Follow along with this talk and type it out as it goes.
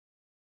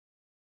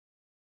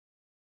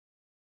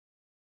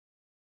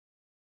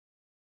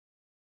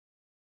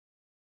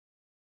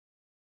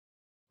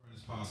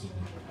possible.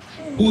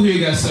 Who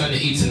here got something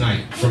to eat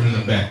tonight from in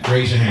the back?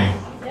 Raise your hand.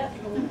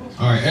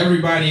 All right,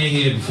 everybody in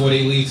here before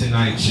they leave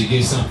tonight should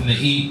get something to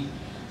eat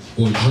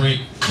or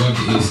drink, whether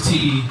it's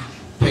tea,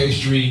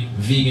 pastry,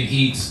 vegan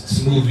eats,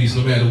 smoothies,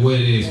 no matter what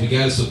it is. We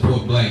gotta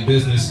support black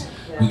business.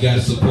 We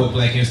gotta support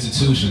black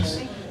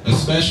institutions,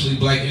 especially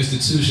black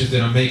institutions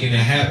that are making it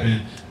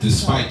happen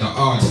despite the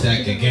odds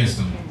stacked against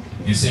them.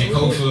 And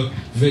Sankofa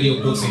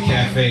Video Books and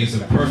Cafe is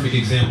a perfect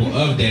example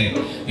of that,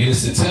 and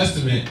it's a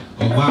testament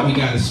of why we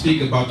got to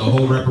speak about the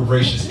whole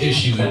reparations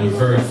issue in the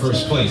very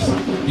first place.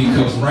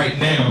 Because right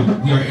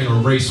now, we are in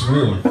a race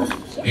war.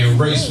 And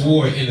race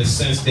war in the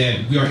sense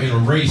that we are in a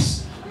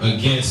race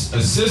against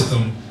a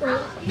system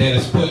that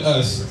has put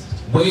us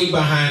way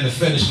behind the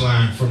finish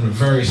line from the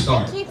very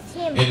start.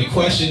 And the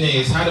question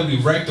is, how do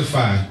we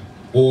rectify,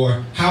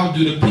 or how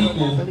do the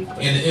people and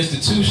the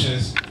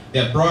institutions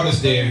that brought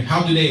us there,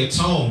 how do they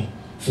atone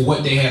for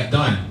what they have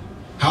done?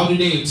 How do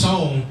they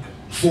atone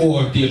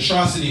for the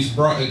atrocities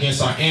brought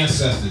against our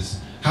ancestors?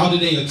 How do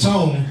they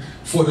atone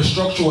for the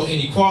structural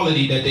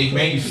inequality that they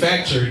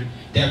manufactured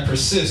that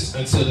persists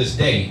until this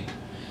day?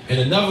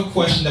 And another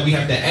question that we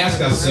have to ask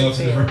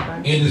ourselves in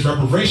this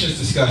reparations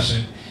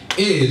discussion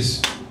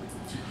is,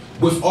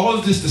 with all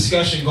of this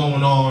discussion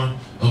going on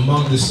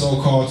among the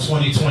so-called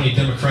 2020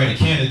 Democratic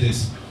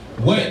candidates,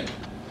 what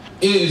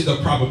is the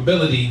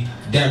probability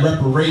that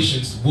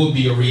reparations will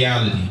be a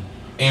reality?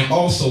 And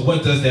also,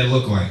 what does that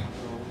look like?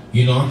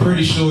 You know, I'm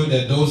pretty sure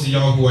that those of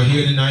y'all who are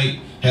here tonight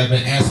have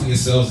been asking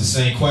yourselves the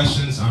same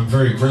questions. I'm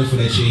very grateful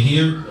that you're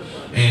here.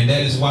 And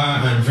that is why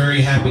I'm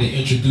very happy to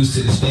introduce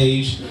to the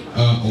stage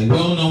a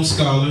well-known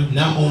scholar,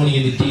 not only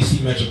in the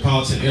DC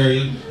metropolitan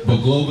area, but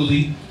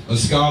globally, a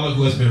scholar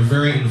who has been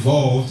very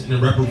involved in the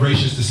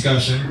reparations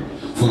discussion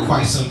for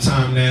quite some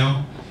time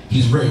now.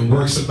 He's written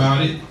works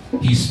about it.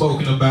 He's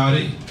spoken about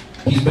it.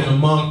 He's been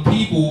among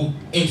people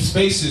in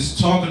spaces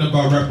talking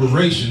about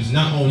reparations,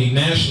 not only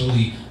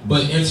nationally,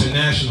 but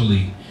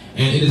internationally.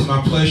 And it is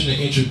my pleasure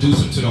to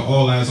introduce him to the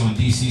All Eyes on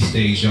DC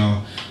stage,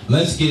 y'all.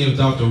 Let's give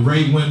Dr.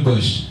 Ray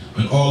Winbush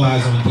an All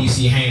Eyes on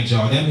DC hand,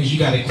 y'all. That means you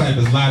got to clap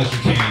as loud as you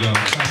can, y'all.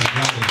 Clap as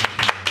loud as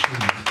you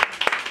can, please.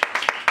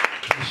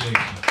 Appreciate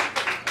you.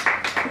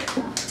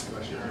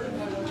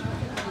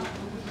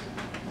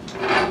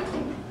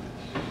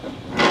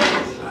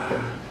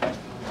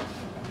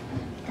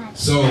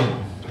 So,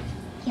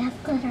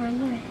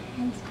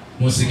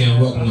 once again,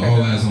 welcome to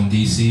All Eyes on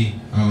DC.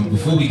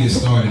 Before we get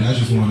started, I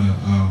just want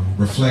to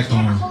reflect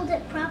on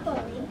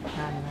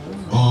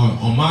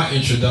my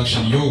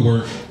introduction to your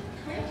work.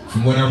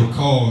 From what I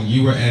recall,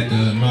 you were at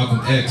the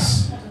Malcolm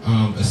X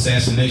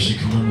assassination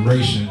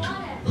commemoration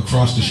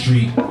across the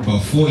street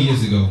about 4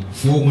 years ago,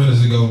 4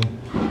 winters ago,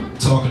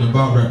 talking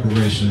about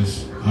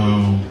reparations.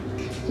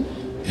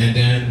 And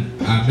then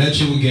I met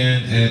you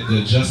again at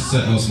the Justice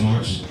or Else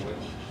March.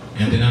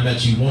 And then I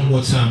met you one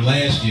more time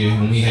last year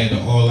when we had the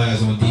All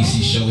Eyes on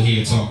DC show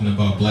here talking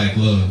about black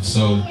love.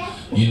 So,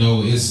 you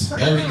know,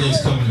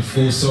 everything's coming in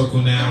full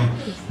circle now.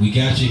 We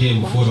got you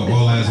here before the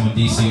All Eyes on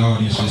DC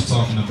audience just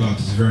talking about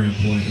this very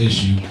important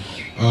issue.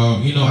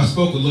 You know, I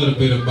spoke a little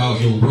bit about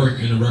your work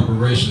in the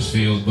reparations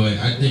field, but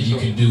I think you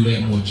can do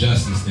that more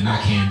justice than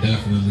I can,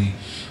 definitely.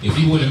 If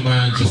you wouldn't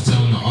mind just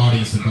telling the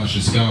audience about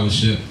your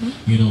scholarship,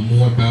 you know,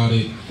 more about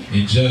it,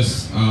 and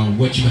just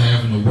what you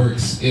have in the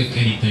works, if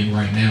anything,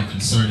 right now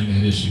concerning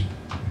that issue.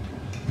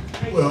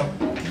 Well,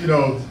 you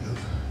know,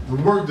 the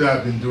work that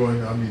I've been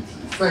doing, I mean,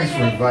 thanks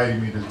for inviting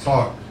me to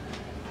talk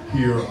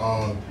here.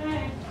 I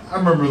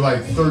remember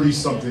like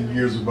 30-something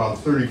years, about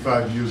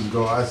 35 years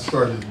ago, I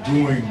started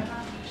doing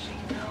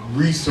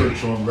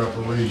research on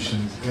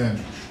reparations. And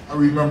I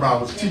remember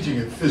I was teaching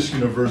at Fisk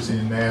University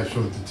in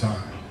Nashville at the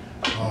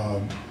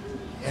time.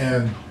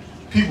 And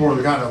people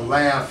were kind of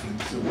laughing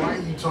and said, why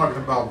are you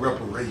talking about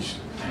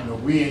reparations? You know,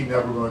 we ain't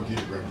never gonna get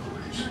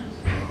reparations.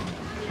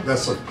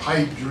 That's a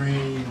pipe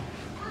dream.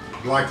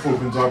 Black folk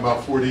been talking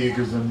about 40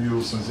 acres and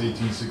mules since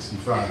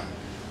 1865.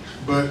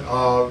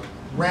 But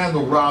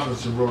Randall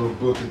Robinson wrote a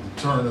book at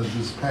the turn of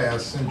this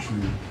past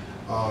century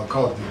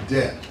called The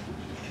Debt.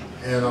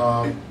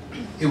 And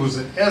it was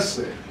an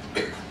essay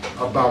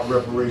about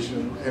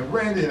reparations. And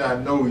Randy and I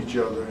know each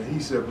other, and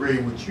he said,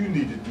 Ray, what you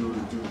need to do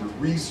is do the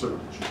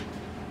research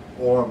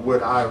on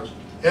what I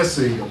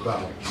essayed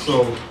about.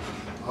 So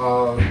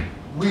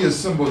we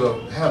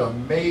assembled, had a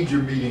major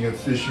meeting at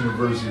Fisk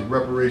University of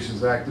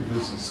reparations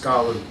activists and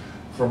scholars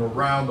from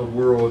around the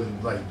world in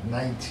like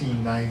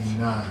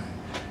 1999.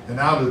 And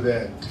out of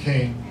that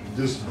came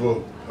this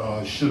book,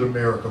 Should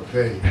America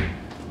Pay?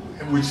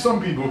 Which some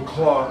people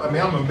call, I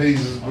mean, I'm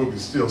amazed this book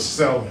is still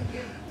selling.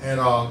 And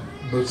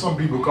but some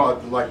people call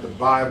it like the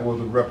Bible of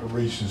the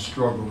reparations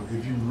struggle.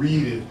 If you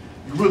read it,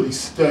 you really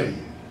study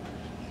it.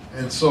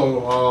 And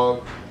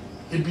so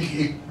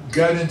it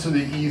got into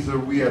the ether.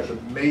 We had the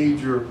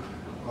major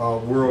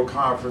World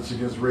Conference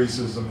Against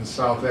Racism in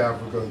South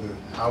Africa that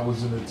I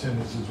was in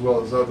attendance, as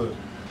well as other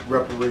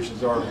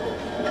reparations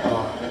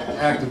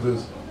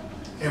activists.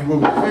 And what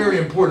was very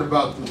important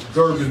about the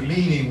Durban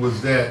meeting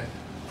was that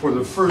for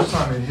the first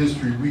time in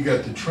history, we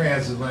got the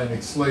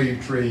transatlantic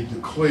slave trade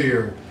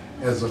declared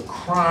as a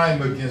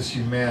crime against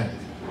humanity.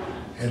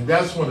 And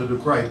that's one of the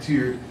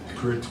criteria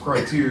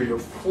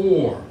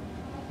for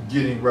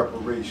getting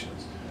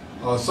reparations.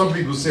 Some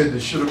people said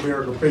that Should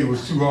America Pay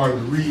was too hard to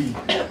read,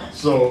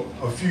 so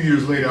a few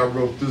years later I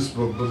wrote this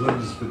book,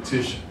 Belinda's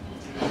Petition.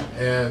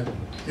 And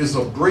it's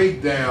a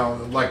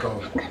breakdown, like a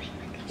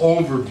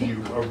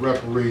overview of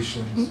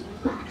reparations.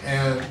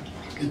 And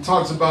it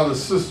talks about a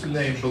sister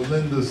named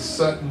Belinda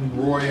Sutton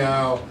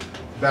Royale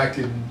back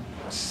in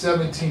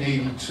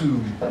 1782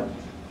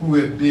 who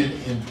had been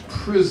in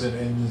prison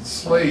and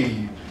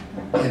enslaved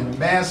in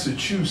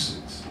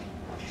Massachusetts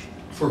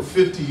for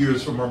 50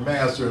 years from her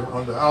master.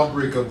 On the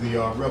outbreak of the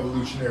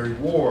Revolutionary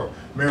War,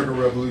 American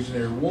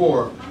Revolutionary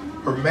War,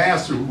 her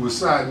master, who was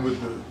siding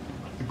with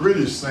the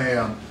British,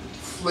 Sam,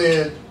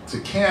 fled to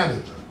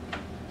Canada.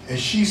 And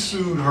she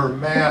sued her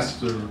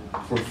master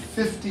for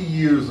 50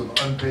 years of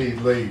unpaid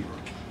labor.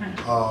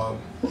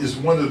 It's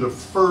one of the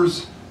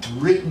first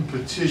written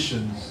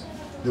petitions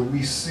that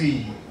we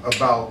see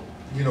about,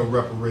 you know,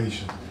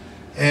 reparations.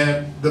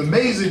 And the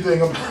amazing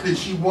thing about it,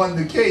 she won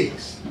the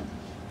case.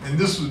 And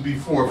this was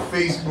before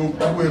Facebook,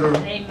 Twitter,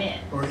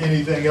 or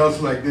anything else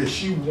like this.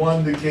 She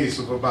won the case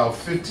of about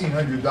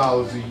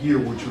 $1,500 a year,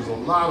 which was a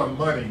lot of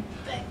money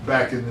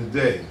back in the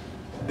day.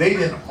 They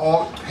didn't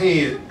all pay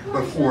it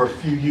before a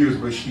few years,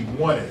 but she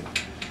won it.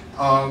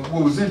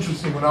 What was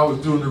interesting when I was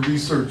doing the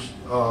research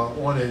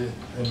on it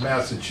in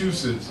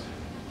Massachusetts,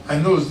 I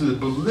noticed that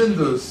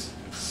Belinda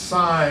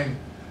signed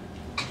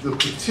the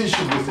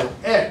petition with an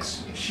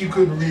X. She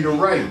couldn't read or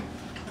write.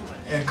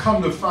 And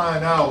come to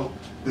find out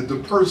that the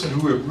person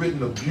who had written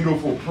the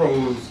beautiful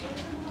prose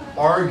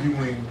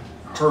arguing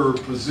her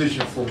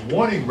position for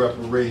wanting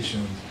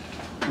reparations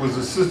was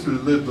a sister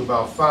that lived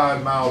about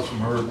 5 miles from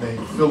her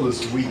named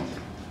Phyllis Wheaton.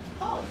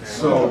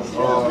 So,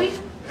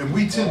 and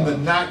we tend to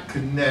not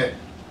connect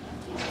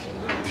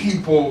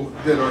people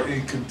that are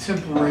in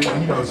contemporary,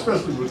 you know,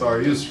 especially with our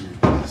history.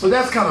 So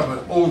that's kind of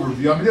an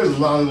overview. I mean, there's a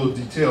lot of little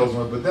details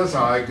on it, but that's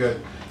how I got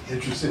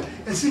interested.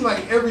 It seemed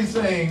like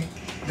everything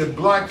that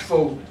black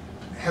folk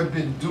have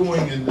been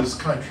doing in this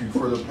country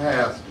for the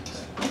past,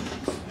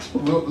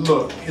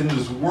 look, in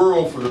this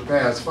world for the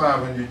past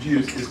 500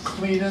 years is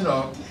cleaning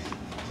up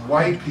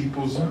white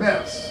people's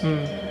mess.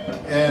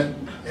 And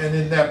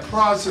in that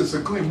process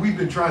of cleaning, we've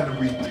been trying to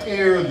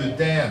repair the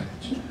damage.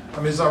 I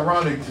mean, it's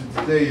ironic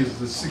that today is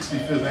the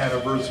 65th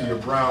anniversary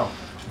of Brown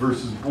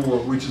versus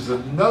Board, which is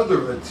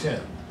another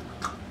attempt.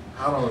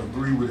 I don't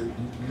agree with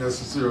it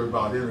necessarily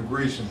about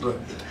immigration, but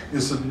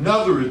it's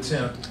another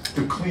attempt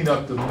to clean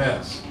up the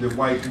mess that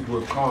white people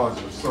have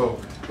caused us.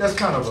 So that's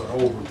kind of an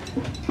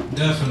overview.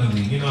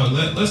 Definitely. You know,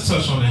 let's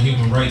touch on the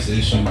human rights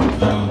issue,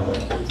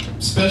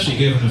 especially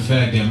given the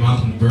fact that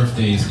Malcolm's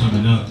birthday is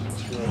coming up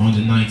on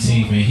the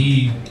 19th, and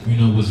he, you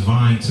know, was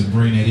vying to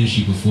bring that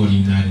issue before the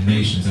United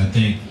Nations. I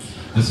think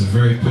that's a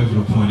very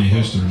pivotal point in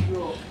history.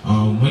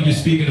 When you're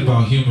speaking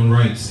about human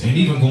rights, and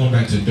even going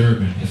back to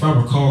Durban, if I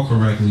recall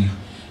correctly,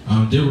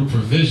 there were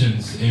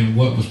provisions in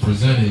what was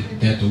presented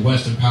that the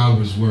Western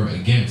powers were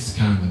against,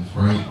 kind of,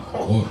 right?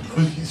 Or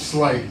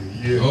slightly,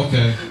 yeah.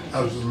 Okay.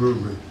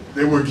 Absolutely.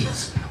 They were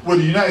just, well,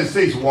 the United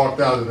States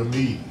walked out of the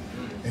meeting.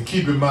 And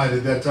keep in mind,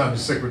 at that time, the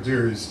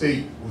Secretary of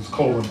State was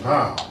Colin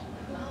Powell.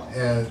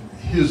 And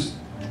his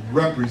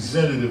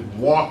representative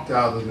walked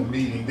out of the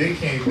meeting. They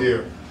came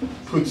there,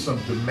 put some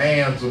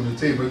demands on the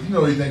table. If you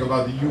know anything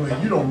about the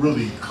UN, you don't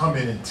really come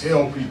in and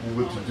tell people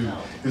what to do.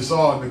 It's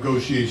all a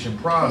negotiation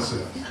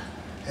process.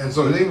 And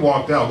so they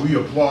walked out. We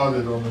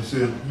applauded them and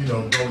said, you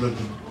know, don't let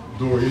the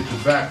door hit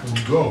your back when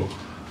you go.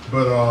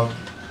 But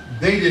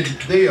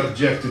they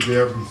objected to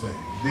everything.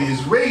 The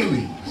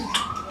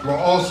Israelis were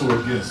also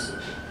against it.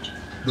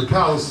 The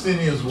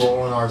Palestinians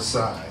were on our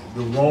side.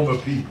 The Roma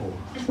people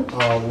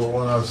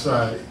were on our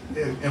side.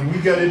 And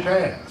we got it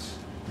passed.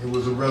 It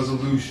was a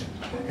resolution.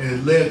 And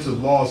it led to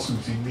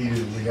lawsuits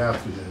immediately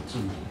after that,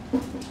 too.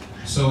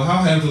 So how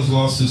have those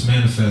lawsuits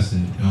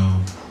manifested?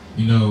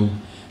 You know,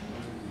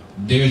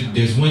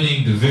 there's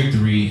winning the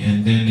victory,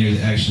 and then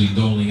there's actually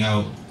doling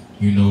out,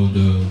 you know,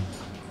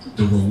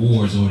 the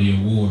rewards or the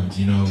awards.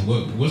 You know,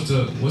 what's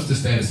the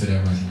status of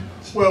that right now?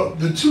 Well,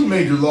 the two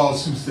major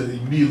lawsuits that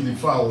immediately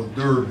followed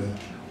Durban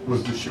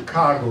was the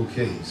Chicago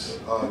case.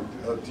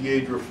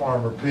 Deidre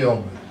Farmer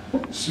Pellman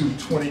sued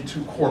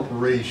 22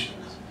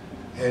 corporations,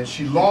 and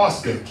she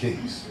lost that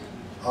case.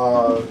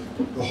 The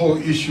whole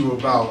issue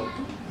about,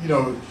 you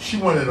know, she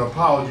wanted an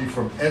apology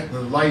from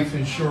Aetna Life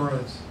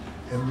Insurance.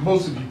 And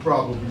most of you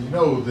probably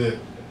know that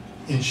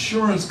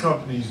insurance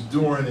companies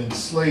during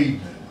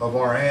enslavement of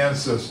our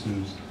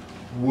ancestors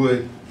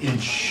would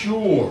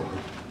insure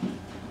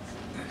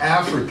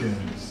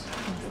Africans.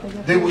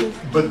 They would,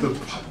 but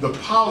the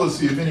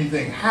policy, if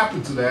anything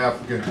happened to the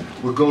African,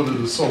 would go to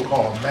the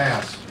so-called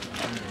master.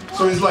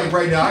 So it's like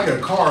right now, I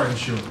got car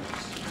insurance.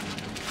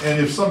 And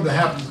if something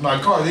happens to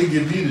my car, they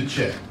give me the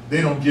check.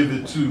 They don't give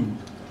it to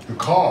the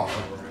car.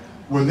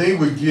 Where they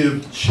would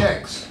give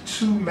checks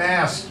to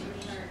masters,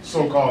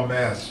 so-called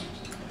masters.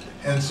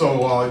 And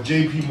so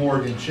J.P.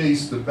 Morgan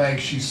Chase, the bank,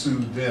 she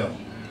sued them.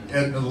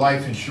 Aetna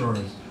Life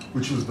Insurance,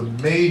 which was the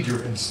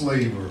major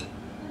enslaver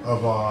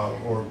of,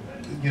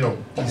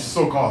 these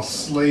so-called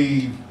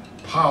slave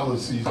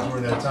policies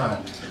during that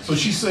time. So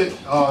she said,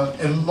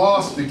 and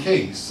lost the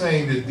case,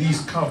 saying that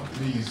these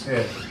companies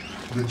had,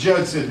 the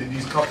judge said that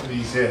these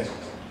companies had,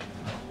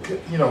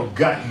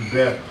 gotten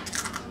better.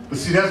 But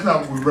see, that's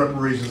not what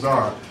reparations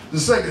are. The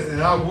second,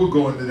 and I will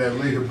go into that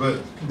later,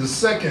 but the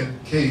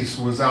second case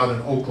was out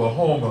in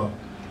Oklahoma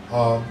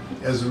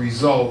as a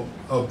result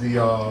of the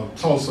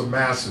Tulsa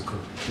massacre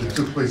that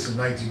took place in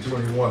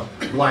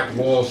 1921, Black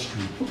Wall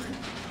Street.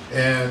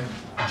 And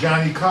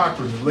Johnny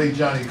Cochran, the late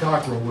Johnny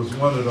Cochran, was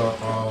one of the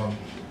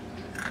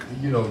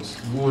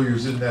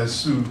lawyers in that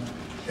suit.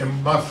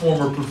 And my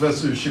former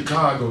professor in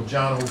Chicago,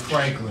 John O.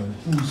 Franklin,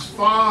 whose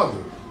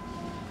father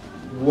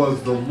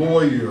was the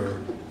lawyer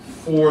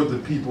for the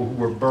people who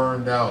were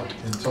burned out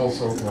in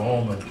Tulsa,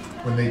 Oklahoma,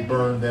 when they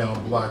burned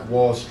down Black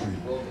Wall Street.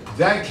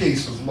 That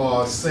case was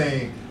lost,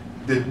 saying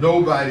that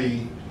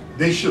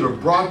they should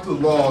have brought the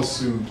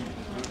lawsuit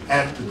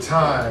at the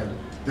time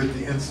that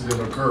the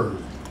incident occurred,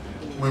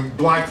 when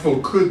black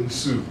folk couldn't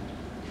sue.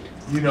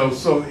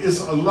 So it's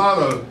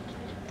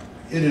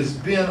it has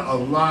been a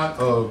lot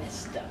of,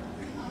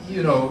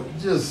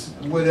 just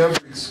whatever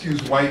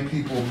excuse white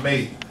people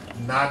make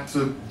not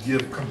to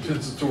give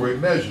compensatory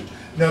measures.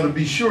 Now, to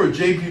be sure,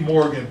 J.P.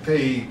 Morgan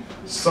paid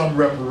some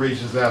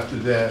reparations after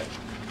that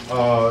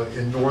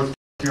in North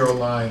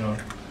Carolina.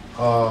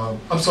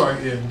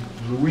 In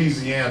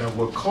Louisiana,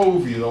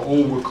 Wachovia, the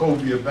old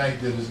Wachovia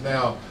bank that is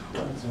now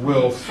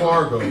Wells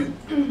Fargo,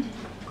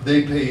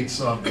 they paid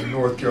some in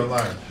North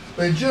Carolina.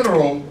 But in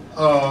general,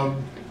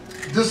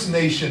 this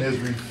nation has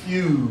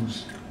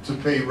refused to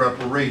pay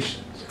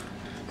reparations.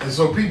 And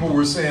so people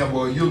were saying,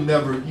 well, you'll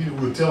never,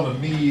 were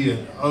telling me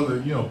and other,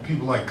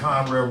 people like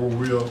Conrad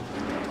Will,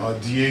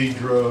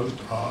 Deidre,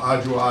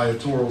 Adjo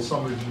Ayatoro,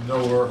 some of you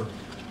know her,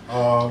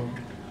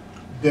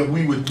 that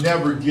we would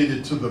never get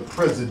it to the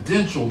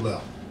presidential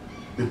level,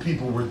 that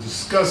people were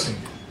discussing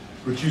it.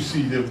 But you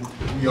see that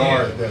we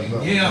are at that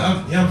level.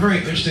 Yeah, I'm very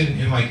interested in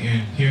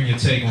hearing your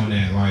take on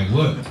that. Like,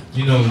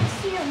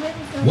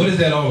 what is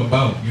that all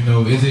about?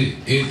 Is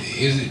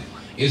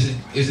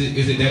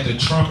it that the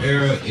Trump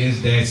era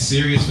is that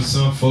serious for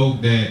some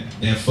folk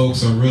that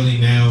folks are really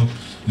now,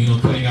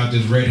 putting out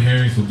this red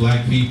herring for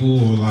black people,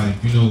 or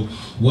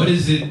what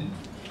is it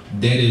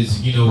that is,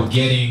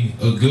 getting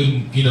a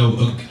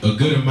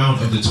good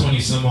amount of the 20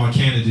 some odd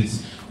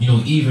candidates,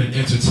 even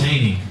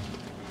entertaining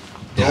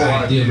the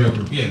idea of,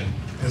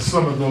 And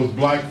some of those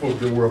black folk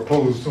that were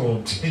opposed to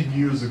him 10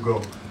 years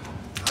ago,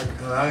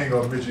 I ain't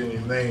gonna mention any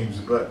names,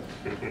 but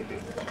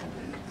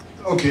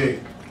okay,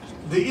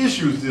 the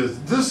issue is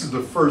this is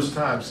the first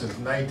time since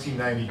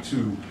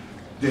 1992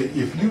 that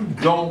if you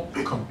don't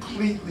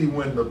completely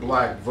win the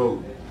black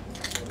vote,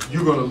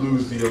 you're gonna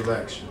lose the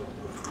election.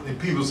 And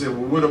people say,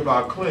 well, what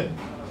about Clinton?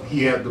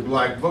 He had the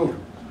black vote.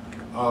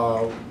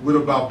 What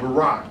about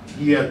Barack?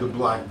 He had the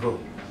black vote.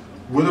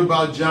 What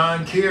about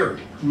John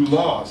Kerry, who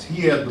lost?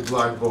 He had the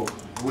black vote.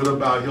 What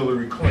about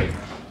Hillary Clinton?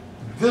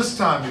 This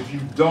time, if you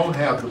don't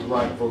have the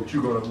black vote,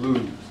 you're going to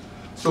lose.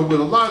 So with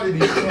a lot of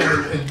these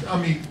candidates,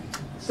 and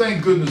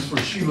thank goodness for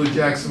Sheila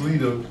Jackson Lee,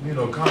 the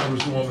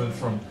Congresswoman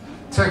from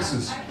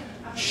Texas.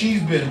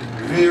 She's been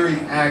very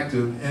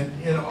active and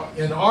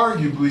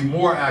arguably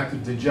more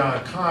active than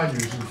John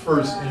Conyers, who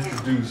first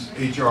introduced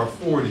H.R.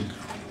 40,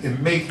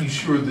 in making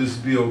sure this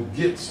bill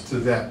gets to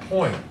that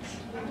point.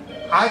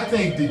 I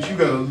think that you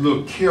got to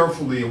look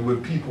carefully at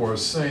what people are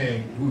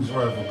saying who's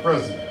running for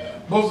president.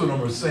 Most of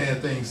them are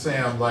saying things,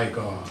 like,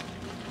 well,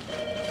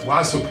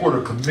 I support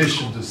a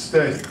commission to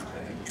study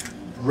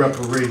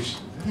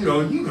reparations. You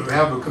can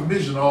have a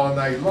commission all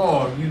night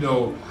long.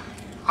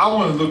 I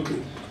want to look at,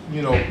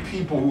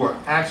 people who are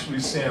actually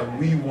saying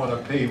we want to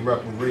pay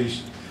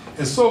reparations.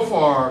 And so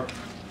far,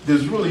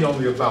 there's really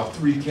only about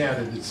 3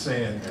 candidates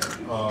saying that.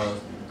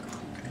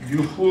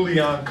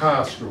 Julian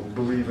Castro,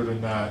 believe it or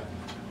not,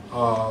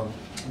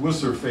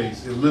 what's her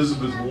face,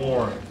 Elizabeth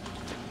Warren,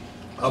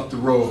 up the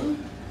road.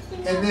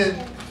 And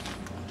then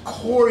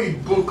Cory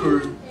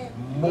Booker,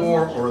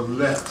 more or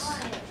less,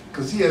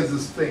 because he has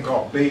this thing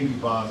called baby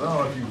bonds. I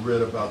don't know if you've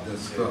read about that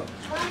stuff.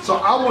 So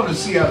I want to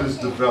see how this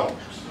develops.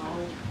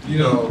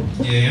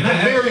 And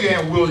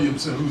Marianne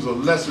Williamson, who's a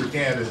lesser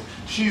candidate,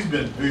 she's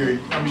been very,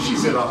 she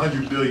said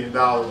 $100 billion,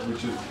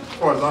 which is, as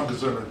far as I'm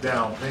concerned, a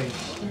down payment.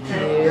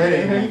 That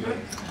ain't even,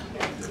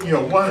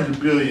 $100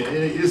 billion, and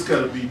it's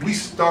got to be, we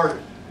start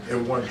at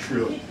 $1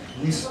 trillion.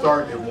 We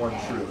start at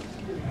 $1 trillion.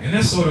 And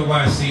that's sort of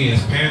why I see it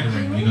as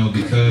pandering,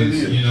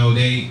 because,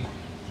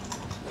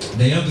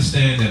 they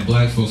understand that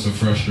black folks are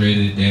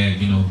frustrated, that,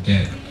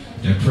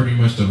 that pretty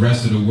much the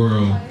rest of the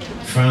world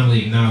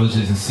finally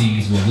acknowledges and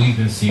sees what we've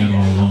been seeing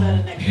all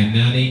along. And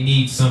now they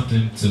need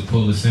something to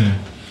pull us in.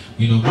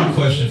 My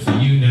question for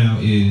you now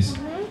is,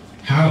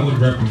 how would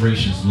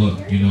reparations look?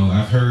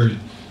 I've heard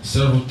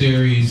several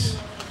theories,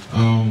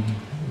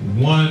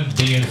 one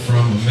being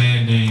from a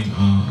man named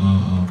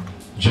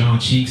John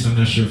Cheeks. I'm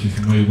not sure if you're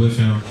familiar with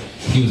him.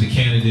 He was a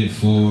candidate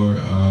for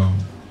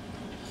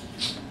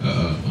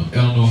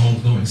Eleanor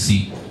Holmes Norton's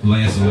seat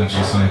last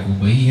election cycle,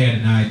 but he had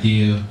an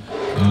idea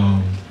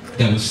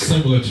that was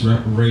similar to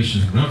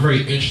reparations. But I'm very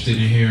interested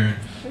in hearing,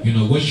 you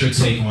know, what's your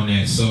take on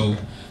that? So,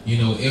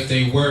 you know, if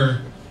they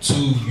were to,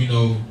 you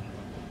know,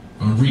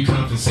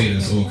 recompensate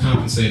us or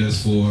compensate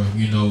us for,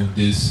 you know,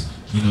 this,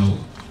 you know,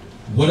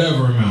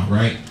 whatever amount,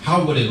 right?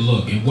 How would it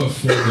look and what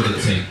form would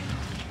it take?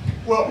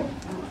 Well,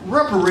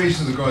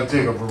 reparations are going to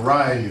take a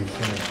variety of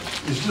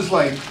forms. It's just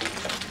like,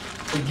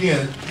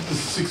 again,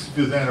 this is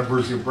the 65th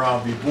anniversary of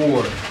Brown v.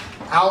 Board.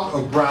 Out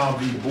of Brown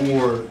v.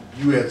 Board,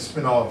 you had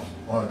spin-off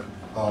on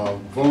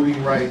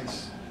voting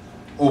rights,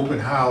 open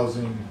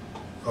housing,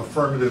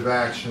 affirmative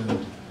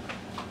action,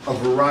 a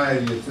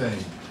variety of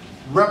things.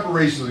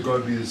 Reparations are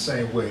going to be the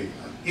same way.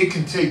 It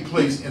can take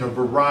place in a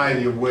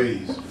variety of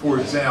ways. For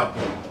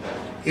example,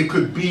 it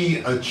could be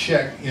a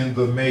check in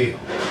the mail,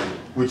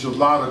 which a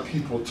lot of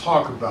people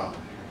talk about.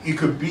 It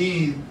could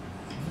be,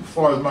 as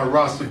far as my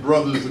Rasta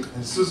brothers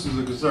and sisters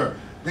are concerned,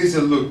 they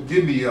said, look,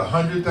 give me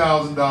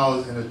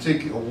 $100,000 and a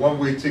ticket, a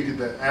one-way ticket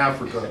to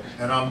Africa,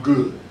 and I'm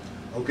good.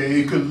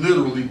 Okay, it could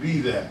literally be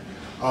that.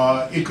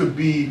 It could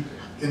be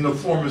in the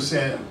form of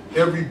saying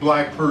every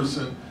black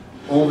person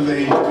over the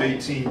age of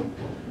 18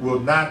 will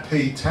not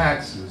pay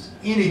taxes,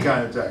 any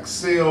kind of tax,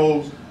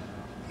 sales,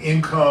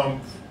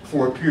 income,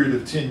 for a period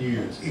of 10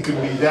 years. It can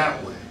be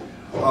that way.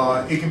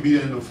 It can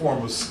be in the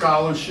form of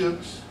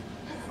scholarships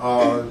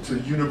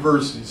to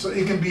universities. So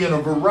it can be in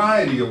a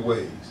variety of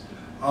ways.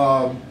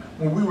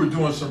 When we were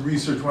doing some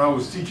research, when I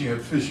was teaching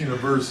at Fish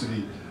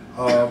University,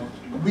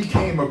 we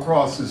came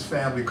across this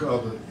family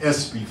called the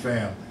Espy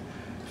family.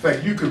 In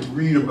fact, you could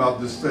read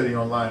about this study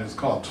online. It's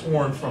called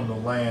Torn from the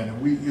Land,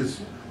 and it's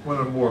one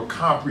of the more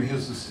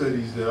comprehensive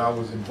studies that I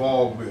was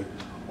involved with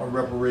on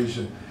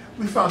reparation.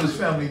 We found this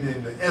family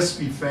named the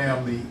Espy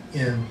family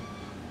in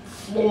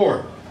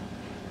Florida,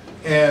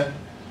 and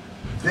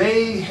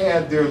they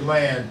had their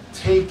land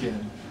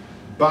taken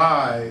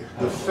by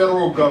the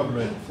federal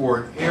government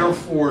for an Air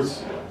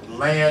Force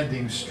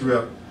landing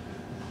strip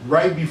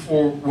right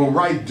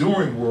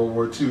during World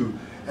War II.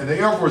 And the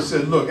Air Force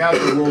said, look,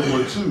 after World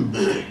War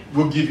II,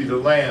 we'll give you the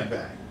land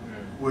back.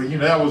 Well, you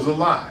know, that was a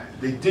lie.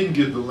 They didn't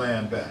give the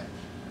land back.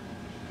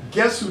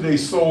 Guess who they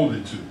sold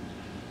it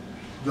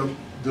to?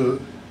 The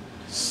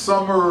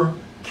summer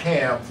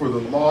camp for the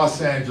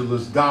Los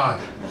Angeles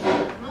Dodgers.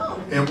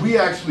 And we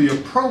actually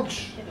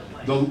approached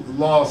the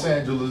Los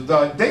Angeles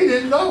Dodgers. They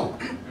didn't know.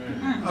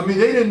 I mean,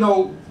 they didn't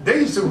know.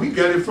 They said we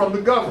got it from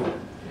the government.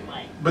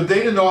 But they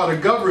didn't know how the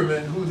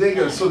government, who they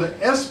got. So the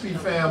Espy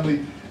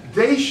family,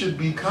 they should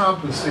be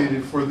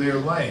compensated for their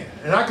land.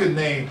 And I could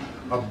name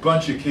a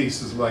bunch of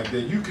cases like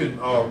that. You can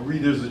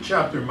read, there's a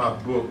chapter in my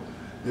book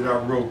that I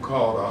wrote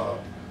called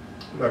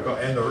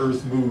And the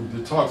Earth Moved,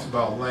 that talks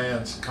about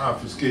land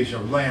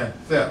confiscation, land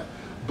theft.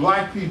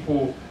 Black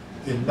people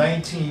in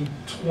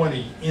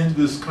 1920 in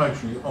this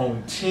country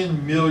owned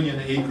 10 million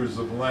acres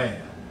of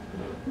land.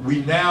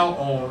 We now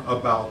own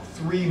about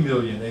 3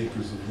 million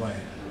acres of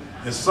land.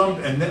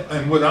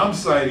 And what I'm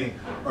citing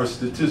are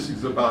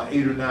statistics about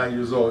 8 or 9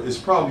 years old. It's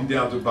probably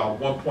down to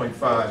about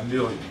 1.5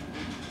 million.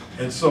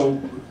 And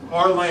so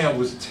our land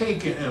was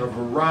taken in a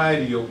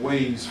variety of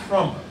ways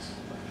from us.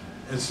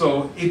 And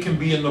so it can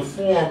be in the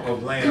form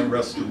of land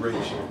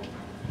restoration.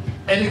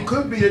 And it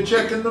could be a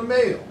check in the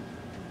mail.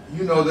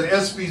 You know, the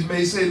Espys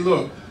may say,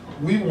 look,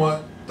 we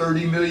want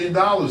 $30 million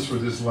for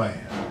this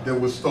land that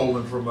was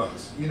stolen from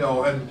us. You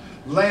know, and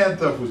land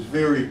theft was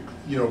very,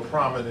 you know,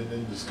 prominent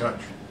in this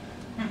country.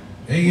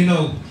 And you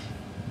know,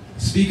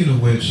 speaking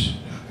of which,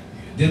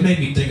 that made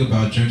me think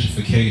about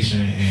gentrification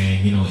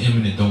and, you know,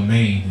 eminent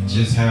domain and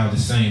just how the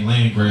same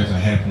land grabs are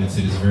happening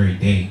to this very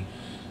day.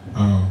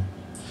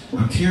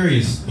 I'm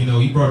curious, you know,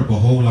 you brought up a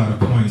whole lot of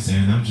points,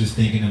 and I'm just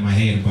thinking in my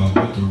head about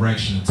what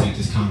direction to take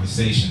this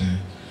conversation in.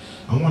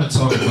 I want to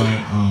talk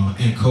about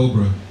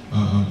Cobra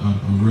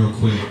real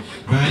quick.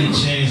 By any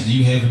chance, do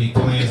you have any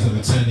plans of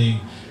attending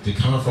the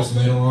conference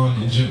later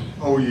on in June?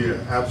 Oh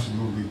yeah,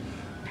 absolutely.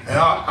 And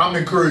I'm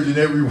encouraging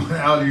everyone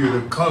out here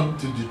to come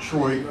to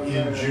Detroit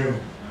in June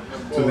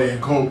to the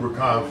Cobra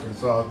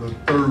conference, the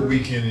third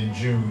weekend in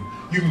June.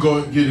 You can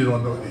go get it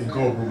on the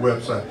Cobra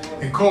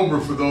website. Cobra,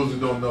 for those who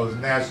don't know, is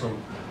National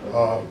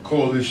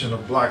Coalition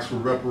of Blacks for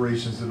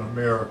Reparations in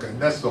America, and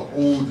that's the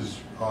oldest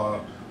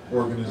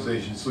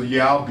organization. So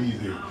yeah, I'll be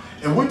there.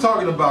 And we're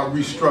talking about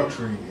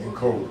restructuring in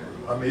Cobra.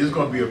 I mean, it's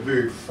going to be a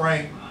very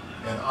frank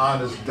and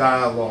honest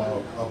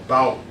dialogue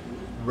about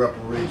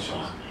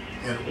reparations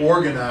and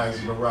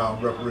organizing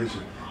around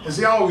reparations. And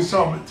see, I always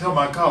tell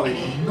my colleagues,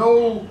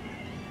 no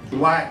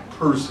black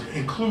person,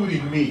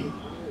 including me,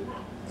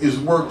 is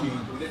working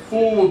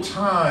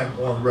full-time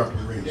on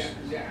reparations.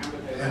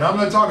 And I'm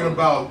not talking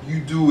about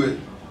you do it,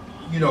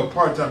 you know,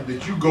 part-time,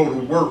 that you go to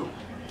work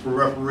for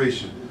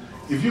reparations.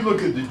 If you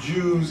look at the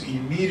Jews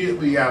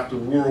immediately after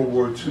World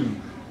War II,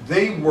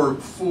 they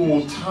worked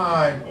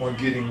full-time on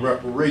getting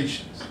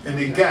reparations, and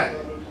they got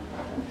it.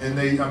 And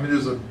I mean,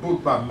 there's a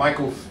book by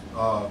Michael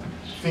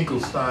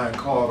Finkelstein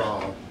called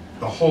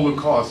the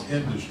Holocaust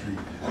Industry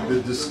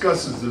that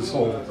discusses this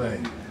whole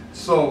thing.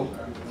 So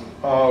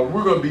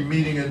we're going to be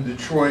meeting in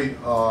Detroit.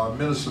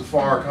 Minister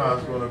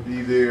Farrakhan's going to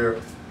be there.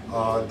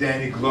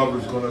 Danny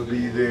Glover's going to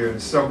be there,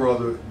 and several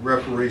other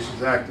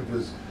reparations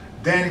activists.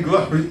 Danny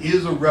Glover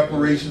is a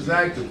reparations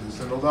activist,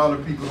 and a lot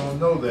of people don't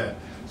know that.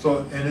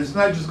 So, and it's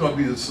not just going to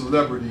be the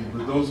celebrity,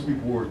 but those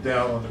people who are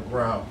down on the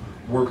ground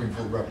working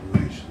for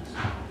reparations.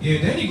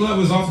 Yeah, Danny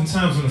Glover is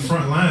oftentimes on the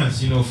front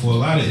lines, you know, for a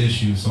lot of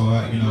issues. So,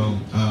 you know,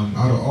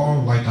 out of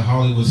all like the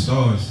Hollywood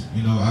stars,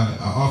 you know, I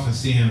often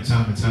see him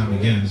time and time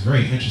again. It's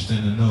very interesting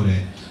to know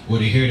that, or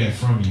to hear that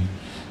from you.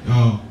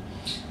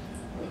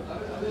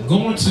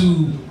 Going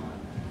to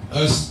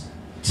us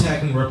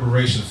tackling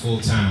reparations full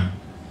time,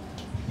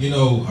 you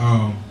know,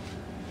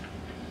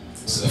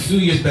 a few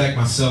years back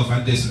myself,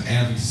 I did some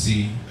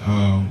advocacy,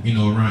 you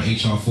know, around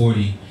HR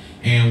 40,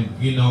 and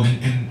you know,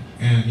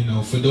 and you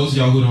know, for those of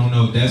y'all who don't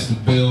know, that's the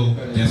bill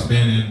that's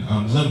been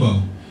in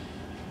limbo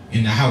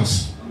in the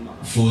House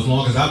for as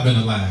long as I've been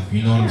alive.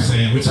 You know what I'm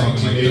saying? We're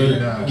talking like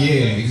 30,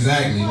 yeah,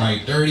 exactly,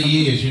 like 30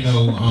 years. You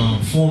know,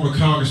 former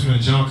Congressman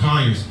John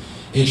Conyers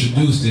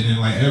introduced it, and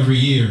like every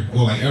year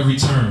or like every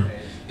term,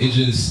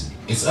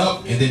 it's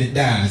up and then it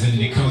dies and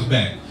then it comes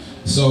back.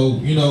 So,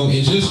 you know,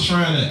 in just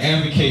trying to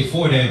advocate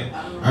for that,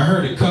 I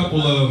heard a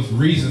couple of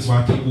reasons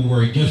why people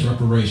were against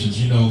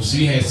reparations. You know, so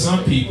you had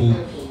some people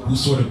who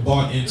sort of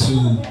bought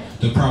into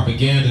the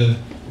propaganda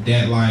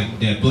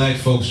that black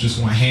folks just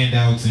want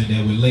handouts and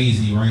that we're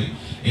lazy, right?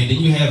 And then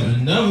you have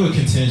another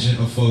contingent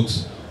of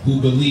folks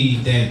who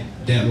believe that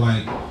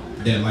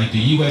the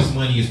U.S.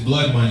 money is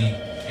blood money,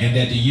 and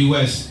that the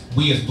U.S.,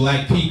 we as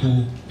black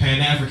people,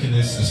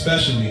 Pan-Africanists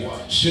especially,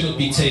 shouldn't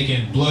be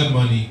taking blood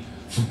money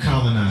from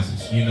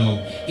colonizers, you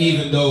know,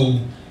 even though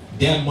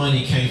that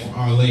money came from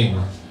our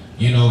labor,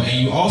 you know. And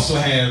you also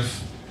have,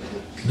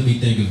 let me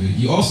think of it,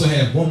 you also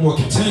have one more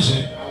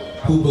contingent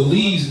who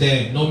believes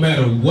that no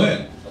matter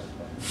what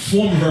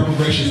form of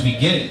reparations we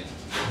get,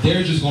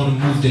 they're just going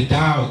to move the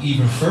dial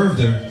even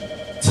further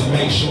to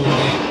make sure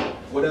that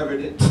whatever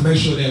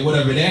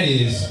that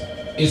is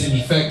isn't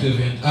effective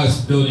in us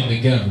building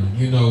together,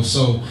 you know.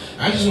 So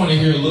I just want to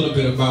hear a little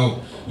bit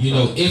about, you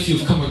know, if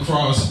you've come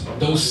across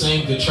those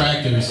same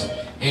detractors,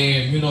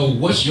 and, you know,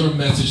 what's your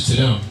message to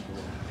them?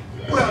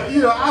 Well,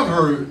 you know, I've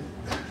heard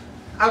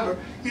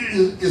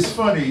it's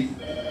funny,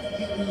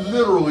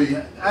 literally,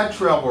 I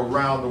travel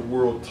around the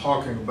world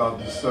talking about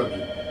this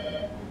subject.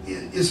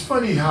 It's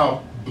funny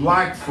how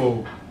black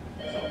folk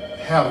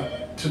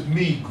have, to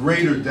me,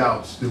 greater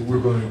doubts that we're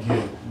going to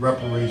get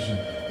reparations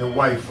than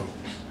white folks.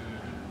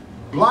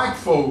 Black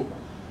folk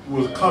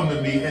will come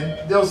to me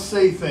and they'll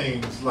say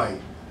things like,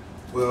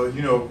 well,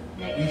 you know,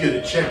 you get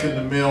a check in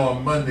the mail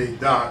on Monday,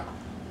 Doc.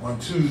 On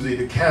Tuesday,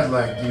 the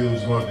Cadillac dealer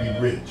is going to be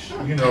rich.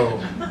 You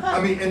know, I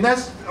mean, and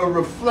that's a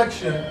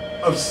reflection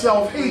of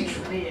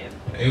self-hatred.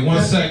 Hey,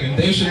 one second.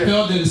 Dave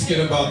Chappelle did a skit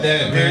about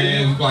that,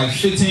 man, like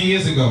 15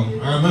 years ago.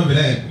 I remember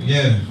that,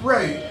 yeah.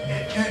 Right,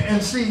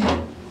 and see,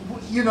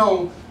 you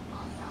know,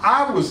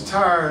 I was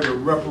tired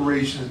of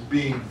reparations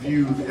being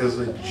viewed as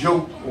a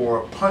joke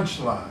or a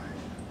punchline,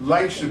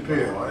 like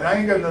Chappelle. I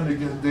ain't got nothing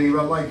against Dave,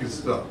 I like his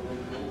stuff.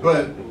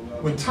 But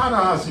when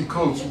Ta-Nehisi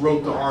Coates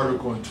wrote the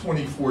article in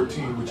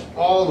 2014, which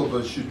all of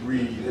us should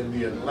read in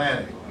the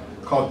Atlantic,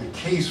 called The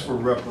Case for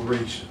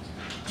Reparations,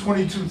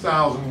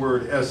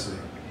 22,000-word essay.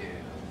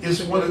 It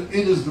is one of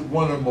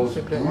the most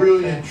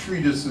brilliant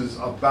treatises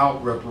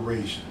about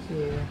reparations.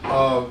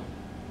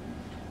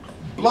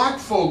 Black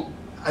folk,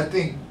 I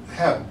think,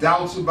 have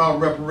doubts about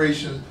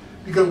reparations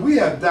because we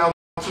have doubts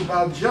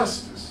about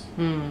justice.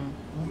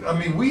 I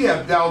mean, we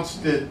have doubts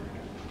that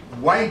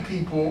white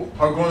people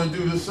are going to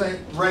do the same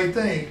right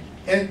thing.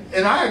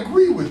 And I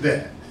agree with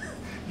that.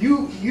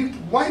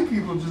 White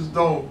people just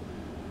don't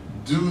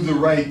do the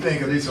right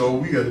thing, and they say, oh,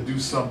 we got to do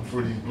something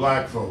for these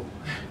black folk.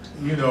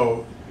 You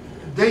know,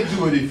 they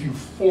do it if you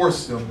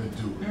force them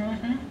to do it.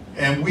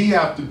 And we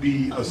have to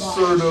be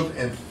assertive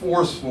and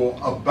forceful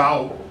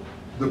about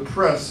the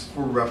press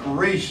for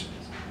reparations.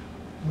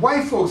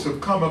 White folks have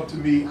come up to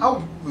me.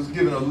 I was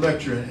giving a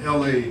lecture in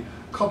LA a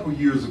couple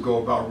years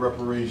ago about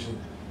reparations.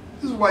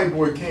 This white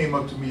boy came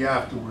up to me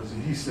afterwards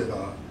and he said,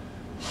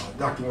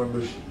 Dr.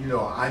 Winbush, you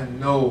know, I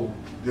know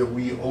that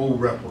we owe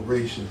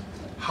reparations.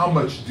 How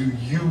much do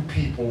you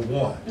people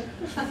want?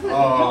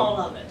 All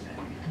of it.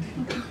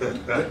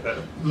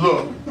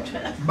 Look,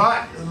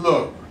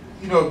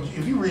 you know,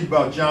 if you read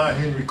about John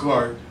Henry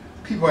Clark,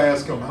 people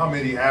ask him how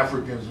many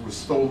Africans were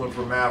stolen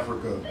from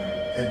Africa,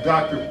 and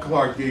Dr.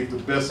 Clark gave the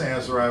best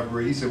answer I ever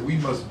read. He said, we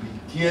must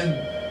begin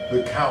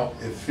the count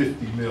at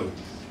 50 million.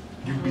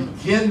 You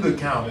begin the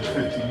count at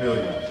 50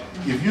 million.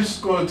 If you're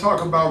going to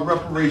talk about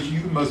reparations,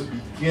 you must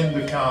begin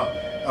the count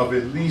of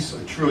at least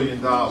 $1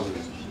 trillion.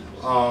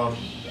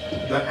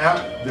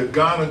 The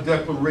Ghana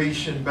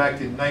Declaration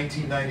back in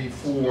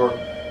 1994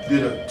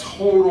 did a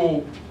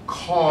total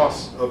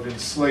cost of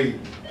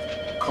enslavement,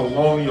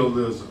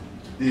 colonialism,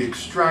 the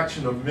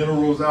extraction of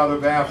minerals out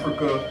of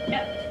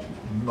Africa,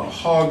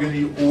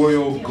 mahogany,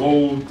 oil,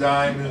 gold,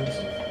 diamonds.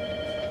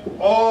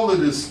 all of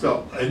this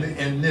stuff,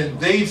 and then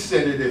they've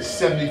said it at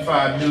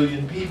 75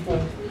 million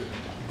people,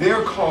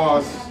 their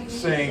costs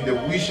saying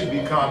that we should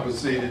be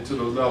compensated to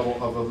the level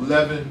of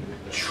 $11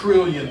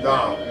 trillion.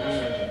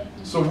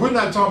 So we're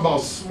not talking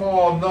about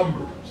small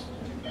numbers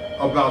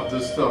about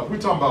this stuff. We're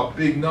talking about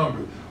big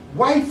numbers.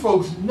 White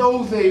folks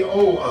know they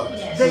owe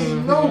us. They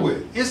know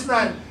it. It's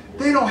not,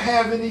 they don't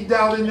have any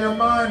doubt in their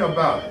mind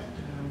about it.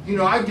 You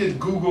know, I get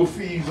Google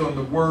feeds on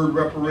the word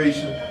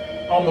reparation.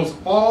 Almost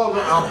all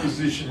the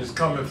opposition is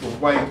coming from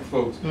white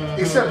folks,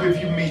 except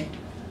if you meet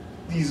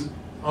these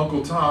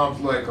Uncle Toms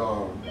like,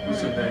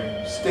 what's her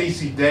name,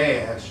 Stacey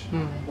Dash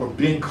or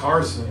Ben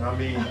Carson. I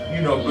mean,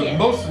 you know, but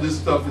most of this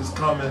stuff is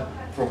coming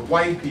from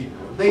white people.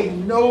 They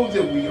know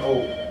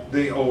that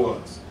they owe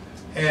us.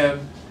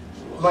 And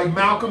like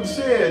Malcolm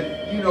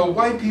said, you know,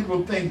 white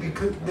people think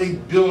because they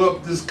build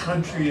up this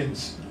country and,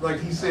 like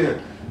he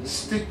said,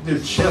 stick their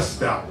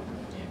chest out.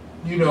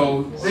 You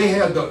know, they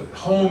had the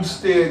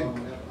homestead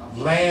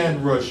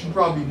land rush. You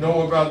probably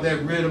know about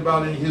that, read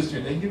about it in history.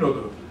 And then, you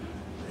know,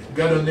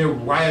 got on their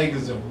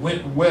wagons and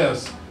went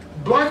west.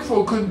 Black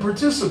folk couldn't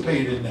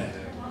participate in that.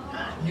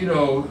 You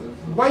know,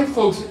 white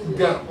folks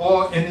got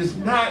all, and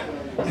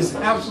it's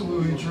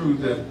absolutely true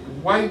that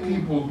white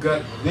people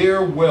got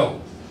their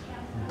wealth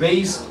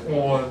based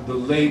on the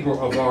labor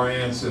of our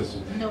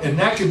ancestors. And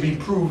that can be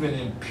proven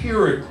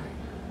empirically.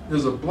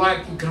 There's a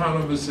black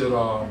economist at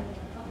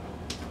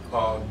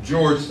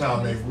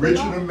Georgetown named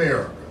Richard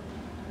America,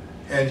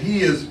 and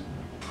he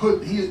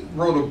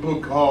wrote a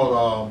book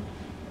called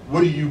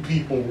What Do You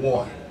People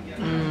Want?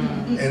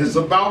 And it's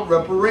about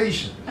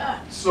reparation.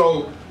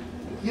 So,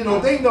 you know,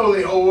 they know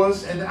they owe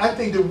us, and I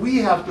think that we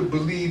have to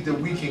believe that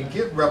we can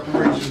get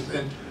reparations.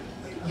 And,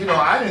 you know,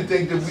 I didn't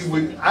think that we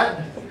would,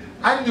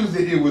 I knew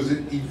that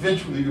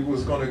eventually it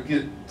was going to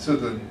get to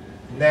the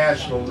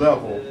national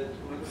level.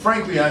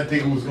 Frankly, I didn't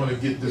think it was going to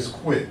get this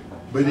quick,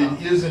 but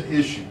it is an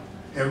issue.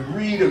 And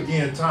read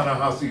again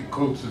Ta-Nehisi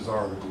Coates'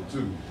 article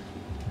too.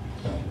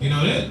 You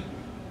know,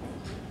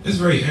 it's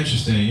very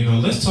interesting. You know,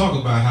 let's talk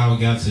about how it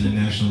got to the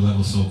national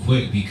level so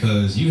quick,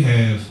 because you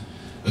have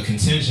a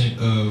contingent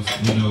of,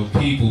 you know,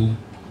 people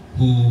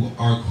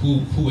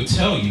who would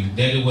tell you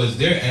that it was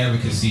their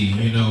advocacy,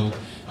 you know,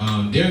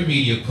 their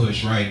media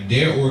push, right?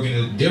 Their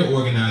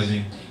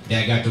organizing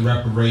that got the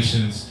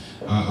reparations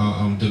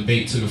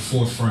debate to the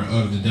forefront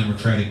of the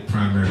Democratic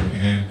primary.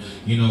 And,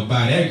 you know,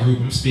 by that group,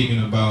 I'm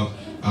speaking about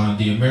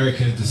the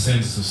American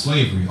Descendants of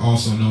Slavery,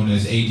 also known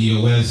as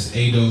ADOS,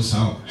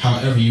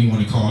 however you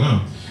want to call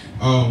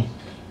them.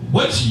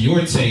 What's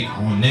your take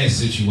on that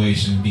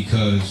situation?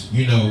 Because,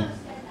 you know,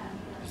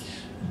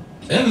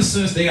 ever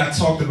since they got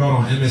talked about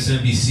on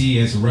MSNBC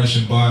as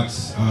Russian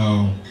bots,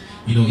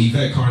 you know,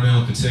 Yvette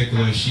Carnell in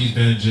particular, she's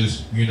been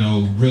just, you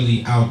know,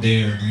 really out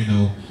there, you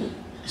know,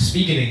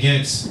 speaking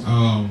against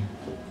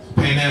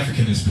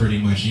Pan-Africanism pretty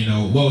much, you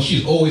know. Well,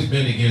 she's always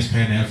been against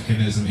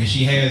Pan-Africanism, and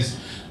she has,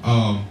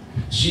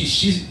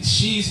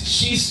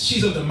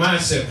 she's of the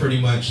mindset pretty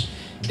much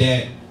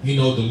that, you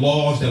know, the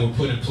laws that were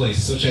put in place,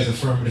 such as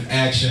affirmative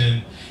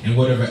action and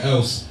whatever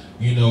else,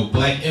 you know,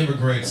 black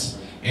immigrants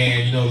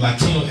and, you know,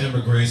 Latino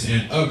immigrants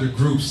and other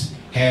groups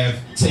have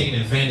taken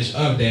advantage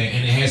of that,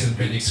 and it hasn't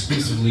been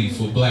exclusively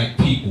for black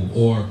people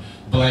or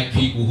black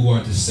people who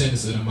are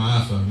descendants of the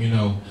Ma'afa, you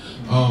know.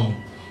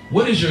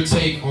 What is your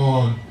take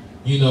on,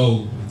 you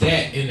know,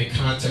 that in the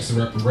context of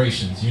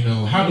reparations? You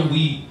know, how do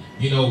we,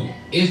 you know,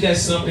 is that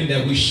something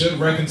that we should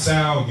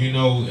reconcile? You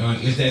know,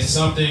 is that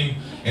something,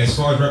 as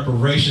far as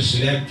reparations,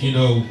 should that, you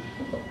know,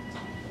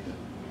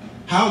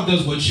 how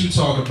does what you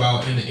talk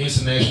about in the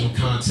international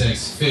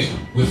context fit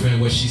within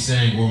what she's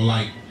saying, or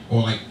like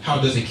how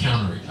does it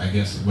counter it, I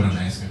guess is what I'm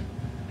asking.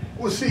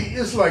 Well, see,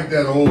 it's like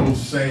that old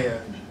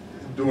saying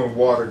during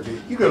Watergate,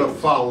 you gotta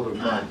follow the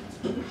money.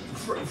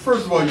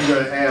 First of all, you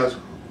gotta ask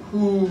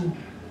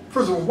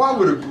first of all, why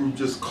would a group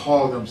just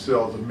call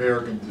themselves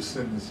American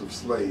Descendants of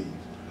Slaves?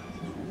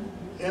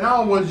 And I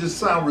don't want to just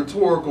sound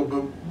rhetorical,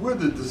 but we're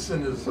the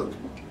descendants of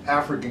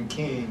African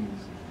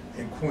kings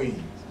and queens.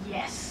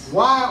 Yes.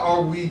 Why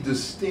are we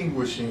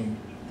distinguishing,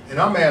 and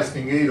I'm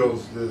asking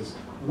Ados this,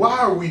 why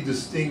are we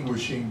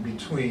distinguishing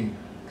between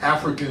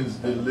Africans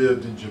that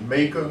lived in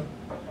Jamaica,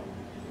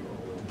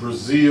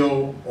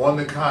 Brazil, on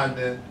the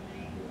continent,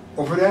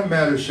 or for that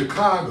matter,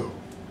 Chicago?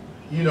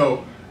 You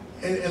know,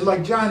 and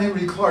like John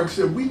Henry Clark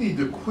said, we need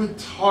to quit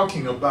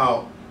talking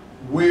about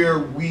where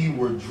we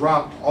were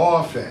dropped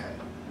off at.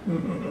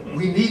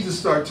 We need to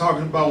start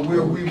talking about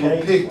where we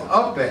were picked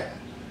up at.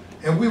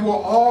 And we were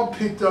all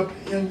picked up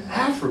in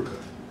Africa.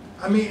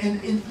 I mean,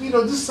 and you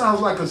know, this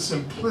sounds like a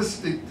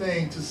simplistic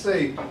thing to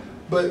say,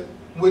 but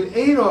what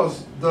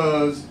ADOS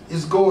does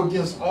is go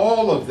against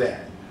all of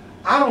that.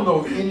 I don't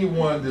know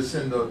anyone that's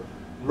in the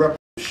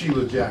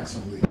Sheila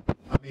Jackson League.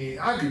 I mean,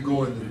 I could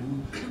go into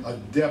a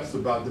depth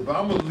about it, but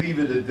I'm gonna leave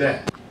it at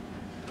that.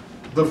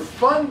 The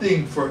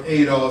funding for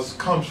ADOS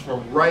comes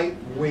from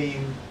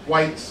right-wing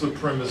white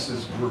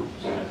supremacist groups.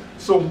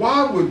 So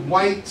why would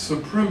white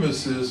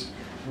supremacists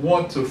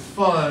want to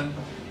fund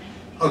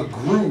a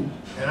group,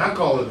 and I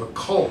call it a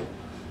cult,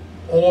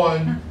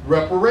 on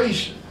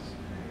reparations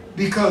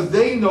because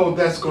they know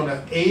that's going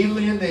to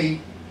alienate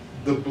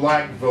the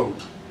black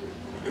vote.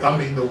 I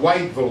mean, the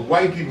white vote.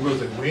 White people will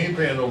say, we ain't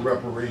paying no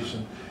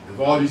reparation if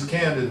all these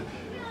candidates.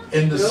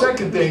 And the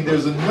second thing,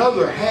 there's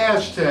another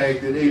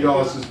hashtag that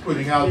ADOS is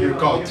putting out there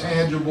called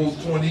Tangibles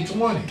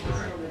 2020.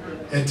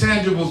 And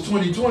Tangibles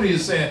 2020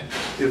 is saying,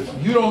 if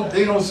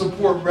they don't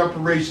support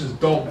reparations,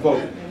 don't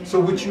vote. So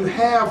what you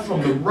have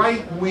from the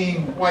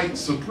right-wing white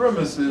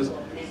supremacists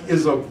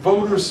is a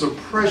voter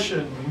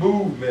suppression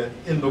movement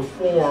in the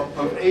form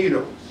of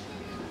ADOS.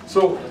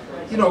 So,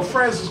 you know,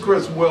 Francis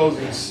Cress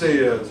Welsing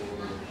says,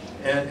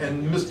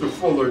 and Mr.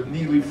 Fuller,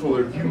 Neely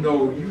Fuller, you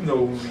know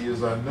who he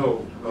is, I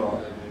know.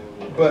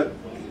 But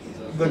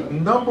the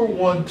number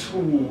one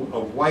tool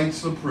of white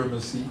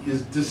supremacy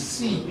is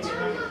deceit.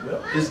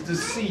 It's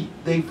deceit.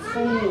 They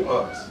fool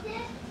us.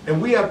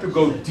 And we have to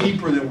go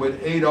deeper than what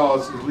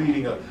ADOS is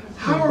leading us.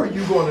 How are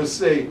you going to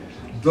say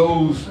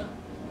those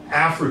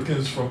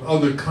Africans from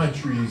other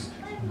countries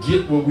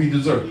get what we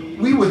deserve?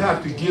 We would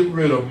have to get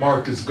rid of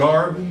Marcus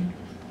Garvey,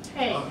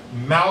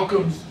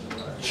 Malcolm.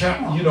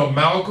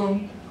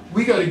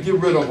 We got to get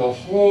rid of a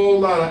whole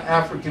lot of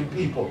African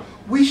people.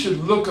 We should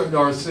look at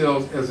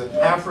ourselves as an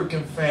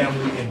African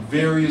family in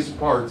various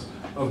parts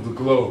of the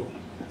globe.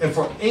 And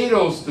for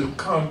ADOS to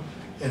come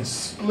and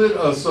split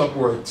us up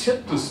or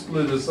attempt to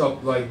split us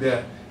up like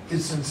that,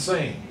 it's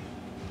insane.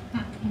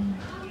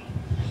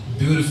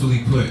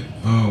 Beautifully put.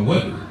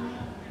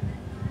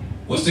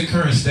 What's the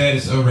current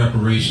status of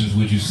reparations,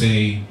 would you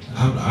say?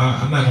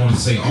 I'm not going to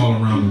say all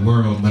around the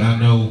world, but I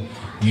know,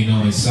 you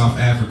know, in South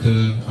Africa,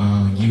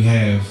 you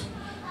have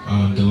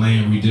the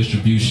land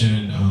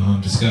redistribution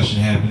discussion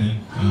happening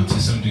to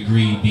some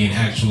degree being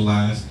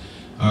actualized.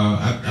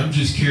 I'm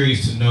just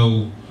curious to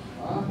know,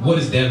 what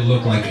does that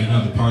look like in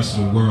other parts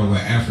of the world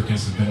where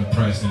Africans have been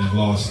oppressed and have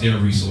lost their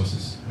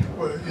resources?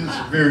 Well, it's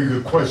a very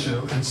good question.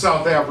 In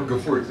South Africa,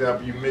 for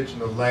example, you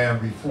mentioned the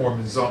land reform.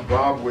 In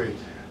Zimbabwe,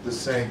 the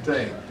same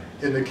thing.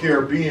 In the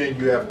Caribbean,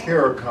 you have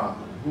CARICOM,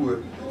 who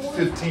are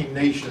 15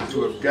 nations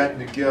who have gotten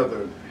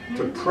together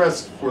to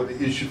press for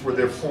the issue for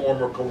their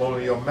former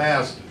colonial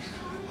masters.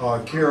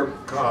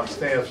 CARICOM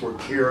stands for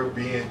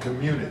Caribbean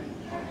Community,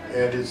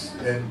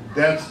 and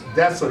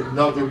that's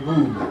another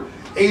movement.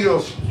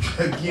 ADOS,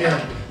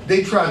 again,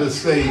 they try to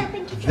say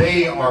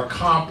they are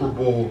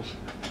comparable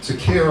to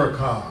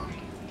CARICOM.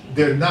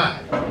 They're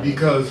not,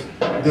 because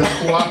there's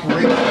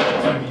cooperation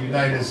between the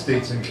United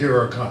States and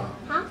CARICOM.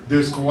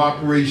 There's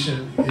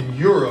cooperation in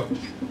Europe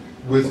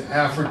with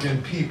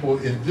African people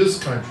in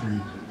this country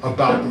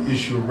about the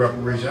issue of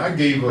reparation. I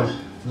gave a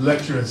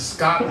lecture in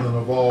Scotland,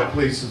 of all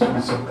places,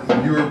 with some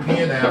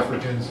European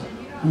Africans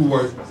who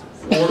were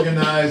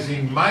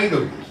organizing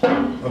mightily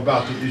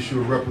about the issue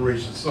of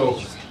reparations. So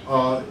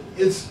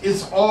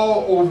it's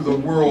all over the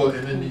world,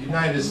 and in the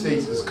United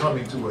States it's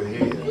coming to a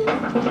head.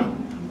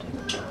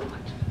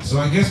 So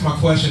I guess my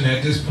question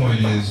at this point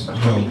is, you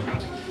know,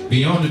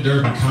 beyond the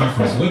Durban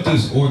Conference, what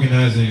does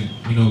organizing,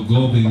 you know,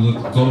 globally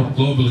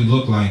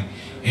look like?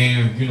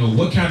 And, you know,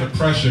 what kind of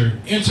pressure,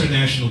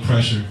 international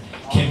pressure,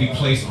 can be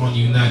placed on the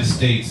United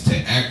States to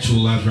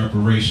actualize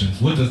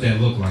reparations? What does that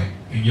look like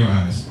in your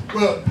eyes?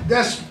 Well,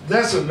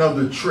 that's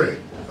another trick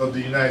of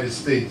the United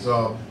States.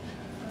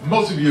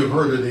 Most of you have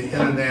heard of the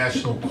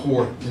International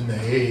Court in The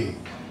Hague.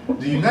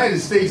 The United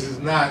States is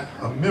not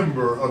a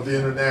member of the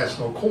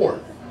International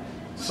Court.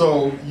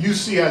 So you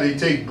see how they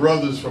take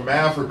brothers from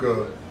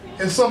Africa,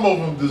 and some of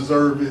them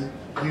deserve it,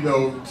 you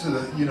know, to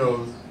the, you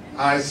know,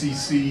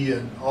 ICC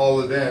and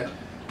all of that.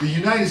 The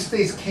United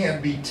States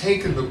can't be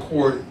taken to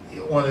court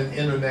on an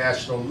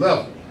international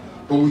level.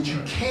 But what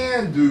you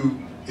can do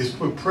is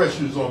put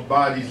pressures on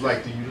bodies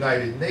like the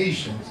United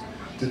Nations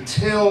to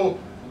tell,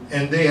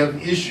 and they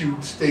have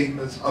issued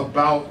statements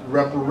about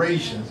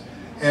reparations.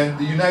 And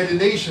the United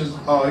Nations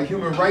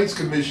Human Rights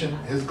Commission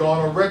has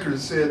gone on record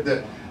and said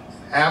that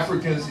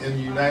Africans in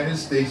the United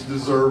States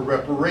deserve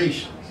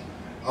reparations,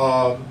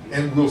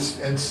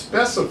 and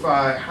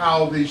specify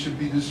how they should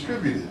be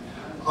distributed.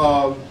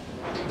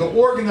 The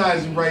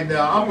organizing right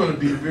now, I'm going to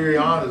be very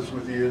honest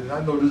with you, and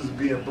I know this is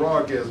being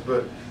broadcast,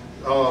 but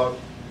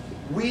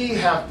we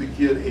have to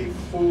get a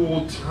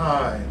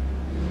full-time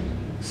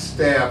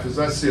staff, as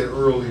I said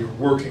earlier,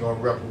 working on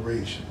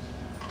reparations.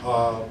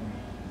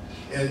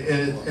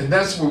 And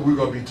that's what we're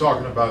going to be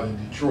talking about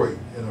in Detroit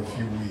in a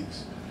few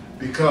weeks.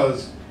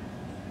 Because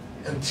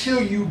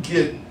until you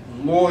get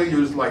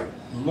lawyers,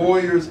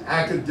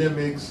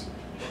 academics,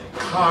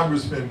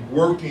 congressmen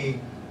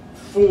working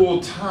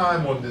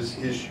full-time on this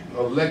issue,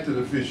 elected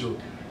officials,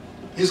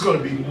 it's going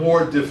to be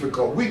more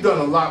difficult. We've done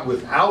a lot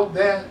without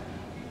that,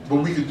 but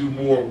we could do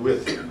more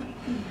with it.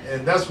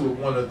 And that's what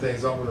one of the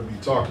things I'm going to be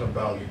talking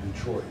about in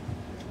Detroit.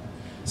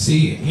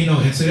 See, you know,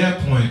 and to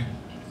that point,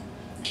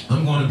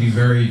 I'm going to be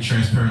very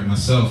transparent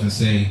myself and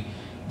say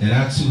that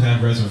I too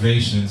have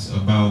reservations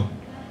about,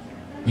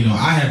 you know,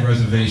 I have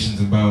reservations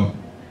about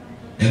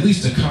at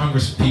least the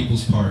Congress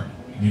people's part,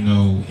 you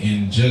know,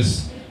 in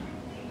just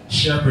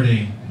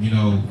shepherding, you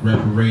know,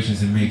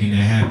 reparations and making that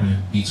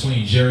happen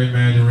between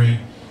gerrymandering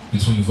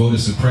between voter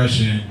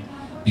suppression,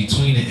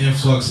 between the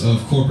influx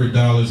of corporate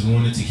dollars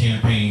going into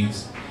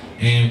campaigns,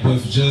 and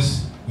with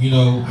just,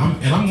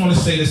 I'm going to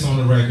say this on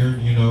the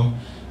record,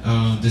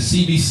 the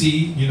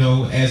CBC,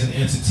 as an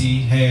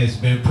entity has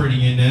been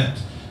pretty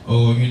inept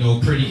or,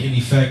 pretty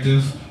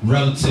ineffective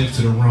relative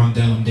to the Ron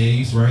Dellum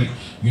days, right?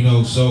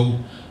 So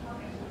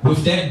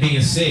with that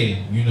being said,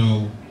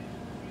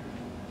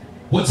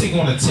 what's it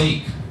going to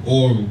take,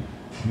 or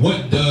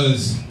what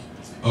does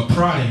a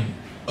prodding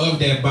of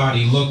that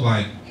body look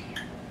like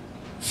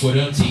for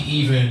them to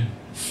even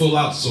full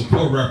out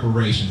support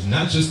reparations?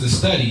 Not just the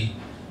study,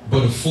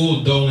 but a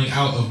full doling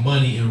out of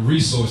money and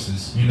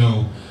resources,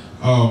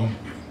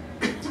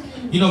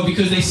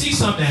 because they see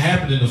something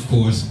happening, of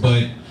course,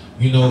 but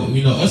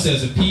us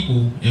as a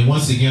people, and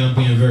once again I'm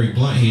being very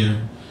blunt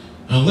here,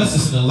 unless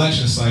it's an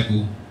election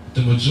cycle,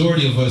 the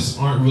majority of us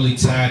aren't really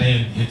tied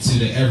into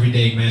the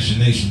everyday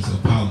machinations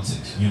of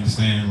politics. You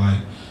understand?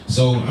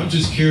 So I'm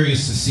just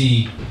curious to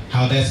see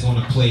how that's going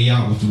to play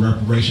out with the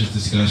reparations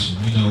discussion.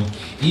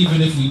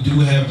 Even if we do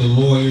have the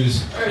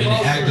lawyers and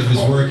the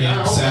activists working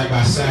side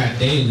by side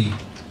daily,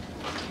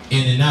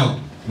 in and out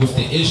with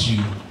the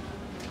issue,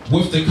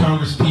 with the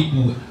Congress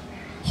people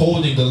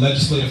holding the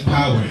legislative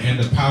power and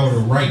the power to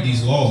write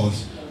these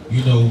laws,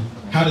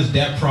 how does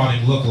that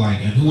prodding look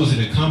like, and who is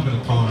it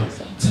incumbent upon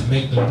to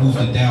make them move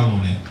the dial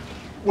on it?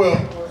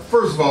 Well,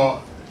 first of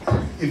all,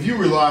 if you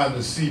rely on the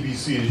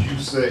CBC, as you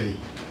say,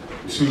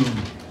 to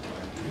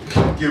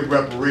get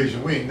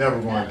reparations, we ain't never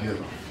going to get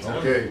them,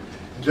 okay?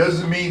 It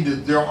doesn't mean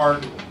that there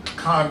aren't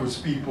Congress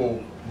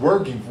people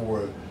working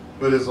for it,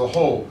 but as a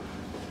whole,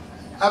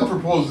 I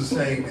propose this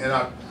thing, and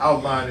I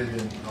outlined it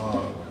in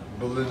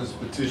Belinda's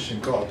petition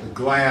called the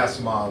GLASS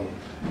model,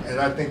 and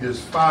I think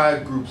there's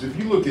 5 groups. If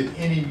you look at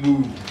any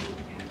movement,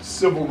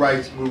 civil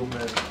rights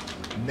movement,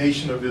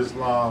 Nation of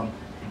Islam,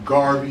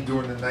 Garvey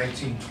during the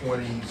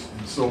 1920s,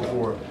 and so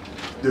forth,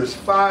 there's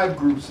 5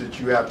 groups that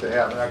you have to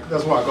have, and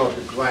that's why I call it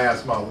the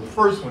GLASS model. The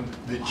first one,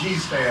 the G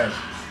stands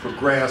for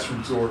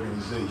grassroots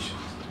organizations.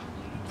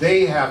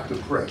 They have to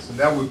press, and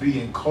that would be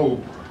in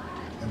Cobra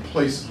and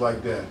places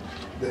like that.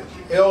 The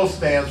L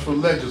stands for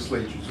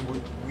legislatures,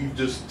 we've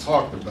just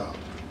talked about.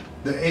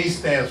 The A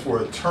stands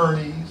for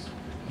attorneys.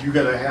 You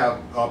got to have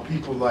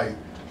people like,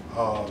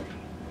 I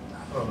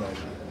don't know,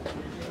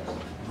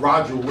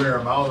 Roger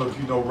Wareham. I don't know if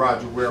you know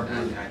Roger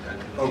Wareham.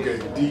 Okay,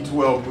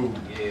 D12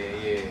 movement.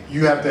 Yeah.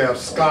 You have to have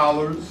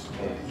scholars,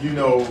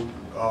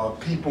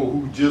 people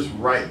who just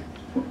write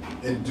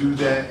and do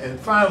that. And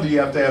finally, you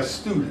have to have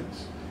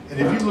students. And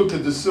if you look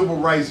at the civil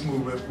rights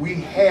movement, we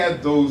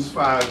had those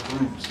 5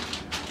 groups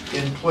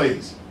in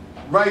place.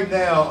 Right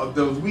now, of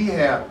those, we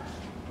have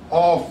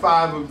all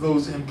 5 of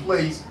those in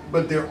place,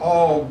 but they're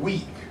all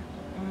weak,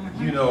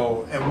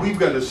 and we've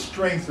got to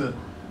strengthen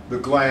the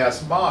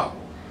GLASS model.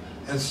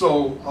 And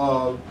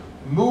so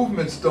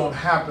movements don't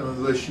happen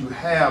unless you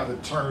have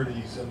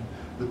attorneys and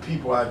the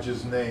people I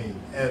just named.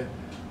 And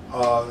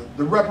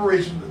the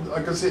reparation,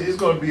 like I said, it's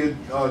going to be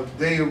a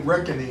day of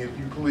reckoning, if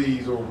you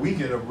please, or a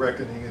weekend of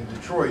reckoning in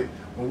Detroit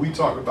when we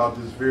talk about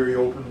this very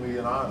openly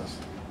and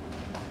honestly.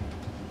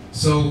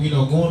 So,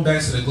 going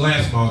back to the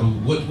GLASS model,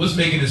 what's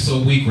making it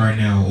so weak right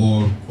now,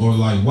 or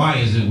why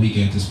is it weak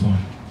at this point?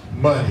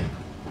 Money.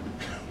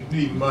 You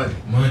need money.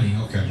 Money,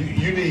 okay.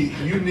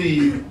 You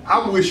need,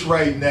 I wish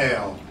right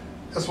now,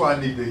 that's why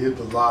I need to hit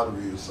the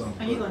lottery or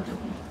something. Are you going to?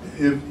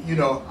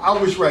 I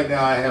wish right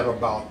now I had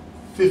about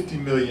 $50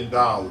 million,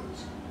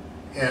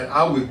 and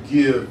I would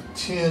give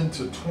 10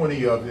 to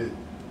 20 of it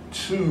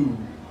to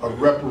a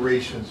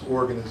reparations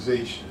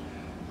organization.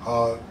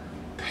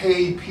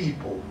 Pay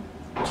people,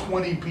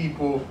 20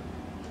 people,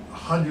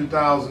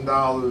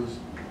 $100,000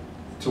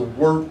 to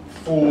work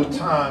full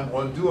time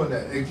on doing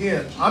that.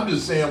 Again, I'm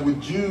just saying what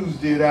Jews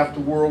did after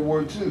World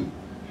War II.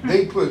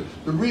 They put,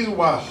 the reason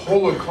why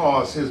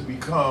Holocaust has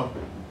become,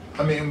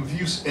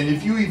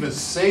 if you even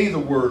say the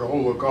word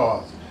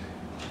Holocaust,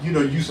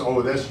 you say,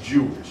 oh, that's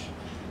Jewish.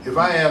 If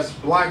I ask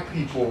black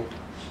people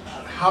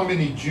how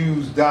many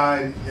Jews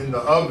died in the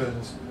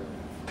ovens,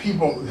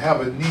 people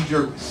have a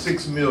knee-jerk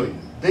 6 million.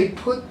 They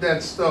put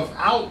that stuff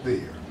out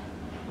there.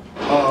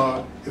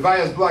 If I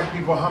ask black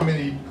people how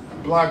many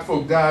black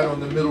folk died on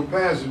the Middle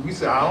Passage, we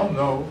say, I don't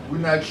know, we're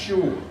not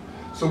sure.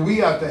 So we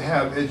have to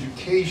have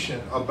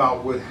education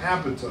about what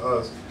happened to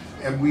us,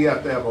 and we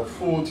have to have a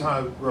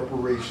full-time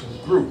reparations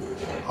group.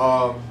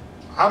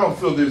 I don't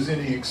feel there's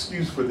any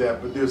excuse for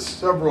that, but there's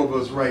several of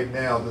us right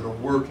now that are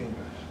working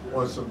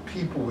on some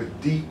people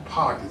with deep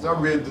pockets. I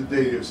read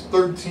today there's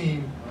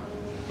 13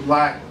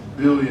 black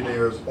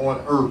billionaires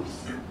on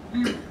Earth.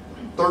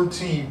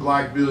 13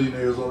 black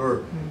billionaires on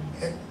Earth.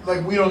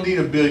 And, we don't need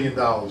 $1 billion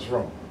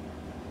from them.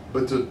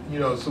 But so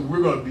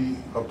we're going to be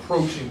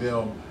approaching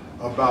them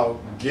about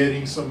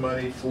getting some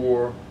money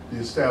for the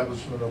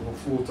establishment of a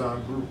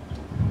full-time group.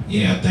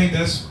 Yeah, I think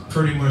that's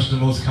pretty much the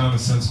most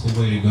commonsensical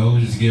way to go,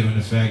 just given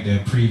the fact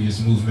that previous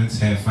movements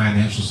had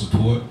financial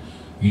support,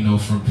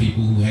 from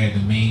people who had the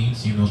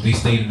means. They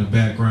stayed in the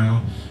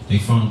background, they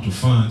funneled through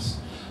funds.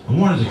 I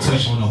wanted to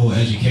touch on the whole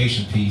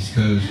education piece,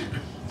 because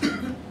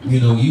you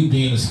know, you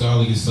being a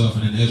scholar yourself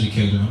and an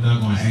educator, I'm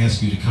not going to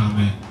ask you to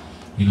comment,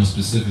 you know,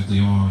 specifically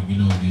on, you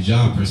know, your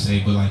job per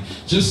se, but like,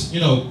 just, you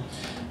know,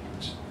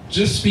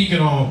 just speaking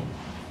on,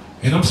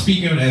 and I'm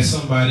speaking as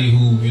somebody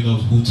who, you know,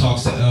 who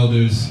talks to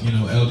elders, you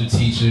know, elder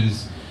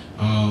teachers,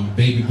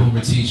 baby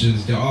boomer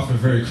teachers. They're often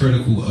very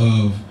critical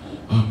of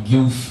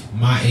youth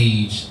my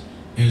age,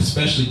 and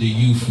especially the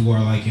youth who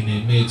are like in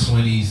their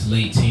mid-20s,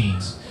 late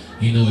teens.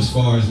 You know, as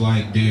far as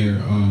like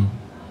their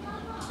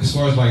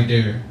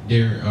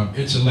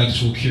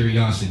intellectual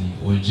curiosity,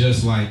 or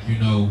just like, you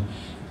know,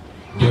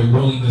 their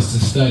willingness to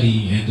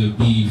study and to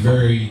be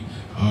very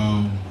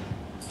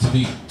to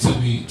be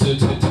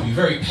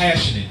very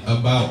passionate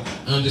about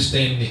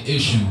understanding the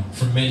issue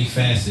from many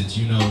facets.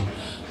 You know,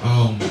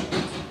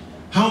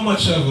 how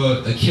much of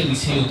a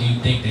Achilles heel do you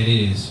think that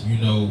is? You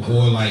know,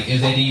 or like,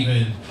 is that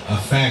even a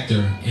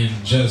factor in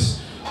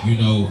just, you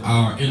know,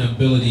 our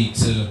inability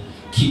to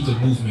keep the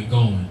movement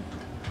going?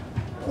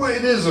 Well,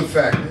 it is a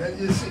factor.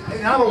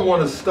 And I don't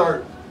want to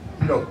start,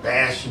 you know,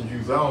 bashing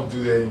youth. I don't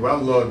do that anymore. I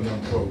love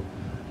young folk.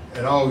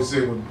 And I always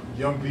say when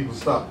young people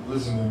stop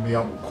listening to me,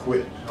 I'm going to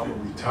quit. I'm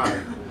going to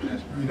retire.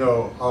 You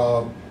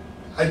know,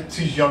 I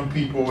teach young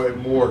people at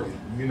Morgan,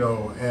 you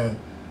know, and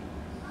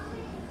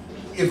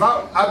if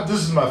this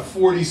is my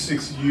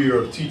 46th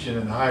year of teaching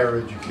in higher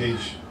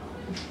education.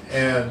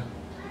 And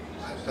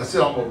I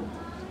said I'm going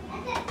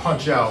to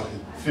punch out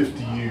at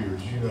 50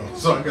 years, you know,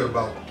 so I got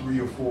about 3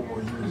 or 4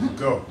 more years to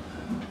go.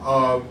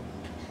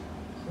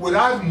 What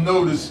I've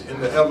noticed in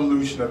the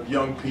evolution of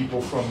young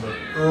people from the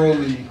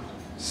early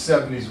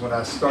 70s when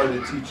I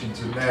started teaching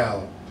to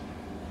now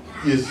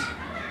is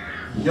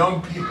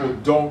young people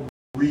don't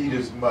read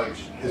as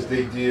much as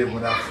they did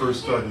when I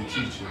first started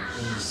teaching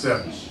in the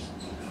 70s.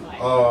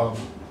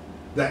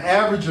 The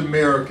average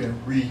American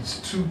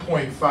reads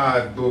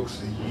 2.5 books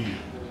a year.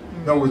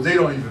 In other words, they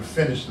don't even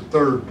finish the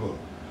 3rd book.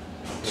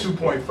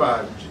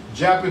 2.5.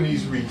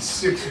 Japanese read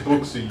 6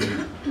 books a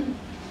year.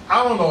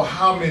 I don't know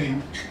how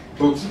many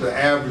books the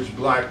average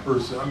black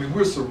person, I mean,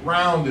 we're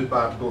surrounded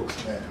by books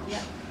now.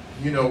 Yeah.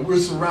 You know, we're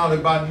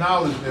surrounded by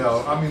knowledge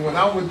now. I mean, when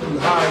I went through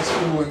high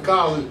school and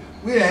college,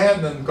 we didn't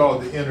have nothing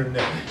called the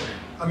internet.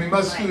 I mean,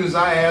 my students,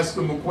 I ask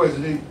them a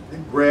question, they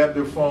grab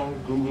their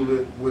phone, Google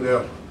it,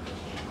 whatever.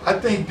 I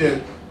think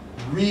that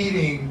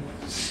reading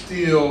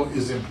still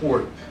is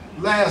important.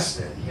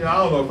 Last, you know, I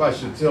don't know if I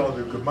should tell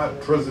them because my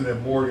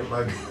President Morgan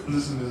might be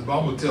listening to this, but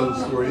I'm going to tell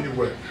the story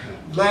anyway.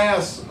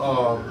 Last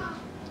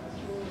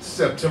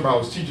September, I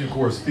was teaching a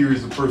course,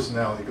 Theories of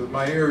Personality, because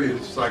my area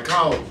is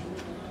psychology.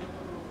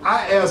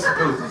 I asked,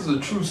 because this is a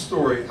true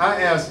story,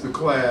 I asked the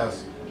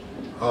class,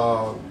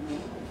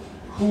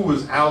 who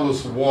was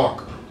Alice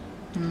Walker?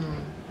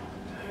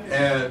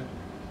 And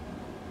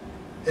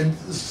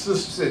the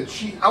sister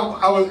said,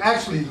 I was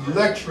actually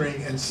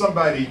lecturing and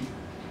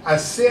I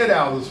said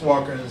Alice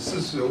Walker, and the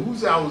sister said,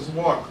 who's Alice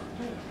Walker?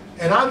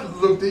 And I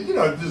looked at, you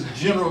know, this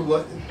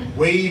general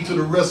wave to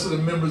the rest of the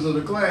members of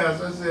the class.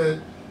 I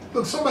said,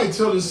 look, somebody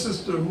tell the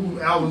sister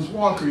who Alice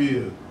Walker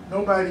is.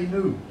 Nobody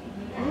knew.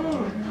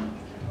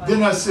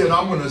 Then I said,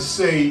 I'm going to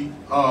say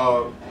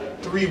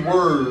 3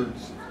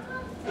 words,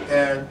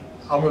 and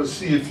I'm going to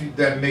see if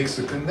that makes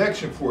a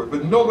connection for it.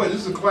 But nobody,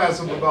 this is a class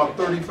of about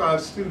 35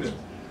 students.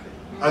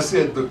 I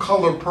said, the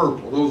color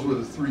purple. Those were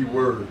the 3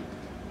 words.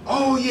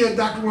 Oh yeah,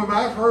 Dr. Wimmer,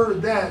 I've heard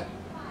of that.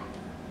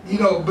 You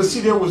know, but see,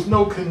 there was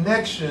no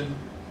connection.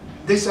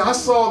 They said, I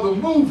saw the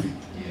movie,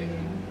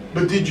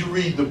 but did you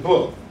read the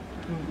book?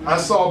 I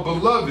saw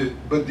Beloved,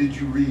 but did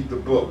you read the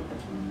book?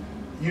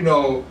 You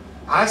know,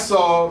 I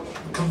saw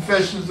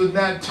Confessions of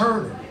Nat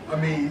Turner. I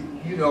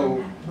mean, you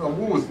know,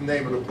 what was the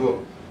name of the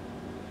book?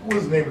 What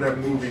was the name of that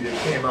movie that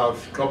came out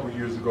a couple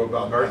years ago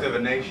about Birth of a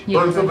Nation?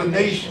 Birth of a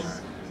Nation.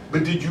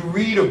 But did you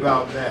read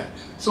about that?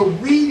 So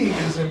reading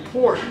is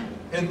important.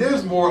 And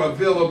there's more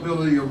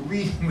availability of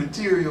reading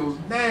materials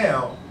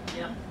now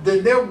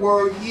than there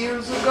were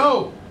years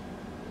ago.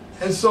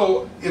 And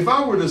so if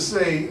I were to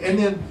say,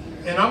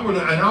 and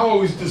I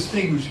always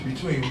distinguish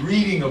between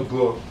reading a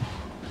book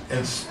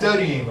and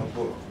studying a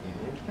book,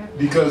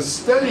 because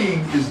studying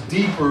is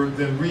deeper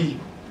than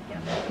reading.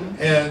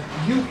 And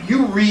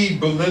you read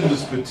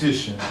Belinda's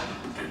petition,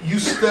 you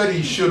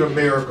study Should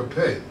America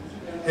Pay?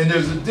 And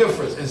there's a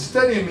difference. And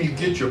studying means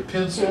get your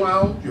pencil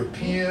out, your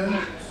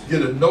pen,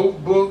 get a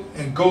notebook,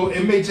 and go.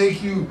 It may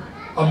take you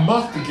a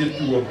month to get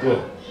through a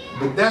book,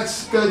 but that's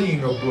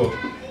studying a book.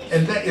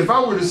 And that, if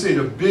I were to say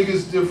the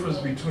biggest difference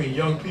between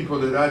young people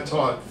that I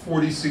taught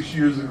 46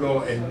 years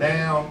ago and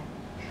now,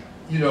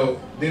 you know,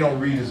 they don't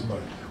read as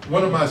much.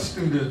 One of my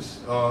students,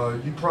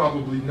 you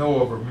probably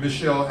know of her,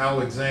 Michelle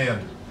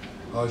Alexander.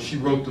 She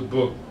wrote the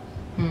book,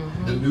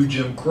 The New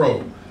Jim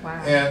Crow.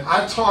 Wow. And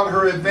I taught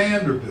her at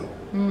Vanderbilt,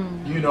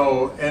 you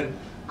know, and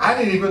I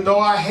didn't even know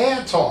I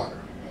had taught her.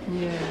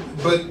 Yeah.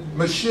 But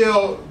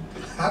Michelle,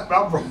 I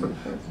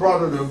brought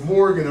her to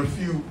Morgan a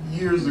few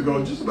years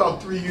ago, just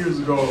about 3 years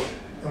ago,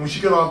 and when she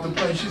got off the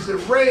plane, she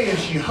said, Ray, and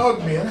she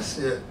hugged me, and I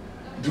said,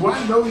 do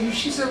I know you?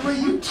 She said, Ray,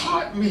 you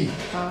taught me.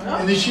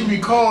 And then she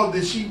recalled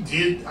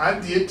that I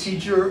did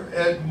teach her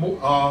at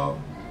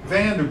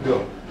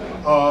Vanderbilt.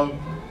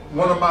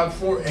 One of my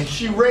and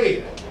she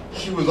read.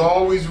 She was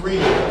always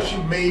reading. She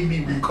made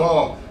me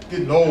recall,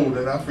 getting old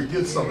and I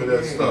forget some of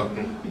that stuff.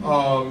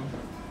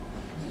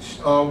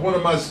 One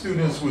of my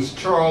students was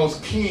Charles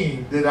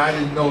King that I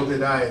didn't know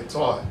that I had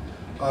taught.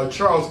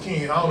 Charles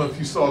King, I don't know if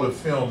you saw the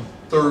film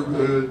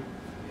Thurgood.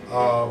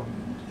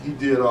 He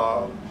did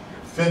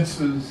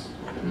Fences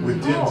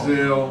with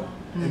Denzel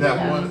and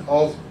that one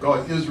also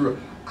called Israel.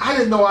 I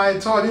didn't know I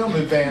had taught him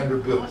at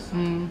Vanderbilt.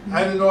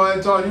 I didn't know I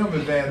had taught him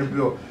at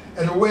Vanderbilt.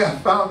 And the way I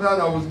found out,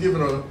 I was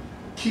given a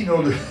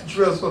keynote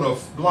address on a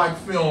black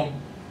film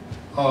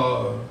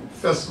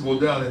festival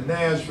down in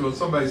Nashville.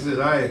 Somebody said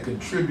I had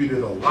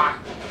contributed a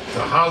lot to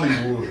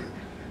Hollywood.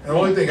 And the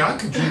only thing I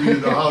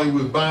contributed to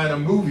Hollywood was buying a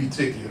movie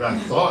ticket, I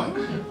thought.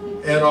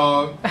 And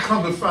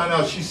come to find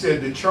out, she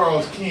said that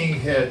Charles King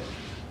had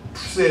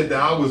said that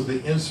I was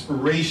the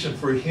inspiration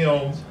for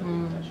him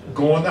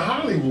going to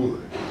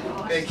Hollywood.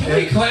 Hey, can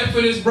we clap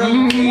for this,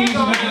 brother?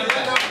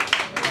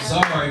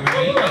 Sorry,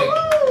 man.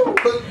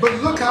 But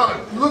look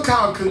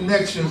how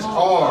connections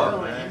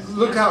are.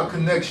 Look how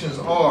connections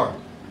are.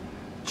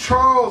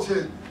 Charles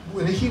had,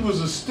 when he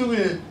was a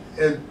student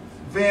at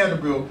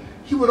Vanderbilt,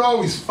 he would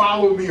always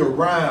follow me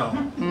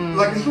around.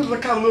 Like he was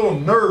like a little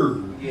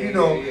nerd, you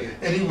know.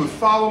 And he would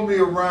follow me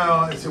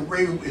around and say,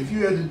 "Ray, if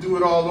you had to do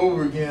it all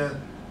over again,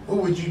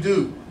 what would you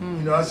do?" You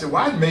know, I said,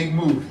 "Well, I'd make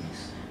movies."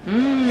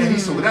 And he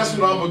said, "Well, that's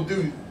what I'm gonna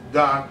do,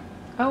 Doc."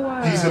 Oh,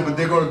 wow. He said, "But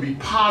they're gonna be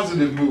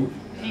positive movies."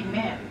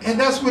 Amen. And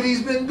that's what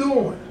he's been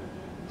doing.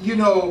 You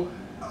know,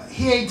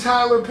 he ain't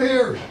Tyler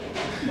Perry,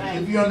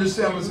 if you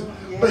understand what I'm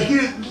saying. But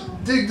here,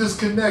 dig this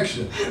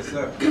connection.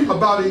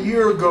 About a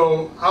year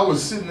ago, I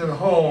was sitting at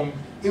home.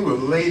 It was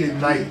late at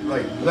night,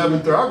 like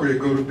 11:30. I ready to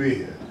go to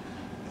bed.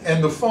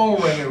 And the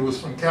phone rang, and it was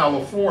from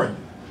California.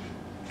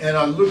 And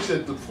I looked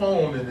at the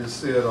phone, and it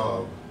said,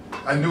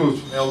 I knew it was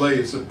from LA,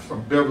 it said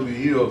from Beverly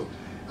Hills.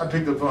 I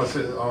picked up the phone, I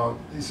said,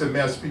 he said,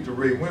 "May I speak to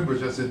Ray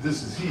Winbush?" I said,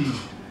 "This is he." He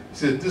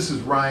said, "This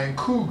is Ryan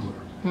Coogler."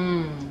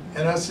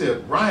 And I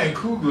said, "Ryan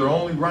Coogler,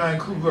 only Ryan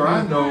Coogler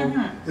I know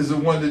is the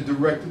one that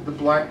directed the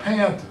Black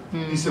Panther."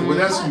 He said, "Well,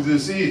 that's who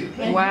this is."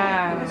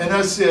 Wow. And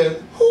I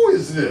said, "Who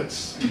is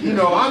this?" You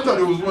know, I thought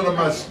it was one of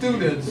my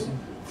students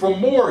from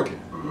Morgan,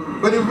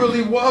 but it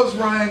really was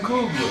Ryan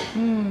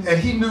Coogler. And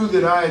he knew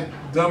that I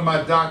had done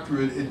my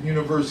doctorate at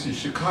University of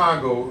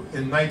Chicago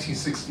in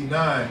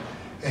 1969,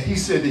 and he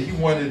said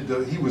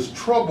that he was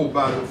troubled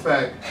by the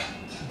fact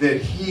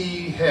that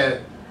he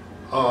had,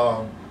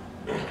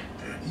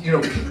 you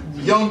know,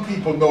 young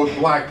people know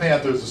Black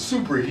Panther is a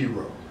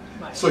superhero.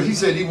 So he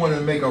said he wanted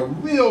to make a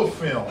real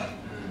film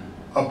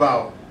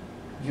about,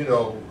 you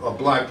know, a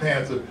Black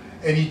Panther,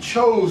 and he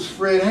chose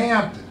Fred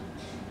Hampton.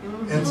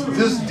 And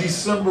this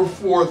December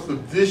 4th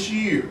of this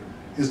year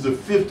is the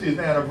 50th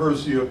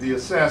anniversary of the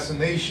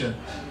assassination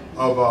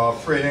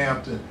of Fred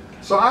Hampton.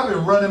 So I've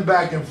been running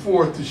back and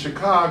forth to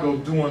Chicago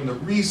doing the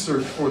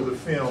research for the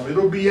film.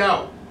 It'll be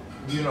out,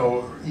 you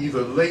know,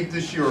 either late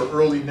this year or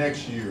early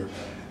next year.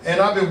 And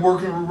I've been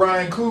working with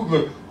Ryan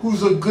Coogler,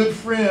 who's a good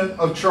friend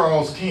of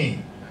Charles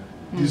King.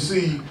 You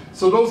see,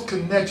 so those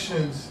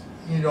connections,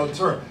 you know,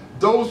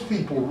 those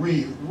people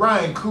read.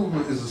 Ryan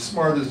Coogler is the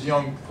smartest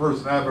young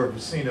person I've ever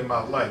seen in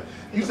my life.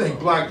 You think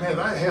Black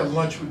Panther, I had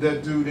lunch with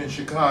that dude in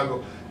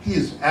Chicago. He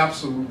is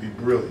absolutely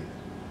brilliant.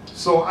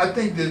 So I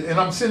think that, and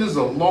I'm saying this is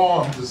a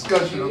long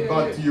discussion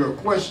about your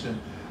question,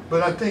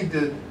 but I think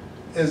that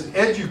as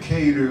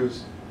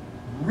educators,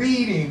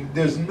 reading,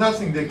 there's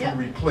nothing that can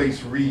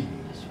replace reading.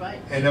 Right.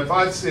 And if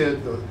I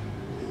said,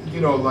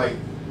 you know, like,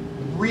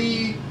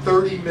 read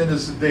 30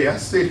 minutes a day, I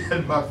say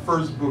that in my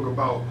first book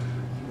about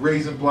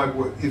raising black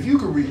boys. If you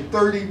could read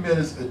 30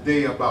 minutes a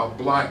day about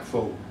black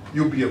folk,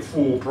 you'll be a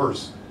full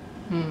person.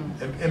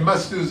 And my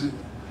students,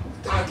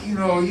 "Doc, you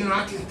know,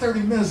 I get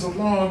 30 minutes a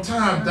long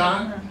time,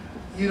 Doc."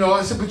 You know,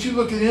 I said, "But you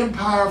look at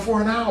Empire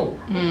for an hour."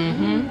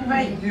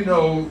 Right. You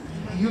know,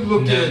 you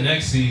look at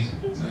next season.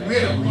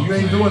 Yeah, you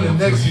ain't doing the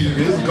next season.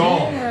 It's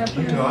gone.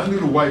 You know, I knew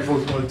the white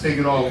folks were going to take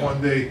it off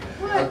one day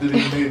after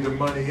they made the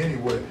money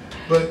anyway.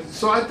 But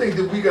so I think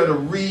that we got to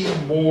read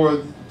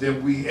more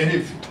than we,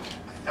 and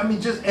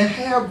and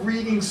have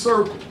reading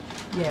circles.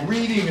 Yeah.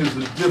 Reading is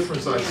the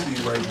difference I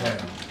see right now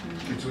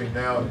between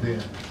now and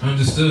then.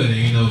 Understood, and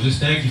you know, just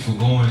thank you for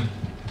going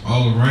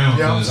all around,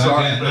 because I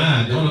got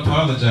mine. Don't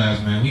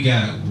apologize, man. We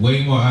got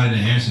way more out of the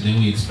answer than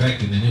we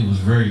expected, and it was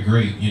very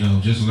great, you know,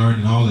 just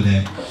learning all of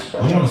that.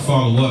 I want to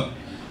follow up,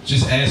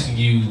 just asking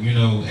you, you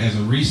know, as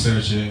a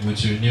researcher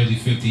with your nearly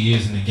 50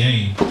 years in the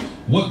game,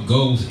 what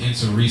goes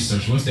into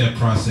research? What's that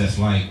process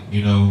like?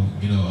 You know,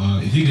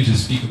 if you could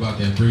just speak about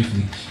that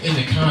briefly in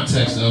the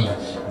context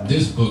of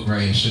this book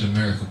right here, Should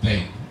America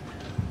Pay?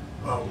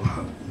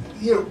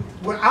 You know,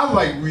 what I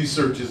like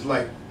research is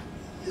like,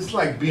 it's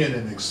like being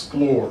an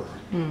explorer.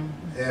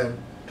 And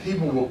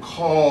people will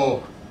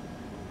call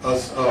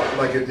us up,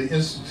 like at the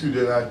institute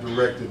that I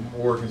directed,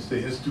 Morgan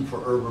State Institute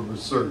for Urban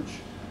Research.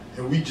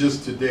 And we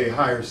just today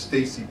hired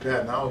Stacy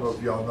Patton. I don't know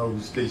if y'all know who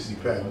Stacy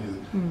Patton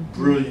is.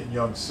 Brilliant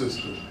young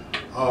sister.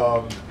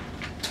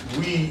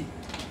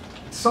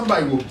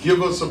 somebody will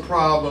give us a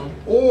problem,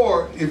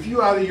 or if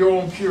you out of your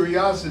own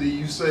curiosity,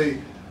 you say,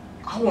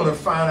 I want to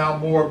find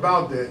out more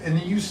about that. And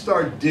then you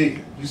start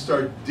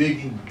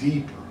digging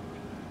deeper.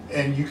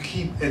 And you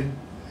keep, and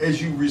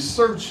as you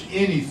research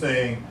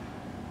anything,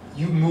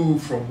 you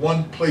move from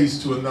one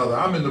place to another.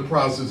 I'm in the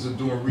process of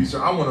doing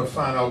research. I want to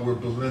find out where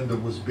Belinda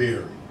was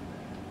buried.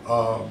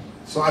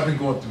 So I've been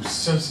going through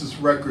census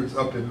records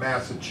up in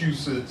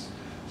Massachusetts,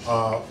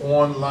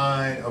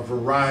 online, a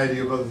variety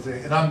of other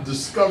things, and I'm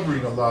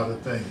discovering a lot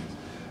of things.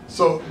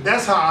 So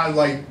that's how I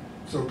like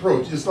to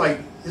approach. It's like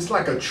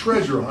a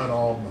treasure hunt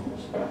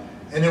almost.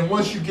 And then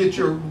once you get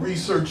your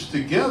research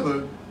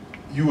together,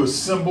 you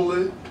assemble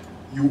it,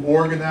 you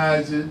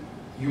organize it,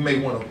 you may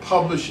want to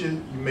publish it,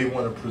 you may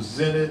want to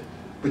present it,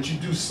 but you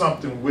do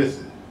something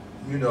with it,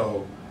 you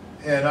know.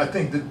 And I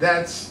think that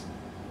that's,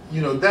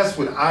 you know, that's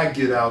what I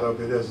get out of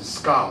it as a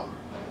scholar,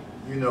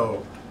 you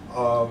know.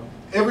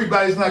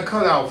 Everybody's not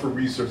cut out for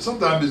research.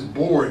 Sometimes it's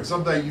boring.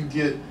 Sometimes you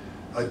get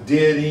a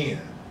dead end,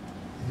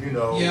 you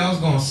know. Yeah, I was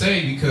gonna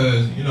say,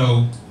 because, you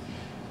know,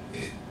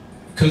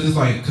 because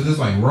it's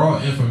like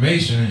raw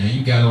information, and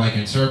you gotta like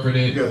interpret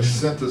it. You gotta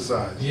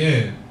synthesize it.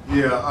 Yeah.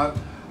 Yeah,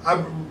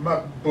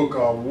 my book,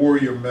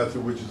 Warrior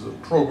Method, which is a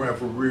program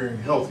for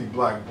rearing healthy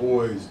black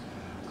boys,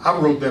 I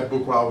wrote that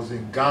book while I was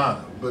in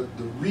Ghana, but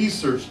the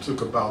research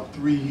took about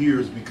 3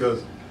 years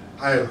because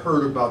I had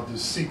heard about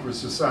this secret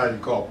society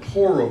called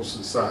Poro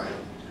Society,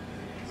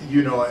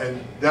 you know,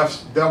 and that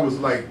was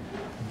like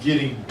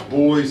getting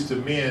boys to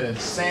men, and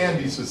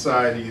Sandy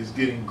Society is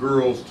getting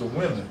girls to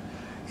women.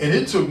 And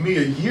it took me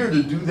a year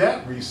to do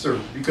that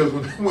research, because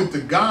when I went to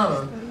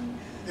Ghana,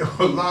 there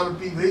were a lot of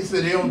people, they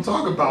said they don't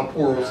talk about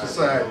Poro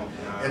Society.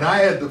 And I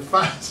had to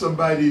find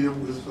somebody that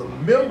was a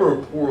member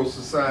of Poro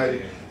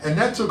Society, and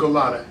that took a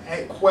lot of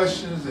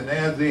questions and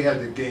answers. They had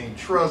to gain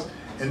trust,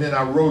 and then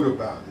I wrote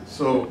about it.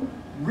 So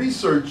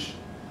research,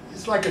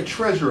 it's like a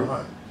treasure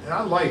hunt, and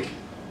I like it.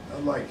 I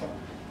like it.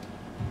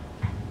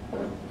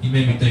 You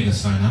made me think of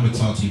something. I'm gonna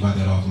talk to you about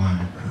that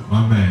offline.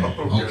 My man.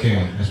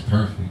 Okay, that's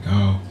perfect.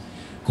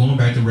 Going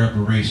back to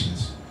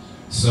reparations.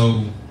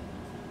 So,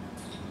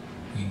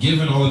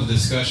 given all of the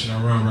discussion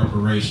around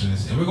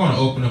reparations, and we're going to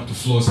open up the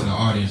floor to the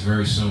audience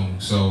very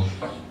soon. So,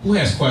 who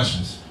has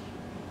questions?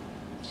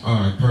 All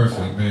right,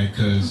 perfect, man.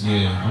 Because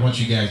yeah, I want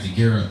you guys to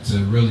gear up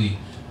to really,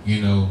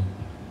 you know,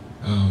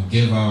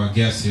 give our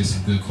guests here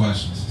some good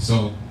questions.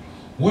 So,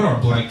 what are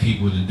black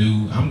people to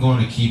do? I'm going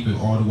to keep it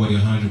all the way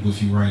 100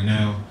 with you right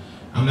now.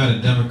 I'm not a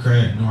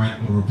Democrat, nor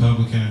I'm a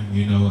Republican.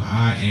 You know,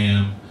 I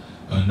am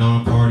a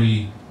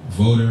non-party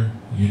voter.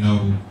 You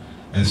know,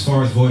 as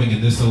far as voting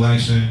in this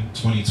election,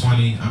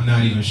 2020, I'm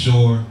not even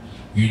sure.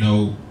 You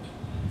know,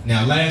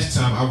 now last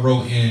time I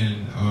wrote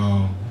in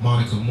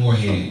Monica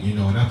Moorhead, you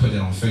know, and I put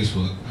that on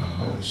Facebook.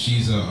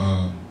 She's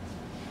a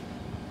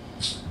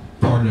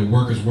part of the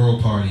Workers'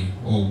 World Party,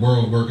 or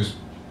Workers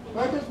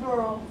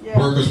World, yeah.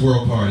 Workers'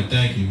 World Party.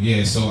 Thank you.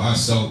 Yeah. So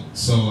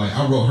like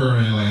I wrote her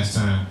in last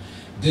time.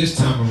 This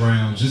time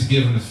around, just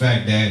given the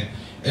fact that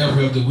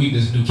every other week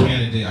there's a new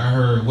candidate. I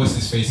heard what's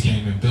his face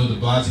came in, Bill de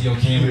Blasio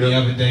came in the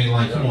other day.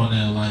 Like, come on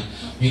now, like,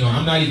 you know,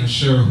 I'm not even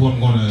sure who I'm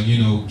gonna, you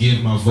know,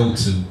 give my vote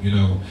to, you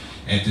know,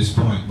 at this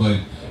point. But,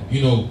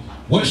 you know,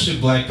 what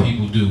should black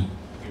people do?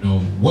 You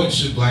know, what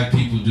should black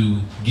people do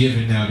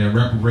given now that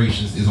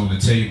reparations is on the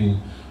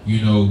table?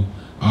 You know,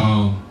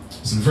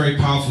 some very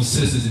powerful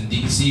sisters in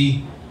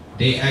DC,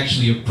 they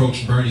actually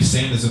approached Bernie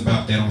Sanders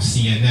about that on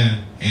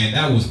CNN, and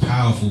that was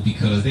powerful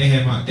because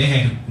now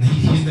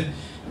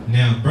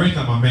Bernie's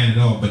not my man at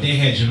all, but they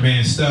had your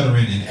man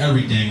stuttering and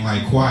everything,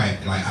 like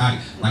quiet. Like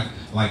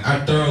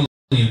I thoroughly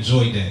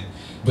enjoyed that.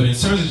 But in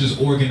terms of just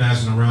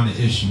organizing around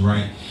the issue,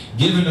 right?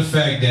 Given the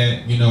fact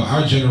that, you know,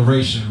 our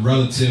generation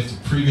relative to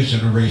previous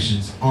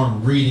generations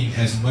aren't reading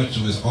as much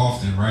or as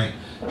often, right?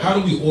 How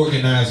do we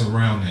organize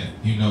around that,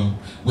 you know,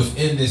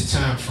 within this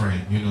time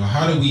frame? You know,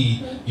 how do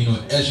we, you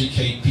know,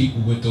 educate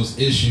people with those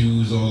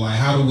issues, or like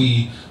how do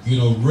we, you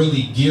know,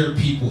 really gear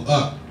people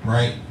up,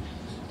 right,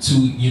 to,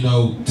 you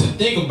know, to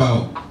think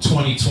about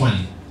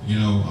 2020? You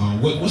know,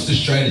 what's the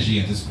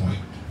strategy at this point?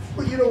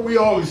 Well, you know, we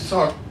always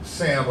talk,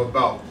 Sam,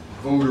 about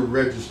voter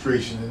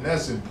registration, and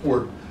that's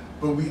important.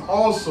 But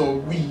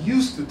we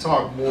used to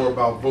talk more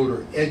about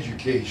voter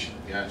education.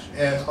 Gotcha.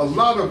 And a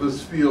lot of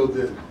us feel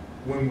that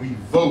when we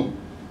vote,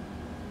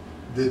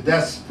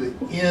 that's the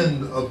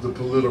end of the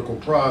political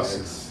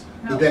process.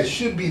 But that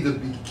should be the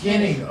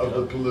beginning of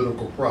the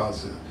political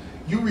process.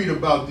 You read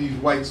about these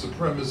white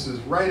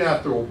supremacists right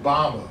after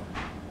Obama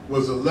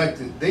was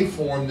elected, they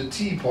formed the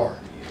Tea Party.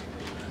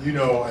 You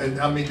know, and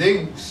I mean,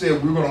 they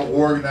said we're going to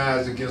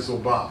organize against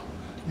Obama.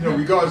 You know,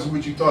 regardless of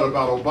what you thought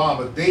about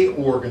Obama, they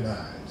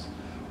organized.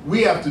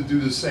 We have to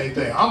do the same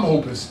thing. I'm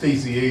hoping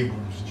Stacey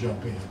Abrams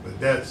jump in, but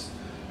that's,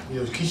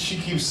 you know, she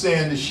keeps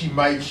saying that she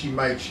might.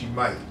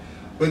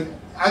 But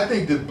I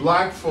think that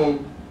black folk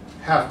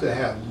have to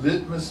have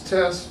litmus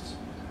tests.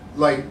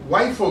 Like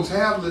white folks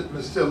have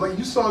litmus tests. Like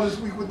you saw this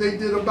week what they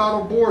did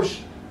about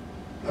abortion.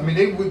 I mean,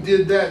 they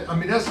did that. I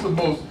mean, that's the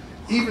most,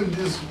 even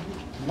this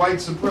white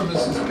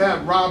supremacist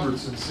Pat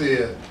Robertson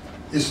said,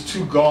 is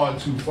gone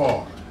too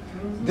far.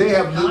 They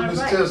have litmus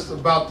tests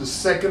about the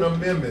Second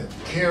Amendment,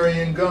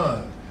 carrying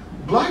guns.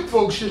 Black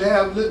folks should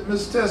have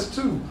litmus tests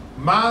too.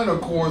 Mine,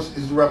 of course,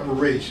 is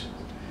reparations.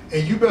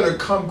 And you better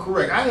come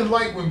correct. I didn't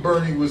like when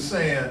Bernie was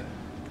saying,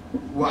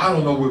 well, I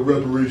don't know what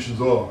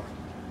reparations are.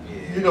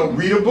 Yeah. You know,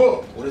 read a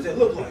book. What does it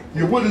look like?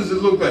 Yeah, what does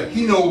it look like?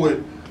 He know what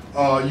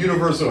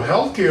universal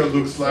health care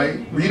looks like.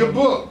 Read a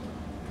book.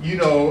 You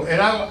know,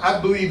 and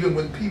I believe that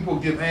when people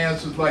give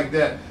answers like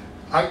that,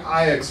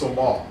 I X them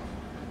off.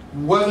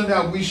 Whether or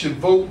not we should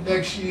vote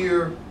next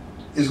year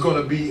is going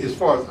to be, as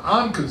far as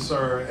I'm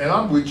concerned, and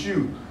I'm with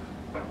you,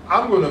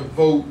 I'm going to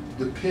vote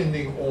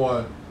depending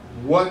on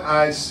what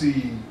I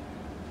see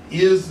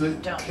is the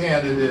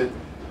candidate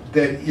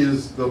that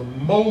is the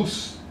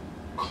most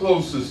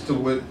closest to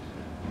what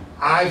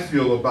I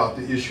feel about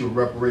the issue of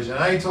reparation.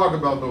 I ain't talking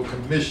about no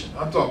commission.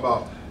 I'm talking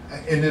about,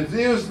 and if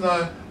there's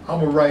none, I'm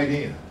going to write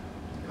in.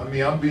 I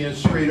mean, I'm being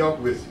straight up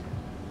with you.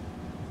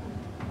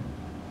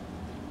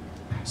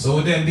 So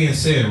with that being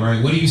said,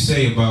 right, what do you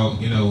say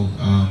about, you know,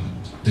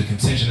 the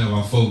contention of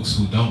our folks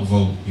who don't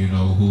vote, you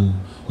know, who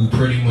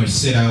pretty much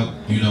sit out,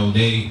 you know,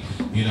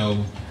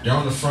 they're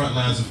on the front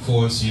lines, of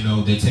course, you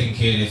know, they're taking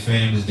care of their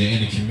families, they're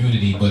in the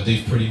community, but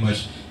they've pretty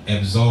much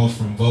absolved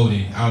from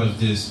voting out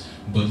of this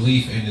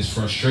belief and this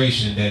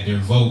frustration that their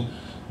vote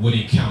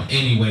wouldn't count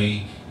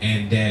anyway,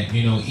 and that,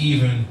 you know,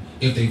 even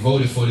if they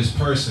voted for this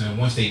person,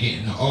 once they get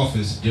into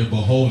office, they're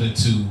beholden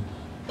to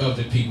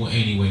other people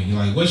anyway. You're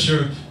like, what's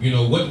your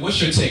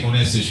take on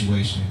that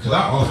situation? Because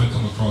I often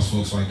come across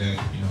folks like that,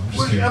 you know.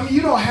 Well, I mean,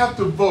 you don't have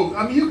to vote.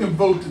 I mean, you can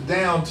vote the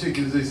down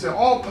tickets. They say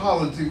all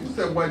politics, what's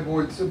that white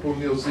boy Tip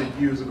O'Neill said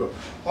years ago?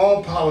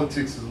 All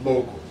politics is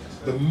local.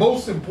 The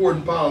most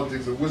important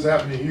politics of what's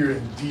happening here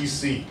in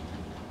DC,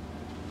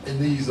 in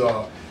these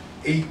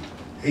eight,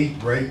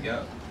 right?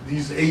 Yeah.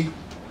 These 8,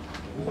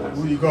 what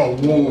do you call,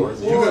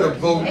 wars. You gotta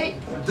vote.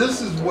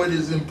 This is what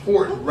is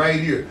important right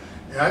here.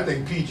 And I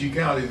think PG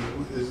County,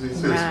 as they say,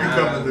 is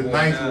becoming the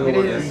 9th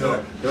ward, you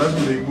know. That's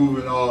when they're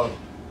moving on.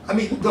 I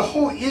mean, the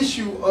whole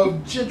issue of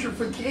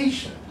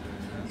gentrification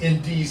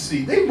in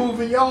DC, they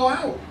moving y'all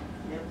out.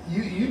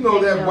 You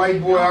know that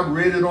white boy, I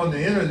read it on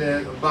the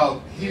internet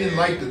about, he didn't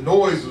like the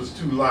noise was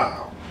too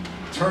loud.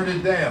 Turn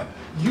it down.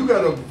 You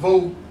gotta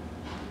vote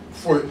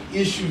for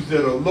issues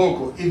that are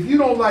local. If you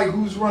don't like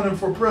who's running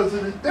for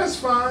president, that's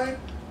fine.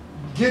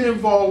 Get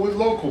involved with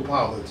local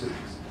politics.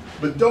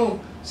 But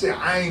don't say,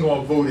 I ain't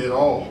gonna vote at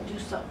all. Do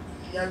something.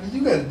 I mean,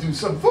 you gotta do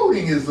something.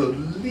 Voting is the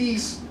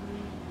least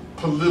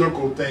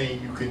political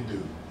thing you can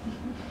do.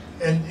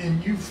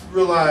 And you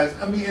realize,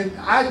 I mean, and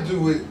I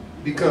do it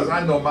because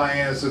I know my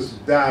ancestors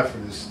died for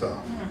this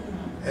stuff.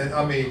 And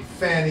I mean,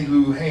 Fannie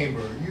Lou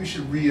Hamer, you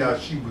should read how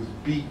she was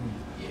beaten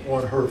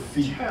on her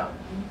feet,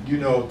 you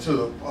know,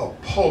 to a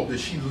pulp that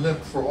she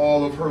limped for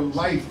all of her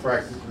life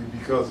practically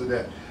because of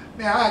that.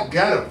 Man, I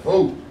gotta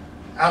vote.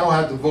 I don't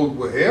have to vote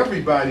with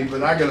everybody,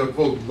 but I gotta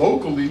vote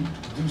locally,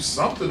 do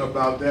something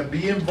about that,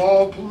 be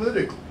involved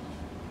politically.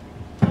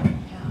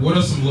 What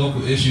are some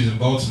local issues in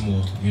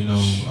Baltimore? You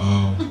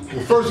know,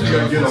 well, first we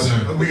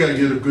gotta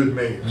get a good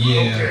mayor.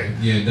 Yeah, okay.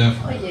 Yeah,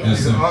 definitely.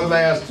 Yes, our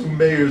last 2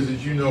 mayors,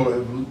 as you know,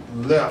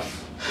 have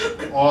left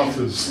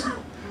office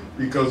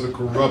because of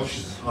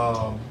corruption.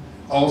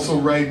 Also,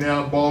 right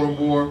now in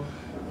Baltimore,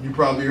 you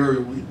probably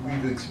heard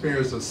we've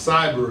experienced a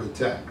cyber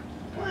attack.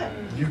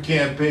 You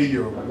can't pay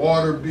your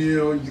water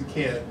bill. You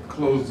can't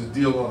close the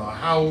deal on a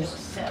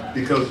house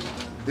because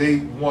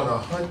they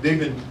want they've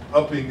been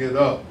upping it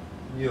up.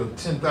 You know,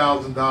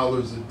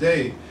 $10,000 a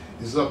day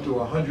is up to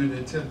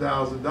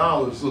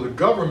 $110,000. So the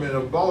government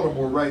of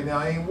Baltimore right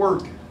now ain't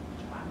working.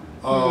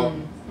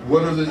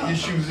 What are the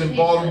issues in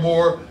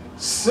Baltimore?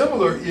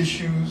 Similar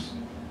issues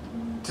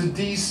to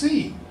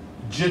DC,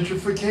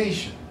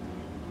 gentrification.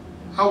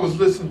 I was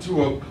listening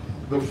to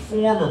the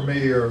former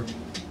mayor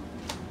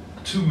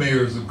 2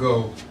 mayors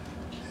ago.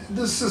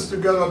 This sister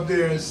got up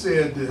there and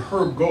said that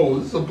her goal,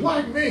 this is a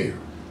black mayor,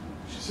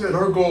 she said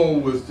her goal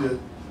was that,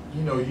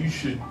 you know, you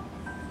should,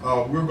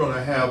 we're going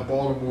to have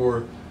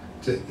Baltimore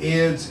to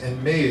eds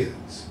and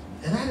meds.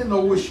 And I didn't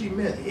know what she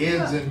meant,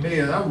 eds and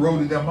meds. I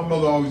wrote it down. My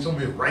mother always told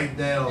me to write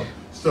down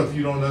stuff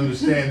you don't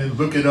understand and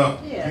look it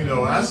up. You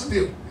know, I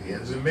still,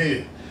 eds and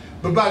meds.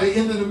 But by the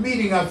end of the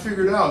meeting, I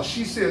figured out,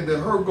 she said that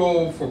her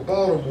goal for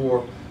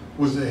Baltimore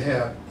was to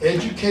have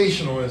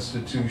educational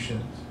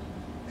institutions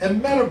and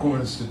medical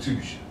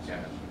institutions.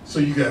 So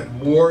you got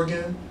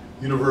Morgan,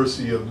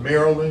 University of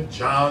Maryland,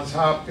 Johns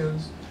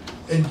Hopkins,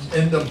 and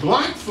the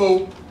black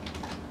folk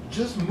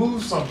just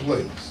moved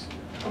someplace.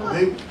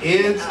 They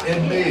eds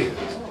and meds.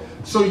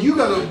 So you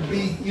gotta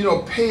be, you know,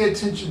 pay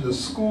attention to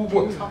school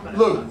board.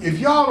 Look, if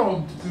y'all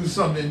don't do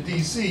something in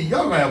DC,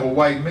 y'all gonna have a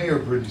white mayor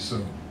pretty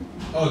soon.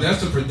 Oh,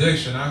 that's the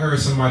prediction. I heard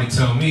somebody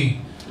tell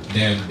me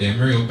that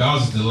Muriel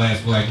Dawes is the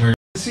last black mayor.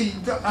 See,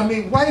 I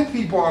mean, white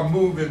people are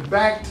moving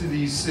back to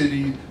these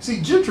cities. See,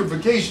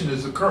 gentrification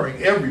is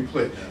occurring every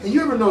place. And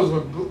you ever notice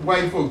when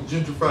white folks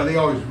gentrify, they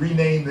always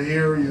rename the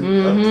area?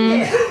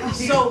 Yeah.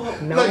 So,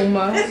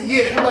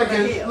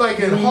 like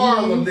in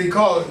Harlem, they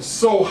call it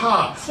So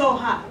Hot. So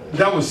Hot.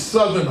 That was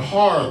Southern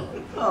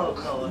Harlem. Oh,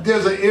 God.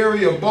 There's an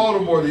area of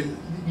Baltimore that,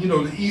 you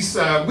know, the East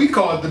Side, we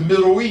call it the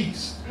Middle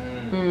East.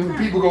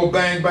 People go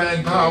bang,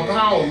 bang, pow,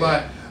 pow,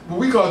 like, but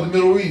we call it the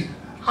Middle East.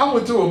 I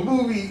went to a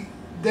movie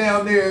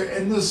down there,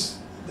 and this,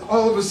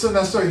 all of a sudden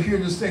I started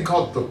hearing this thing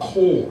called the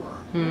core.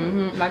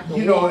 Like the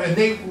you know, and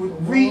they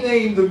would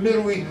rename the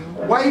Middle East.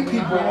 White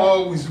people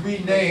always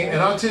rename, and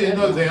I'll tell you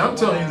another thing, I'm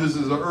telling you this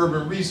as an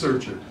urban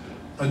researcher.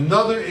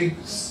 Another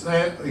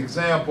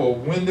example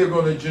when they're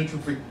going to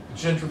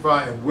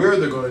gentrify and where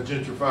they're going to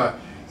gentrify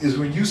is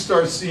when you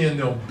start seeing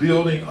them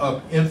building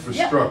up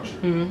infrastructure.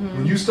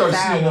 When you start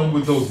seeing them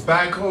with those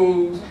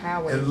backhoes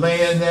and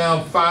laying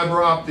down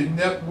fiber optic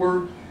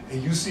network,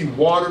 and you see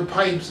water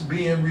pipes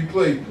being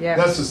replaced,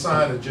 that's a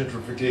sign of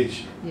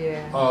gentrification.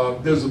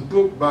 There's a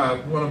book by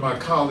one of my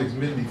colleagues,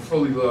 Mindy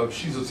Fullylove.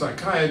 She's a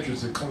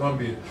psychiatrist at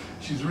Columbia.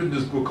 She's written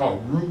this book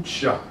called Root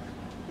Shock,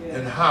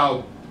 and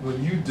how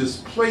when you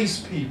displace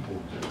people,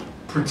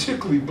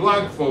 particularly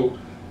black folk,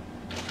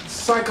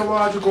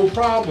 psychological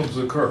problems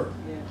occur.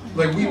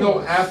 Like we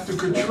know after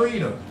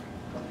Katrina,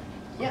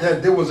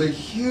 that there was a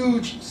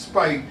huge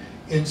spike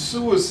in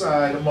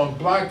suicide among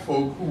black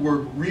folk who were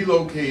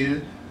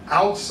relocated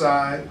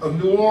outside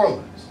of New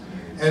Orleans.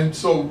 And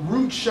so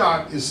root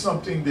shock is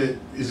something that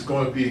is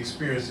going to be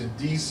experienced in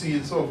DC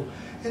and so forth.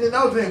 And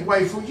another thing,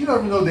 white folk, you don't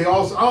even know they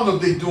also, I don't know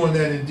if they're doing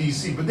that in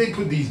DC, but they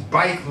put these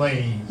bike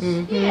lanes,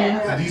 and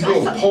these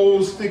little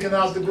poles sticking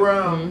out the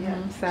ground.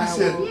 I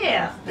said,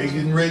 they're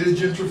getting ready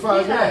to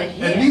gentrify that.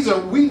 And these are,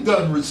 we've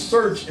done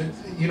research, and,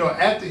 you know,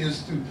 at the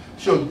Institute,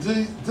 show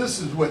this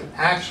is what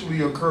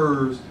actually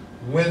occurs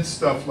when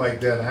stuff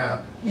like that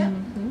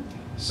happens.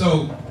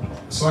 So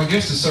I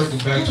guess to circle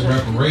back to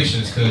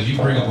reparations, because you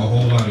bring up a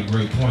whole lot of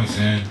great points,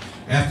 and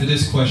after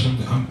this question,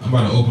 I'm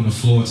about to open the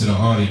floor to the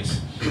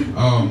audience.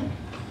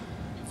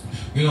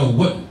 You know,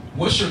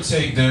 what's your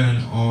take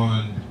then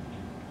on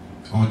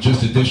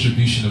just the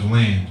distribution of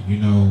land? You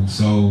know,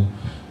 so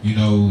you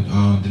know,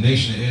 the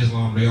Nation of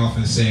Islam, they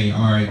often say,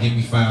 all right, give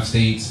me 5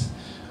 states.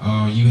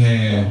 You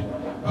had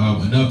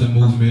another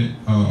movement,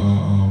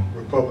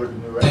 Republic of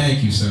New Africa.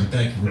 Thank you, sir.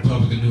 Thank you.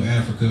 Republic of New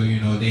Africa.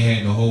 You know, they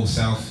had the whole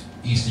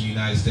southeastern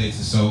United States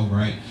and so,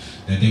 right,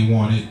 that they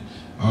wanted.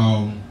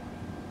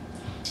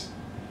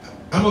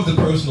 I'm of the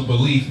personal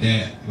belief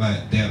that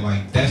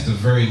that's the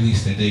very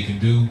least that they can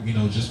do, you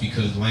know, just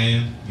because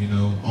land, you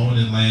know,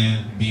 owning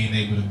land, being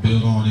able to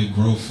build on it,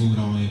 grow food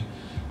on it,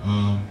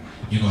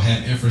 you know,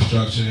 have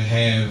infrastructure,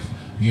 have,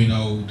 you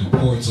know, the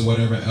ports or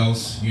whatever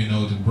else, you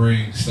know, to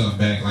bring stuff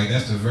back. Like,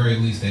 that's the very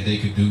least that they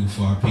could do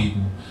for our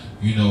people,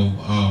 you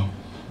know.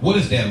 What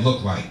does that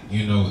look like,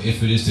 you know,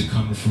 if it is to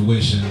come to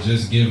fruition,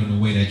 just given the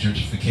way that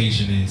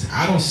gentrification is?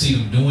 I don't see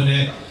them doing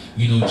that,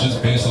 you know,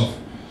 just based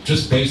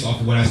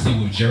off of what I see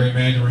with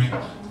gerrymandering,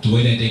 the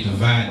way that they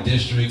divide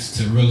districts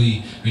to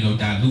really, you know,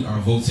 dilute our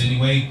votes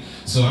anyway.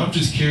 So I'm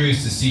just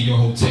curious to see your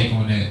whole take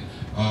on that.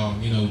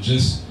 You know,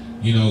 just,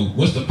 you know,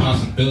 what's the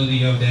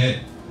possibility of that?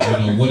 You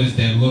know, what does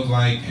that look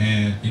like?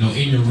 And, you know,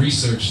 in your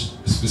research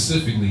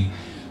specifically,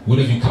 what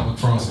have you come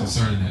across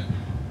concerning that?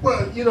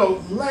 Well, you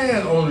know,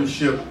 land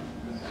ownership,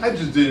 I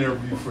just did an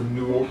interview for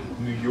New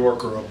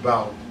Yorker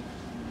about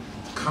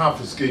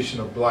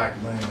confiscation of black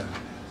land,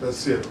 as I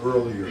said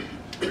earlier.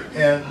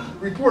 And the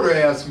reporter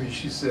asked me,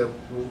 she said,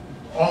 well,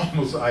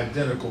 almost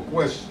identical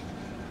question.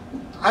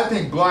 I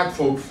think black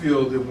folk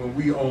feel that when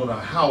we own a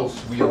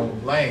house, we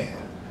own land.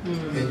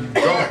 And you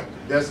don't.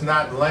 That's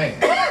not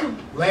land.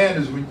 Land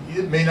is when,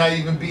 it may not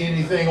even be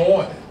anything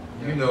on it,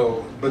 you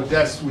know, but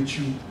that's what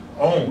you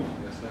own.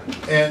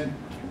 And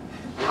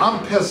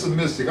I'm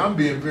pessimistic. I'm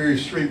being very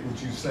straight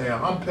with you,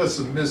 Sam. I'm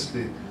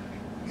pessimistic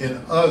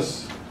in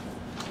us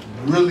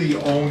really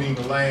owning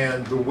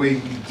land the way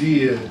we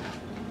did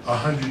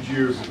 100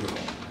 years ago.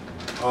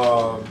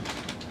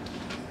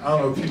 I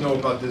don't know if you know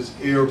about this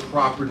air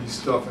property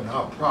stuff and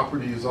how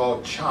property is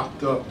all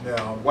chopped up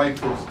now. White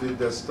folks did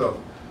that stuff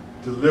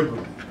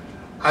deliberately.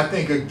 I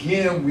think,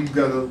 again, we've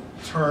got to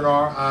turn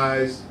our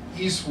eyes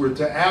eastward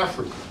to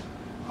Africa.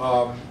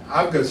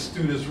 I've got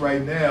students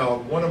right now,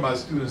 one of my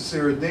students,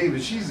 Sarah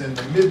Davis, she's in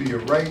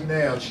Namibia right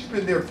now. She's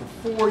been there for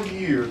 4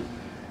 years,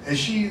 and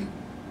she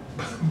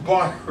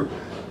bought her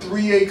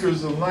 3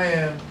 acres of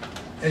land,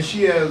 and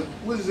she has,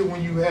 what is it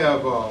when you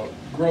have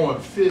growing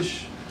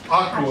fish?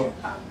 Hydroponic.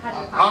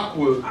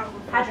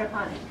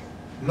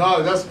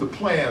 No, that's the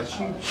plant.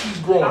 She's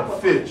growing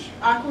fish.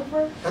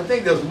 Aquifer? I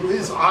think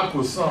it's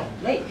aqua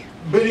something. Lake.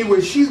 But anyway,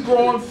 she's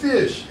growing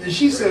fish, and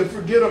she said,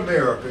 forget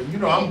America. You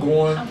know, I'm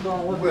going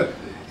with it.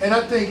 And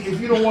I think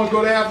if you don't want to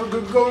go to Africa,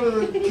 go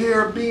to the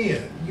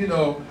Caribbean, you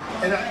know.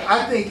 And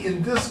I think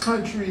in this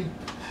country,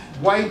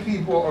 white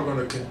people are going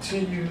to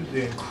continue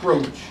to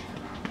encroach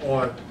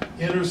on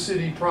inner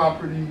city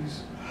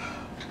properties.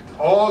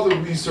 All the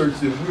research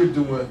that we're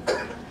doing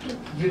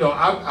you know,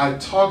 I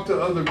talk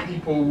to other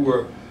people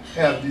who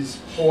have this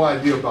whole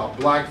idea about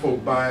black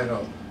folk buying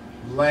up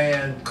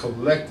land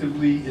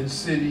collectively in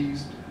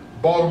cities.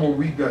 Baltimore,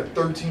 we've got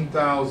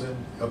 13,000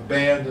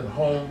 abandoned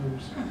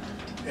homes,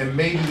 and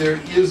maybe there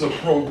is a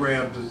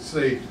program to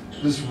say,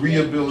 let's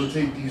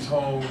rehabilitate these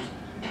homes,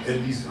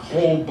 and these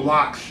whole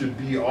blocks should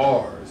be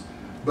ours.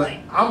 But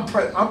I'm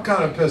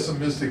kind of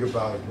pessimistic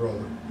about it, brother,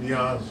 to be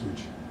honest with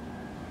you.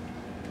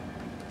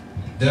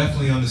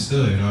 Definitely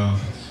understood.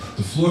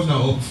 The floor's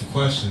now open for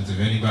questions if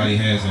anybody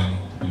has any,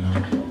 you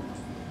know.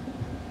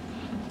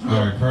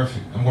 All right,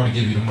 perfect. I'm going to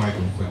give you the mic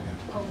real quick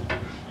now.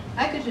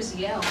 I could just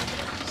yell.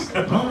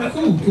 All right,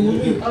 cool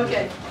with me.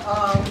 Okay,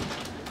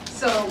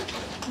 so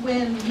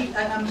when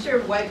I'm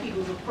sure white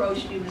people have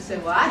approached you and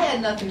said, well, I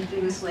had nothing to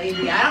do with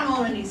slavery. I don't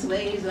own any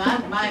slaves.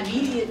 My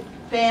immediate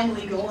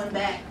family going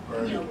back,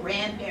 you know,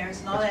 grandparents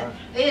and all that,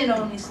 they didn't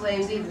own any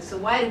slaves either. So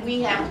why do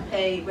we have to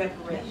pay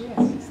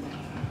reparations?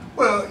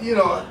 Well, you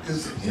know,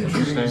 it's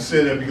interesting you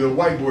said that because a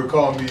white boy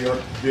called me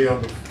up today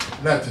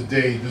not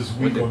today, this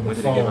week on the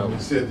phone,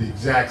 and said the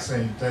exact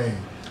same thing.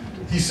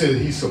 He said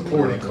he's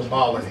supporting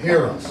Kamala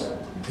Harris.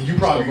 And you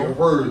probably have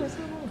heard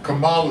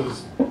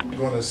Kamala's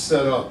going to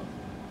set up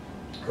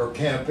her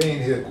campaign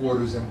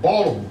headquarters in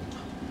Baltimore.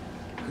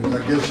 Because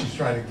I guess she's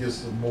trying to get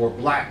some more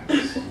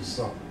blackness or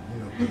something.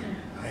 You know, but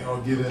I ain't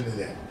going to get into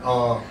that.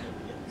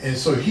 And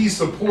so he's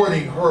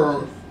supporting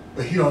her,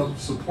 but he don't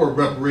support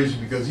reparations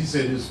because he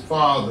said his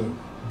father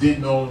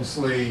didn't own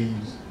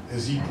slaves,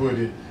 as he put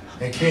it,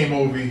 and came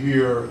over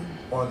here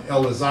on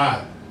Ellis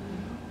Island.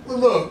 Well,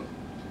 look,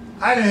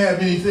 I didn't have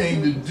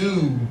anything to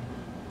do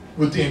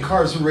with the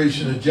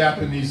incarceration of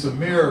Japanese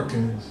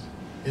Americans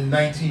in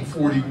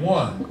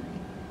 1941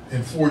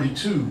 and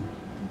 42.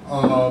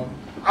 I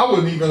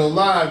wasn't even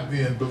alive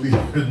then, believe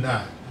it or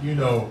not, you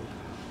know.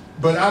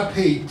 But I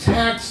paid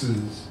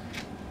taxes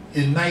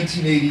in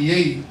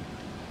 1988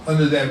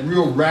 under that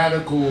real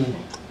radical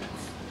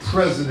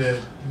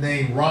president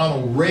named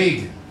Ronald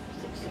Reagan,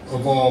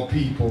 of all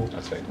people,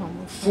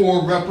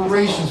 for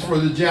reparations for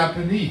the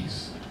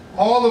Japanese.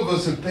 All of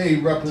us have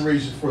paid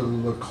reparations for the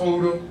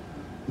Lakota,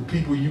 the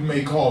people you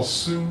may call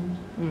Sioux,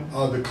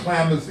 the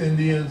Klamath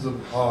Indians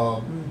of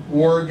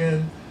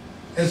Oregon.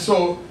 And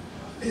so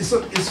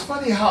it's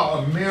funny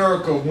how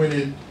America,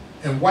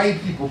 and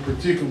white people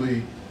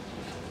particularly,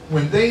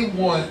 when they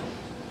want,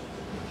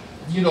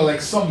 you know,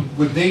 like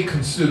what they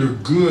consider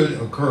good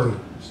occurs,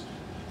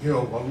 you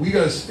know, we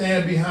got to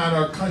stand behind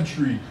our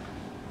country,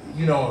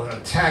 you know,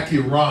 attack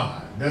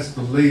Iran. That's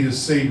the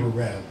latest saber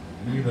rattling,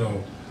 you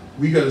know.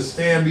 We got to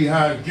stand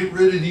behind, get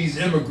rid of these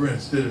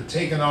immigrants that are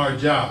taking our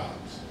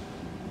jobs,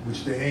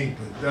 which they ain't,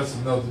 but that's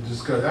another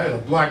discussion. I had a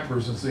black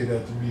person say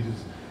that to me.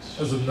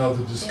 That's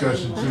another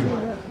discussion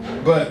too.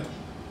 But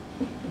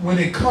when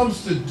it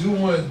comes to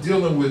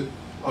dealing with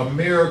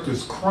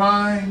America's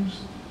crimes,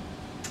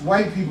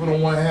 white people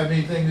don't want to have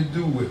anything to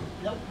do with it.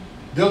 Nope.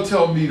 They'll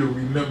tell me to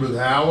remember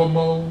the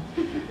Alamo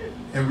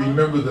and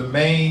remember the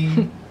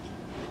Maine.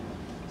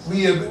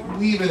 We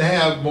even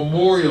have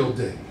Memorial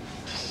Day.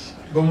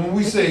 But when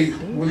we say,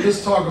 well,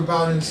 let's talk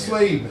about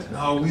enslavement,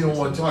 no, we don't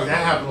want to talk.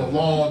 That happened a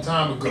long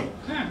time ago.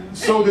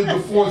 So did the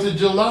 4th of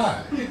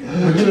July.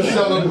 But you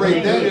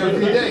celebrate that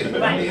every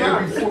day.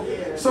 I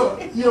mean, so,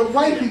 you know,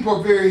 white people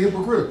are very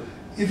hypocritical.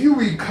 If you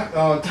read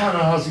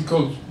Ta-Nehisi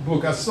Coates'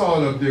 book, I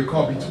saw it up there,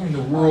 called Between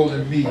the World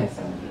and Me.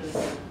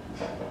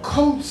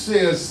 Coates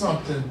says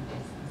something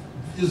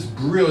just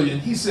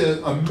brilliant. He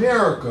said,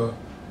 America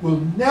will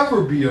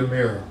never be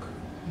America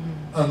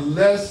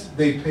unless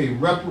they pay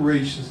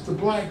reparations to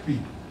black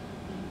people.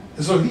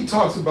 And so he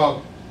talks about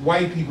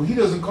white people. He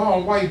doesn't call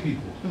them white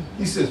people.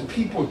 He says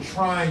people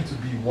trying to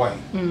be white.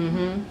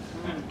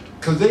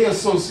 Because they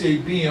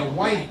associate being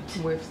white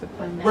with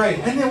supremacy. Right,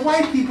 and then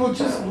white people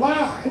just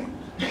lie.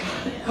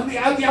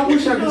 I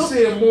wish I could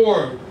say it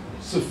more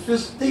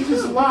sophisticated. They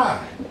just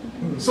lie.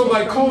 So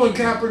like Colin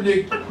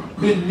Kaepernick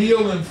been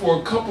kneeling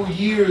for a couple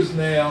years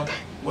now.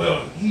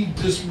 Well, he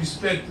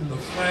disrespecting the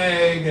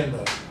flag and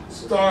the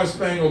Star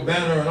Spangled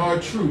Banner and our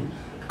truth.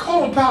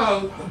 Colin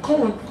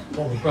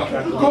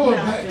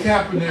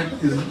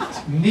Kaepernick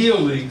is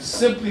kneeling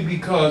simply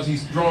because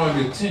he's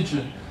drawing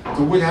attention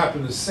to what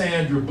happened to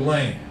Sandra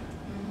Bland,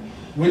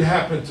 what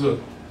happened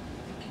to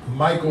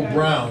Michael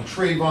Brown,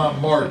 Trayvon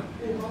Martin,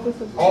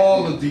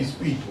 all of these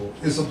people.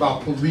 It's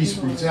about police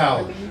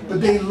brutality. But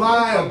they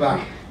lie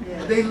about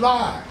it. They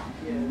lie.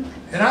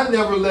 And I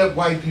never let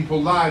white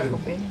people lie to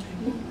me.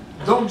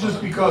 Don't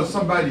just because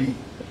somebody,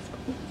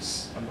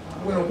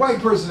 when a white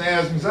person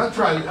asks me, I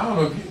don't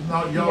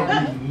know if y'all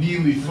read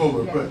Neely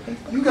Fuller, but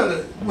you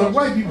gotta, when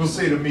white people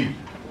say to me,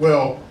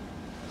 well,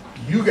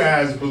 you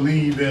guys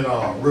believe in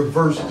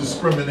reverse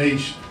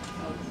discrimination,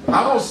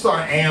 I don't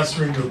start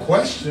answering the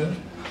question.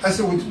 I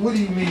said, well, what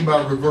do you mean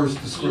by reverse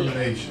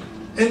discrimination?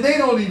 And they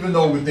don't even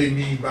know what they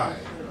mean by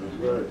it.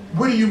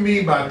 What do you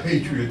mean by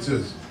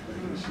patriotism?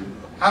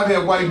 I've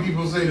had white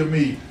people say to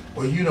me,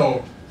 well, you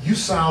know, you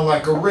sound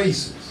like a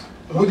racist.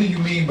 What do you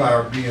mean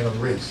by being a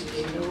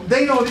racist?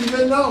 They don't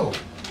even know.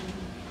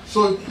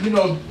 So, you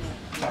know,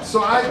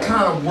 So I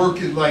kind of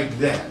work it like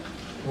that.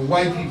 When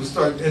white people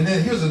start, and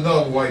then here's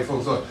another white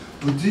folks like,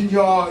 well, didn't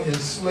y'all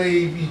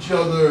enslave each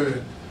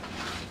other?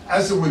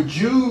 I said, well,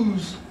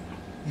 Jews,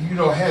 you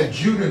know, had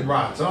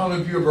Judenrats. I don't know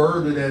if you ever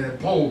heard of that in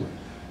Poland.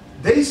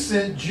 They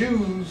sent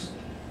Jews,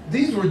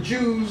 these were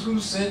Jews who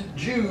sent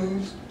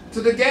Jews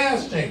to the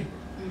gas chamber.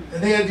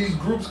 And they had these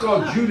groups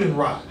called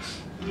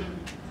Judenrats.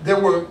 There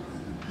were,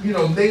 you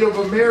know, Native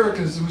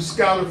Americans who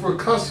scouted for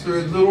Custer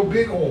at Little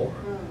Bighorn.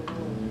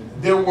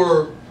 There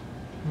were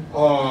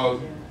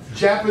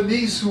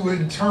Japanese who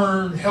in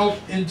turn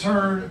helped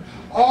intern.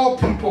 All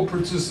people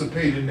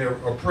participate in their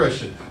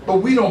oppression, but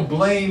we don't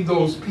blame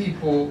those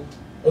people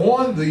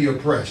on the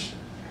oppression.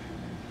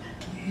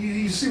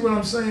 You see what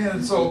I'm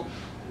saying? So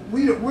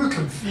we're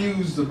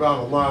confused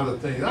about a lot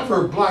of things. I've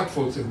heard black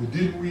folks say, well,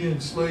 didn't we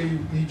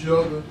enslave each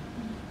other?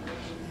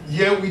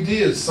 Yeah, we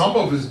did. Some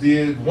of us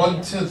did,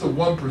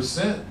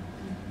 1/10%.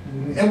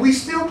 And we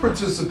still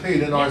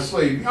participate in our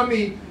slavery. I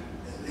mean,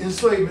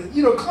 enslavement.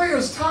 You know,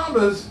 Clarence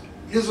Thomas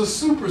is a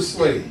super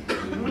slave.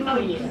 Oh,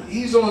 yeah.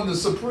 He's on the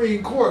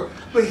Supreme Court,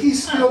 but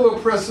he's still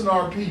oppressing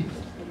our people.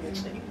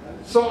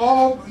 So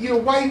all, you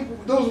know,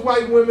 those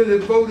white women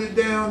that voted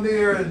down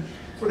there and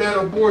for that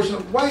abortion,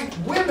 white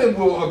women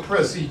will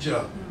oppress each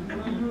other.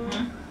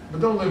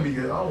 But don't let me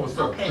get, I don't want to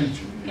start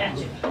preaching.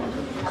 Gotcha.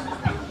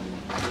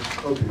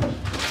 Okay.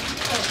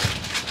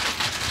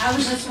 I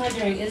was just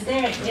wondering, is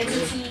there an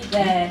entity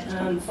that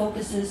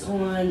focuses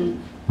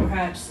on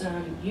perhaps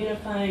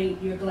unifying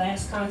your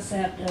glass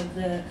concept of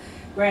the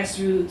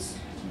grassroots,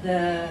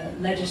 the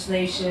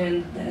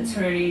legislation, the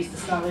attorneys, the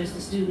scholars,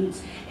 the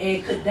students,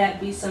 and could that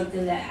be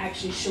something that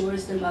actually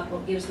shores them up or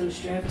gives them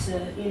strength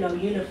to, you know,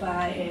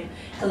 unify and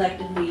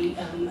collectively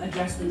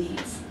address the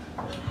needs?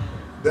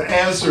 The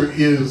answer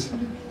is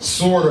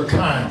sort of,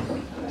 kind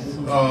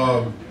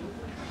of.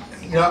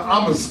 You know,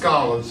 I'm a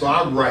scholar, so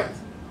I write.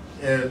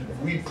 And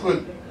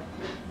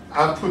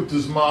I put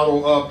this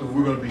model up, and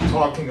we're going to be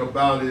talking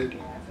about it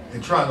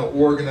and trying to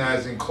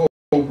organize in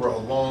Cobra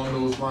along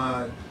those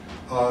lines.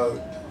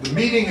 The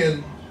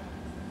meeting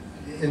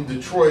in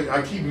Detroit,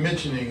 I keep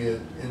mentioning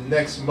it, in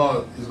next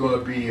month is going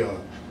to be a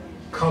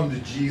come to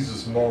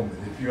Jesus moment,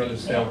 if you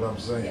understand what I'm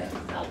saying.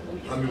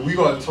 I mean, we're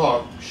going to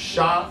talk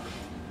shop,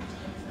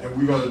 and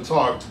we're going to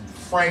talk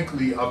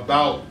frankly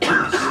about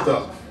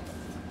stuff.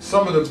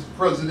 Some of the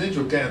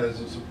presidential candidates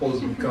are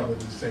supposed to be coming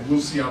to this thing. We'll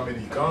see how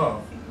many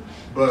come.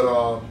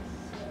 But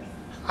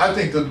I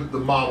think the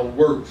model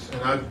works,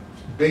 and I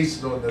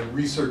based it on the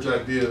research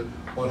I did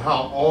on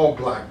how all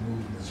black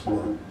movements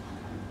work.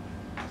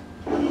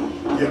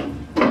 Yeah.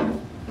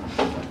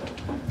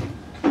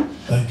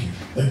 Thank you.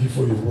 Thank you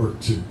for your work,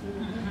 too.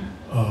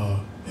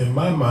 In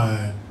my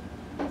mind,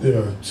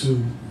 there are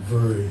two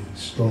very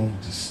strong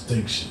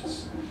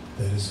distinctions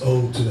that is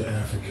owed to the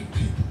African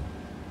people.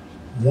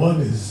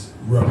 One is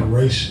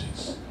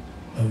reparations,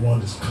 and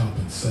one is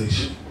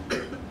compensation.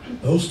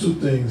 Those two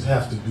things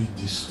have to be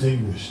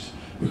distinguished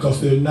because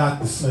they're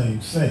not the same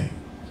thing.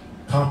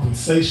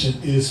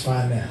 Compensation is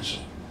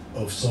financial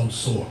of some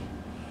sort.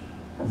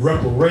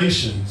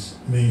 Reparations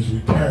means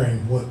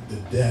repairing what the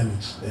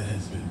damage that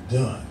has been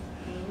done.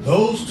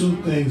 Those two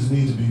things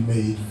need to be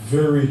made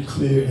very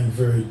clear and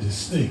very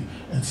distinct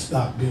and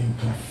stop being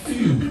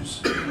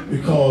confused,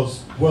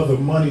 because whether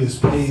money is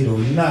paid or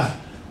not,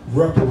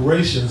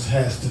 reparations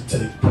has to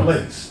take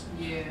place.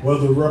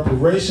 Whether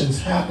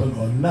reparations happen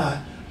or not,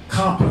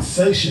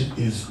 compensation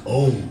is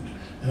owed.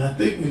 And I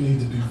think we need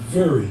to be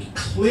very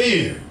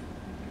clear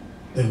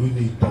that we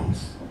need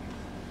both.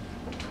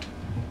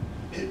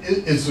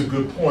 It's a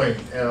good point,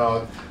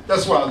 and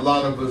that's why a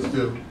lot of us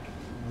that are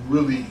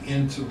really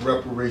into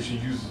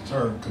reparations use the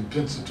term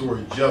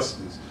compensatory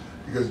justice,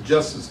 because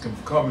justice can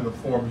come in the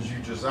form, as you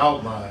just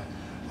outlined,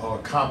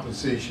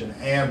 compensation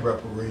and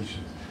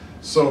reparations.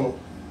 So,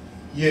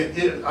 yeah,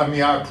 I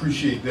mean, I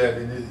appreciate that,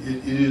 and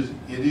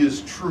it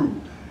is true.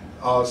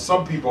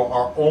 Some people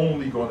are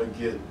only going to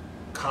get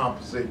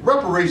compensated.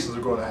 Reparations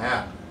are going to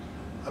happen.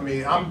 I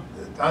mean,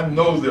 I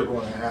know they're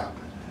going to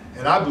happen,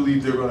 and I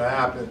believe they're going to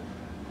happen.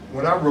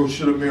 When I wrote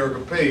Should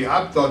America Pay,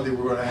 I thought they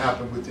were going to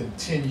happen within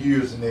 10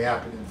 years, and they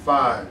happened in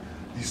 5.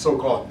 These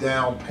so-called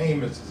down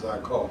payments, as I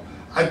call it.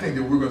 I think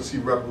that we're going to see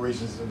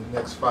reparations in the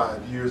next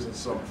 5 years in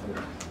some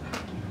form.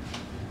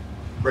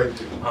 Ready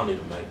to? I don't need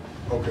a mic.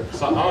 Okay.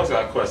 So I always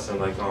got a question,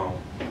 like,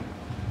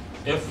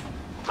 if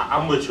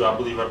I'm with you, I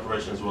believe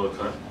reparations will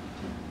occur,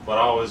 but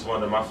I always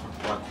wonder, my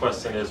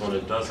question is, when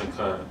it does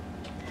occur,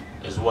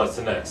 is what's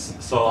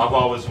next? So I've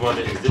always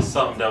wondered, is this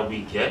something that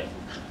we get,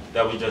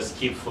 that we just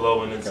keep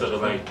flowing into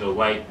the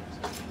white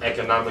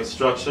economic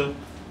structure,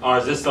 or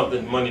is this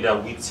something, money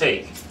that we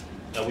take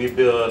and we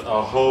build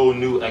a whole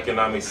new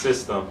economic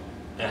system,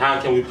 and how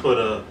can we put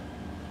a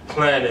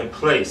plan in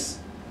place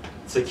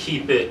to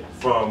keep it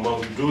from, when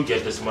we do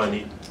get this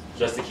money,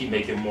 just to keep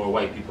making more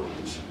white people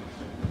rich?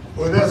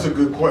 Well, that's a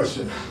good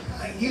question.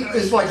 You know,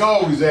 it's like I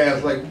always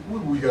ask, like,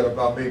 we got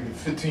about maybe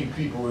 15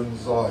 people in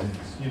this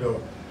audience, you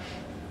know.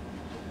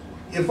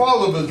 If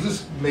all of us,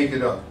 let's make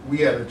it up, we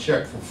had a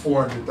check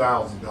for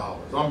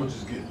 $400,000. I'm gonna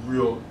just get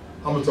real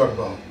I'm gonna talk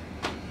about,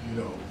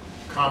 you know,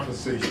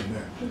 compensation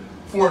there.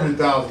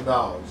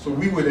 $400,000. So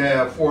we would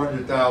have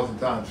 400,000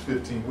 times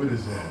 15. What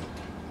is that?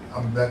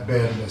 I'm that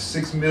bad.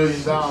 $6 million,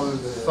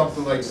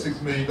 something like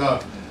 $6 million.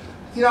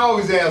 You know, I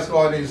always ask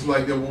audiences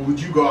like that, well, would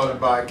you go out and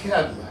buy a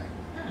Cadillac?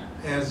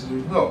 Answer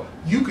is no.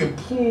 You can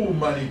pool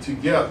money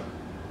together,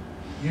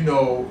 you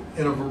know,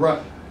 in a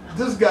variety.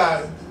 This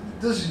guy,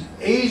 this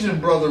Asian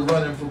brother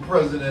running for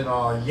president,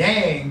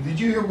 Yang, did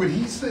you hear what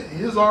he said?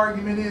 His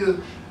argument is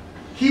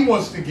he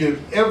wants to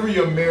give every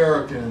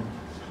American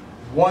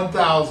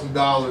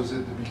 $1,000 at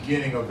the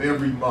beginning of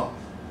every month.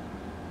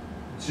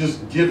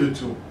 Just give it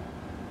to them.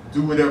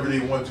 Do whatever they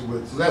want to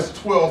with it. So that's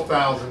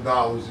 $12,000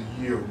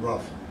 a year,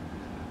 roughly.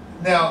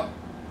 Now,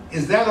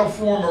 is that a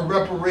form of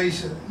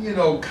reparation? You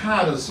know,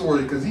 kind of, sort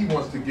of, because he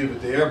wants to give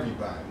it to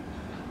everybody.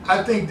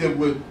 I think that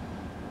with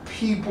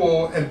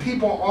people, and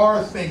people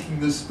are thinking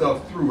this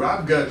stuff through.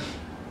 I've got,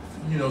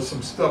 you know,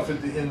 some stuff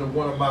at the end of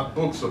one of my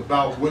books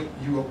about what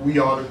we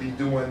ought to be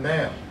doing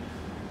now.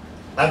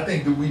 I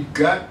think that we've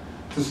got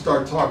to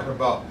start talking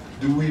about,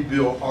 do we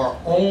build our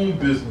own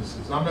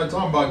businesses? I'm not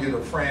talking about getting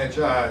a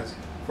franchise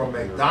from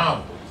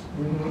McDonald's,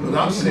 but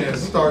I'm saying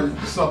start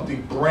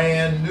something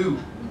brand new.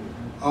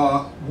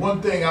 One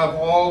thing I've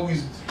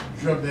always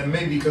dreamt, and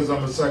maybe because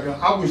I'm a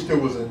psychologist, I wish there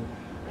was a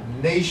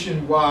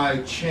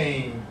nationwide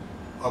chain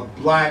of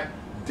black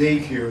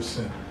daycare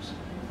centers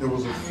that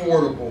was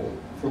affordable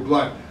for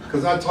black,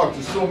 because I talk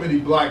to so many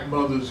black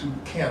mothers who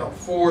can't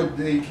afford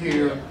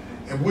daycare,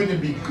 and wouldn't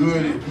it be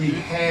good if we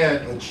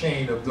had a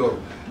chain of those?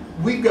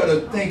 We've got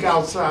to think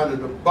outside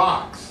of the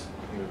box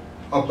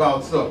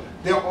about stuff.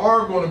 There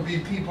are going to be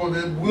people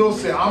that will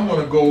say, I'm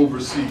going to go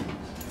overseas.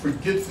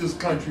 Forget this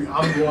country,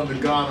 I'm going to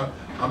Ghana,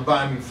 I'm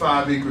buying me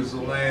 5 acres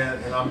of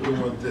land, and I'm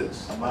doing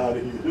this. I'm out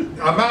of here.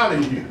 I'm out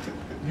of here.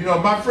 You know,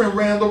 my friend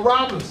Randall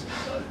Robinson,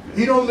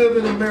 he don't live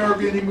in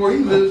America anymore. He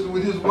lives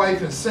with his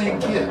wife and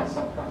St. Kitts.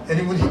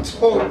 And when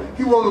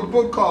he wrote a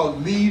book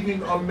called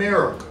Leaving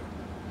America.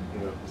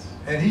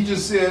 And he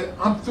just said,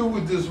 I'm through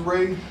with this,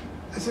 Ray.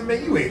 I said,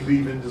 man, you ain't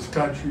leaving this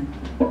country.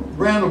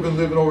 Randall been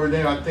living over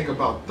there, I think,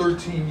 about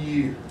 13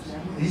 years.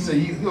 He said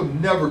he'll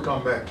never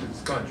come back to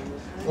this country.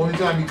 Only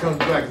time he comes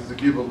back is to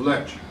give a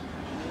lecture.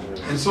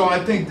 And so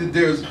I think that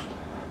there's,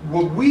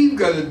 what we've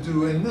got to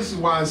do, and this is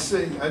why I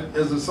say,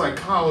 as a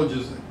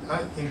psychologist,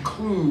 I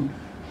include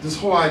this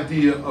whole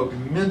idea of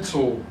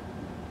mental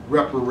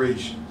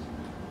reparations.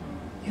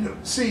 You know,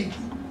 see,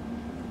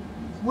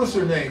 what's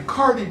her name?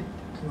 Cardi,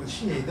 well,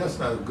 she ain't, that's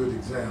not a good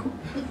example.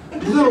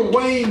 Lil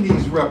Wayne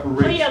needs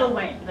reparations. Lil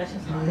Wayne, that's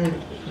just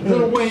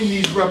Lil Wayne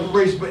needs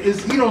reparations, but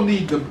he don't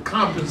need the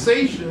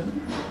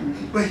compensation,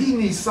 but he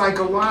needs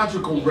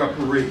psychological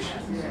reparations.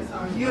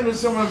 You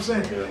understand what I'm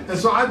saying? And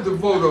so I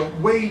devote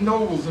Wade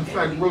Nobles, in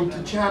fact, wrote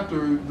the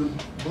chapter, the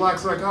black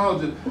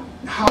psychologist,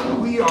 how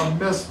we are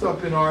messed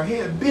up in our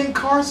head. Ben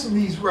Carson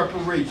needs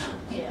reparations,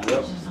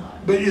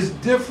 but it's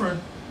different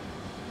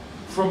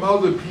from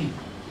other people.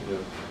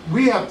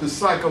 We have to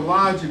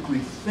psychologically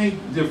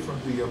think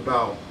differently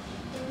about,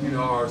 you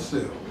know,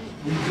 ourselves.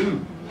 We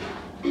do.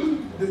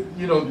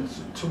 You know,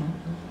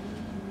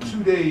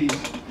 2 days,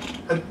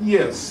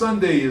 yeah,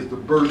 Sunday is the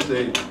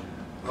birthday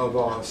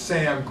of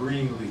Sam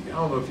Greenlee. I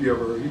don't know if you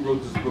ever heard, he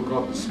wrote this book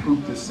called The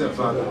Spook That Steps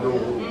Out of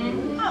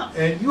Nowhere.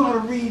 And you ought to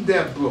read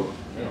that book,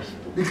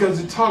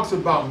 because it talks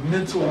about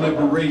mental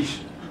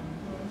liberation.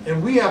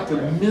 And we have to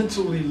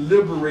mentally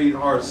liberate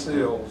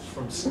ourselves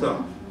from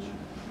stuff.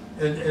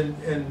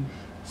 And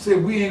say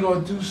we ain't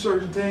gonna do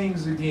certain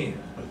things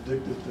again.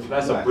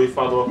 That's a brief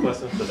follow-up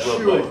question.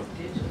 Sure.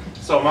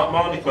 So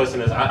my only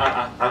question is,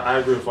 I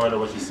agree with what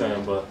you're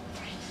saying, but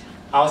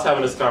I was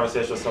having this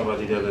conversation with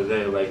somebody the other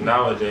day. Like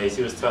nowadays,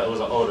 it was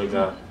an older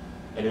guy,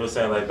 and he was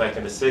saying like back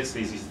in the '60s,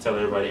 he used to tell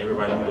everybody knew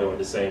they were in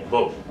the same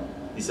boat.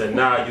 He said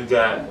now you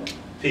got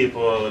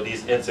people,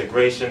 these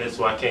integrationists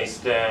who I can't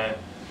stand,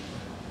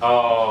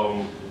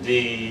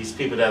 these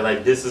people that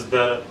like this is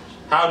better.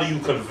 How do you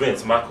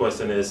convince? My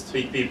question is,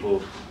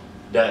 people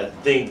that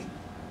think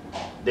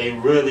they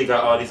really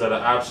got all these other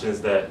options,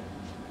 that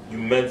you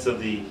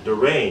mentally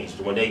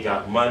deranged when they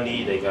got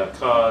money, they got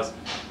cars.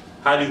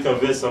 How do you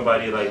convince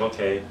somebody like,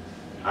 okay,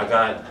 I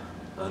got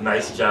a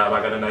nice job,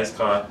 I got a nice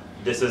car,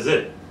 this is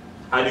it?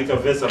 How do you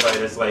convince somebody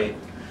that's like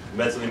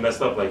mentally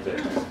messed up like that?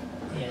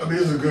 I mean,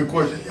 it's a good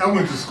question. I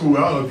went to school,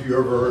 I don't know if you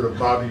ever heard of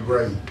Bobby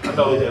Ray. I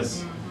know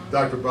this.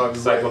 Dr. Bobby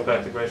Ray.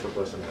 Psychopathic racial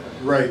question.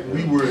 Right,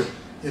 we were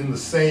in the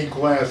same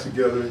class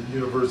together at the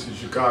University of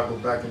Chicago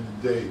back in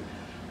the day.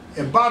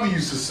 And Bobby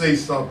used to say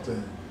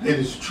something, and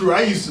it's true.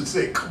 I used to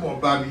say, come on,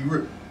 Bobby.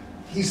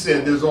 He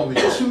said there's only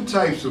 2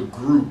 types of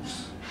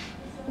groups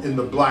in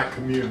the black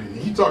community.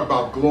 He talked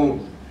about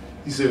globally.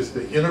 He says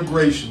the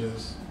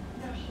integrationists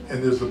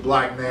and there's the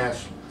black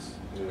nationalists.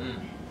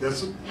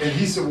 And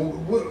he said, well,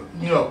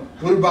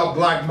 what about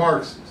black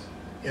Marxists?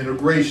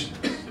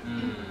 Integrationists.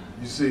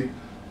 You see,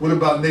 what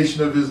about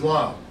Nation of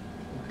Islam?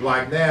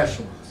 Black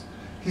nationalists.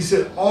 He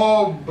said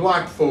all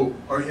black folk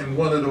are in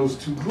one of those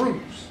 2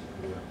 groups.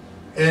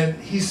 And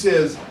he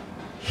says,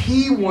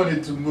 he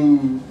wanted to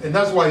move, and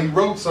that's why he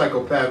wrote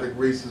Psychopathic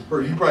Racist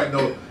Person. You probably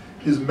know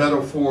his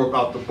metaphor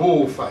about the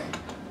bullfight.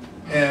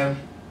 And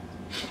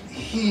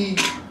he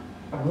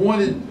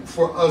wanted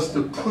for us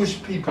to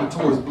push people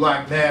towards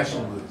black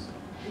nationalism.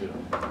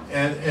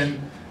 And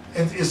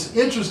it's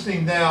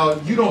interesting now,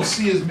 you don't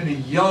see as many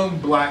young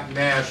black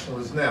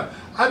nationalists now.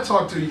 I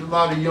talk to a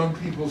lot of young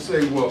people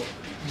say, well,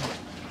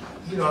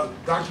 you know,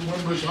 Dr.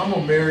 Winbush, I'm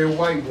gonna marry a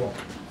white woman.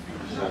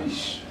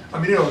 I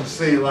mean, they don't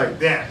say it like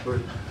that, but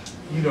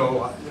you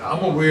know, I'm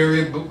gonna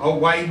marry a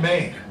white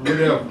man,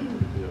 whatever.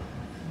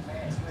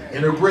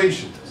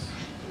 Integrationists.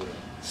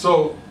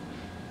 So,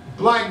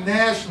 black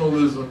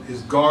nationalism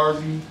is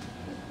Garvey,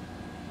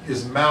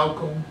 is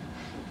Malcolm.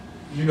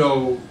 You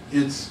know,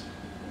 it's,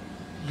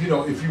 you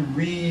know, if you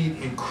read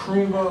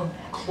Nkrumah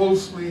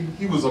closely,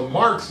 he was a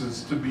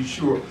Marxist to be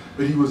sure,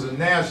 but he was a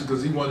nationalist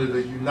because he wanted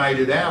a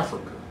united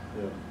Africa.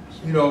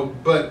 You know,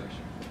 but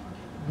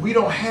we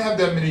don't have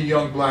that many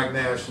young black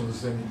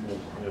nationalists anymore.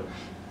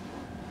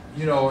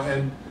 You know,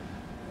 and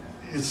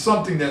it's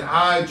something that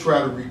I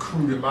try to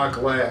recruit in my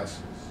classes.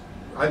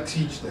 I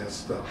teach that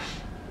stuff.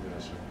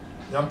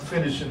 I'm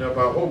finishing up.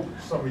 I hope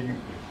some of you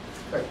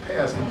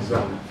pass these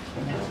out.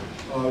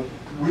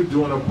 We're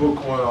doing a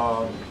book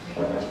on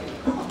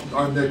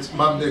my next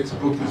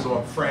book is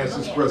on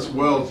Frances Cress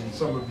Wells, and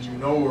some of you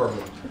know her,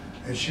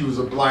 and she was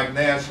a black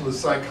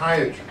nationalist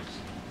psychiatrist.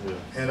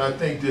 And I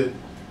think that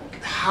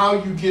how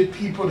you get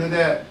people to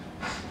that,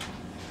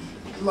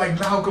 like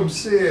Malcolm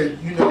said,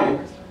 you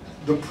know,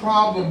 the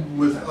problem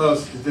with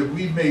us is that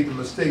we've made the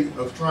mistake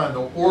of trying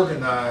to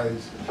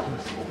organize,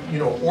 you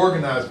know,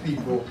 organize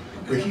people,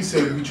 but he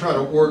said we try to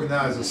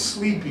organize a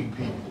sleeping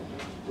people.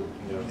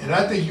 And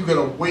I think you got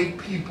to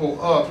wake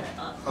people up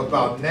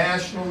about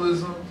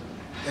nationalism,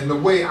 and the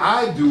way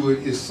I do it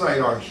is cite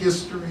our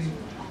history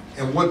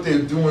and what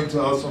they're doing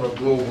to us on a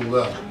global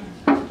level.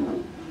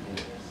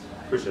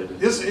 Appreciate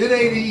it. It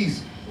ain't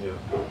easy.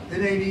 It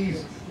ain't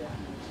easy.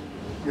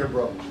 Yeah,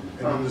 bro.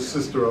 And then the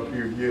sister up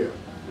here, yeah.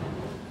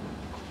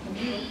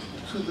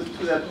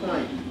 To that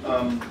point,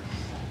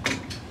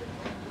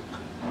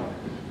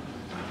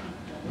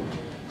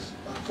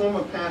 a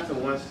former pastor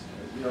once,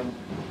 you know,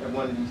 at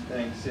one of these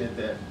things said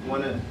that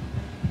one of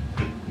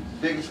the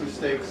biggest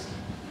mistakes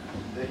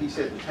that he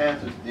said the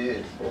pastors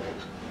did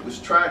was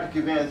try to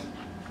convince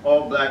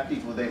all black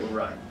people they were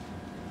right.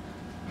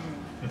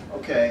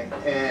 Okay,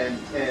 and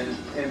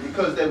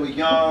because they were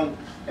young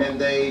and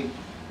they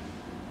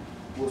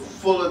were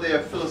full of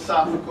their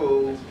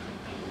philosophical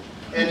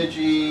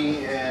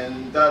energy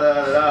and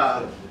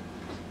da-da-da-da,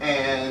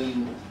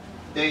 and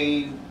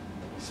they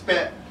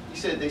spent, he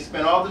said they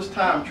spent all this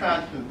time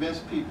trying to convince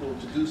people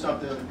to do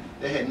something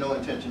they had no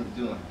intention of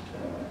doing.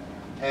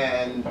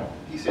 And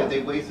he said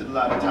they wasted a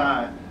lot of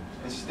time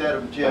instead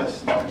of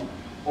just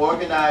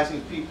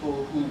organizing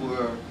people who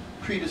were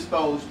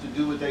predisposed to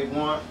do what they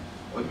want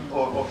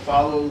or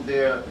follow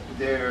their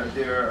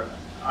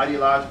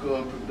ideological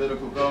and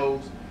political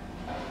goals,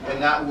 and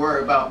not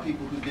worry about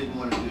people who didn't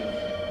want to do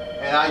it.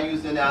 And I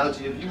use the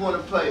analogy, if you want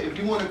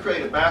to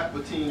create a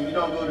basketball team, you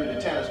don't go to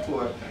the tennis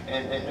court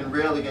and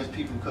rail against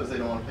people because they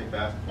don't want to play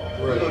basketball.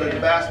 You go to the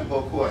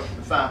basketball court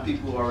and find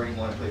people who already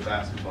want to play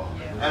basketball.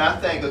 And I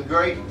think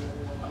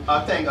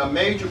a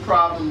major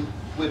problem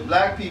with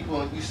black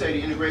people, and you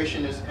say the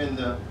integrationists and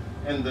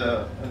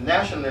the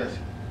nationalists,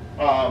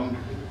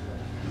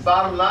 the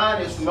bottom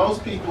line is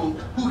most people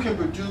who can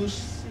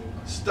produce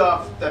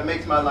stuff that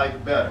makes my life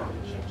better.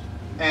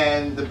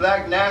 And the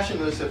black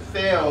nationalists have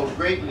failed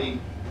greatly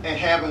in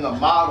having a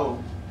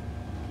model,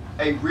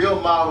 a real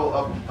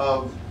model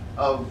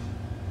of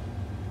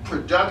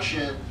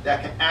production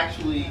that can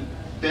actually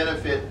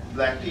benefit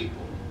black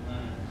people.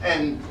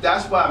 And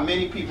that's why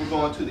many people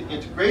go into the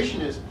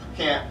integrationist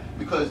camp,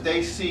 because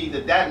they see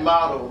that that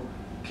model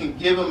can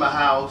give them a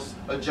house,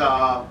 a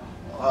job,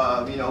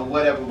 you know,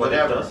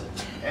 whatever.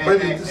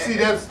 See,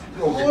 that's...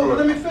 Well,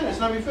 let me finish,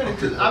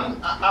 because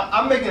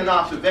I'm making an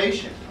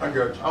observation. I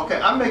got you. Okay,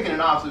 I'm making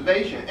an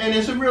observation, and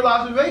it's a real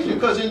observation,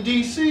 because in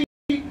DC,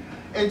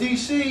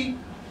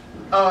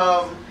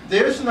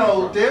 there's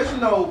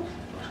no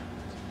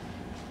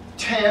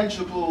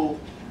tangible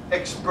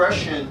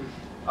expression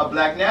of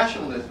black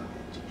nationalism.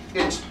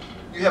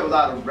 You have a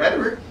lot of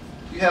rhetoric,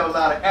 you have a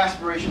lot of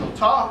aspirational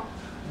talk,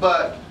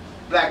 but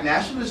black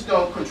nationalists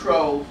don't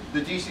control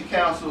the DC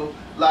Council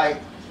like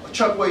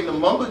Chuck Wade and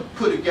Lumumba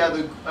put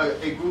together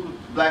a group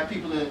of black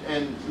people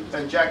in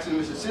Jackson,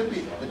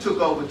 Mississippi, and took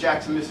over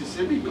Jackson,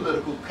 Mississippi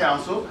political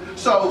council.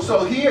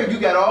 So here you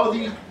got all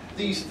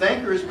these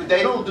thinkers, but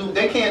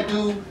they can't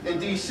do in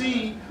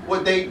DC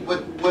what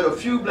a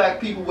few black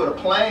people with a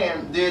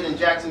plan did in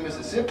Jackson,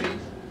 Mississippi.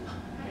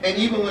 And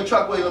even when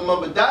Chuck Wade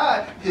Lumumba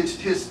died,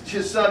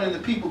 his son and the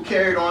people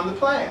carried on the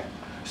plan.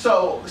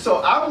 So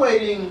I'm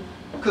waiting,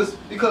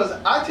 because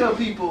I tell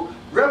people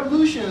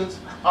revolutions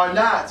are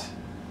not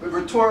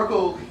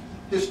rhetorical,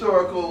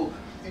 historical,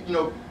 you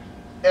know,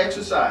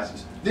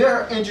 exercises.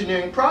 They're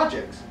engineering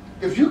projects.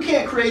 If you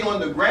can't create on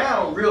the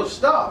ground real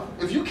stuff,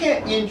 if you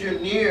can't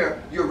engineer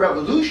your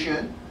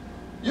revolution,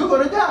 you're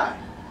going to die.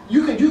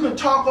 You can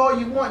talk all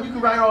you want, you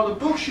can write all the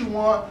books you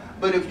want,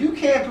 but if you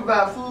can't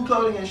provide food,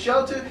 clothing, and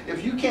shelter,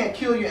 if you can't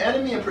kill your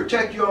enemy and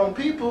protect your own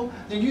people,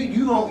 then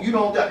you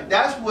don't.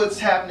 That's what's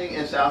happening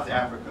in South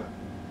Africa.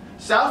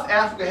 South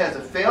Africa has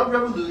a failed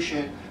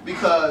revolution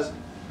because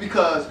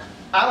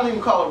I don't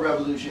even call it a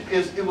revolution.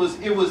 It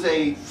was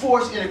a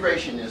forced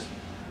integrationism.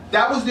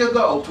 That was their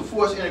goal, to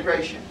force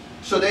integration.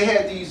 So they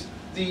had these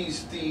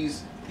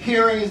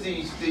hearings,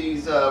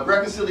 these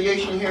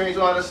reconciliation hearings,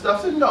 all that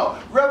stuff. So no,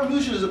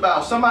 revolution is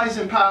about somebody's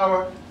in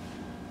power.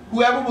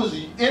 Whoever was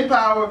in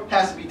power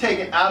has to be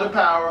taken out of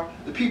power.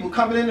 The people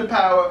coming into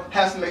power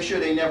has to make sure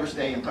they never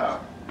stay in power.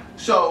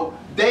 So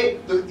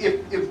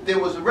if there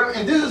was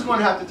and this is going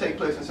to have to take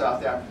place in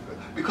South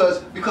Africa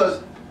because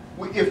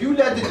if you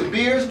let the De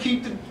Beers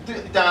keep the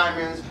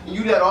diamonds and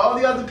you let all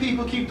the other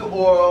people keep the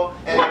oil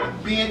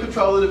and be in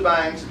control of the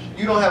banks,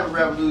 you don't have a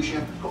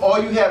revolution.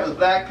 All you have is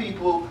black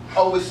people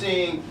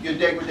overseeing your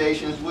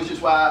degradations, which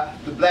is why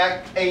the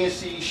black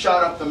ANC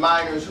shot up the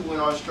miners who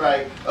went on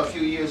strike a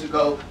few years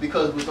ago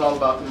because it was all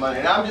about the money.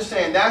 And I'm just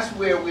saying that's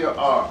where we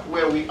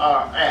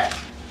are at.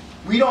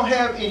 We don't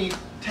have any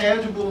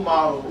tangible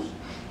models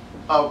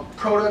of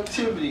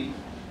productivity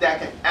that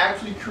can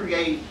actually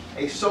create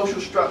a social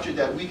structure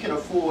that we can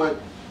afford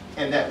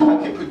and that we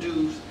can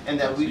produce and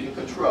that we can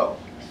control.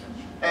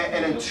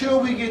 And until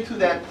we get to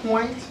that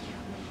point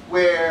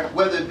where,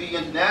 whether it be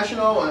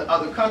international or in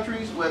other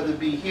countries, whether it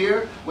be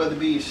here, whether it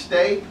be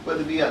state,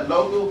 whether it be at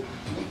local,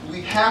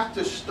 we have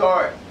to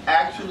start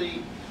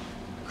actually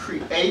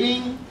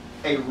creating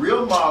a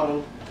real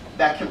model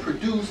that can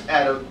produce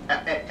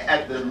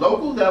at the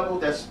local level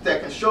that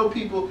can show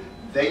people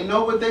they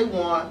know what they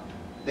want,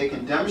 they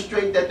can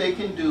demonstrate that they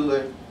can do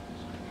it.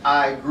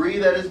 I agree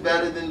that it's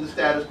better than the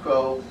status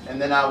quo,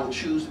 and then I will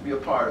choose to be a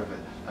part of it.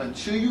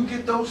 Until you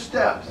get those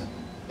steps,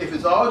 if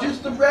it's all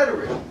just the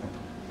rhetoric,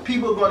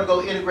 people are going to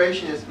go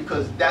integrationist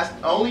because that's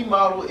the only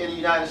model in the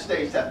United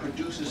States that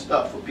produces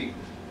stuff for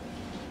people.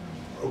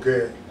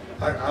 Okay,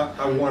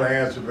 I want to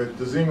answer, but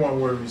does anyone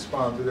want to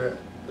respond to that?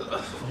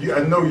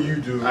 I know you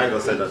do. I ain't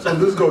gonna say that. So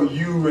let's go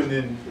you and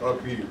then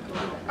up here.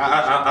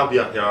 I'll be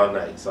up here all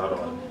night, so I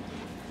don't.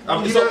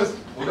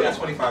 We got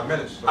 25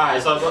 minutes. So. All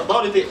right, so the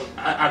only thing,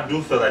 I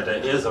do feel like there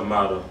is a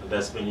model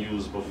that's been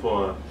used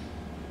before.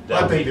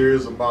 I think there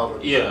is a model.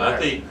 Yeah, I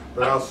think.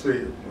 But I'll say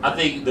it. I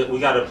think that we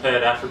got a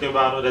Pan-African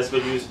model that's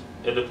been used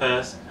in the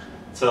past.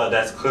 So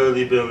that's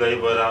clearly been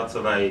labeled out to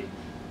like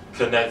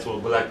connect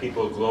with black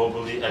people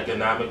globally,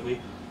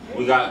 economically.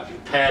 We got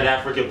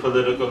Pan-African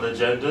political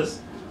agendas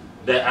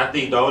that I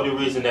think the only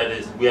reason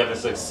that we haven't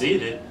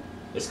succeeded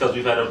is because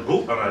we've had a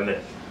boot on our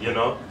neck, you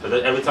know?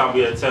 Because every time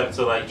we attempt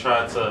to like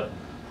try to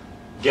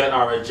get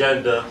our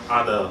agenda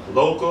on a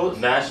local,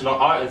 national,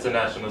 or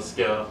international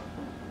scale,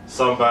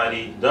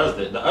 somebody does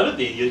that. The other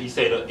thing, you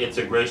say the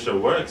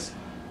integration works.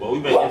 Well,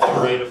 we've been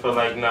integrated for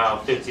like now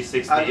 50, 60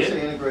 years. I didn't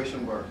say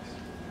integration works.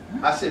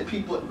 I said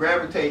people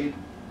gravitate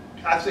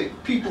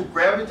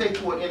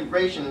toward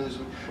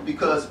integrationism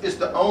because it's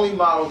the only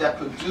model that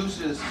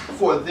produces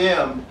for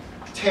them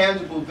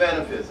tangible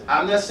benefits.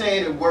 I'm not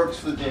saying it works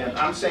for them.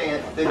 I'm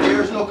saying that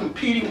there's no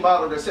competing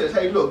model that says,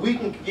 hey, look, we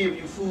can give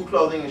you food,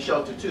 clothing, and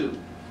shelter too.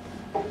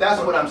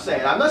 That's what I'm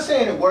saying. I'm not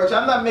saying it works.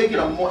 I'm not making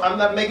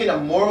a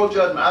moral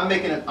judgment. I'm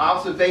making an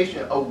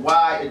observation of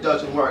why it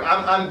doesn't work.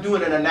 I'm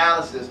doing an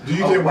analysis. Do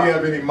you think we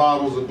have any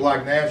models of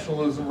black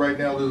nationalism right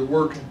now that are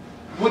working?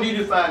 What do you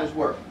define as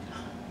work?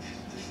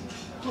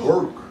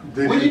 Work.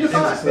 What do you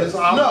define?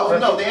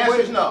 No. The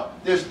answer is no.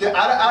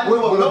 I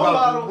know of no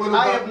model.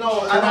 I have no.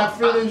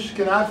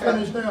 Can I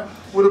finish now?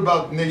 What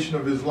about Nation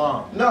of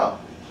Islam? No.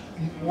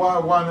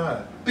 Why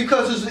not?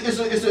 Because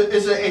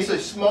it's a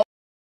small.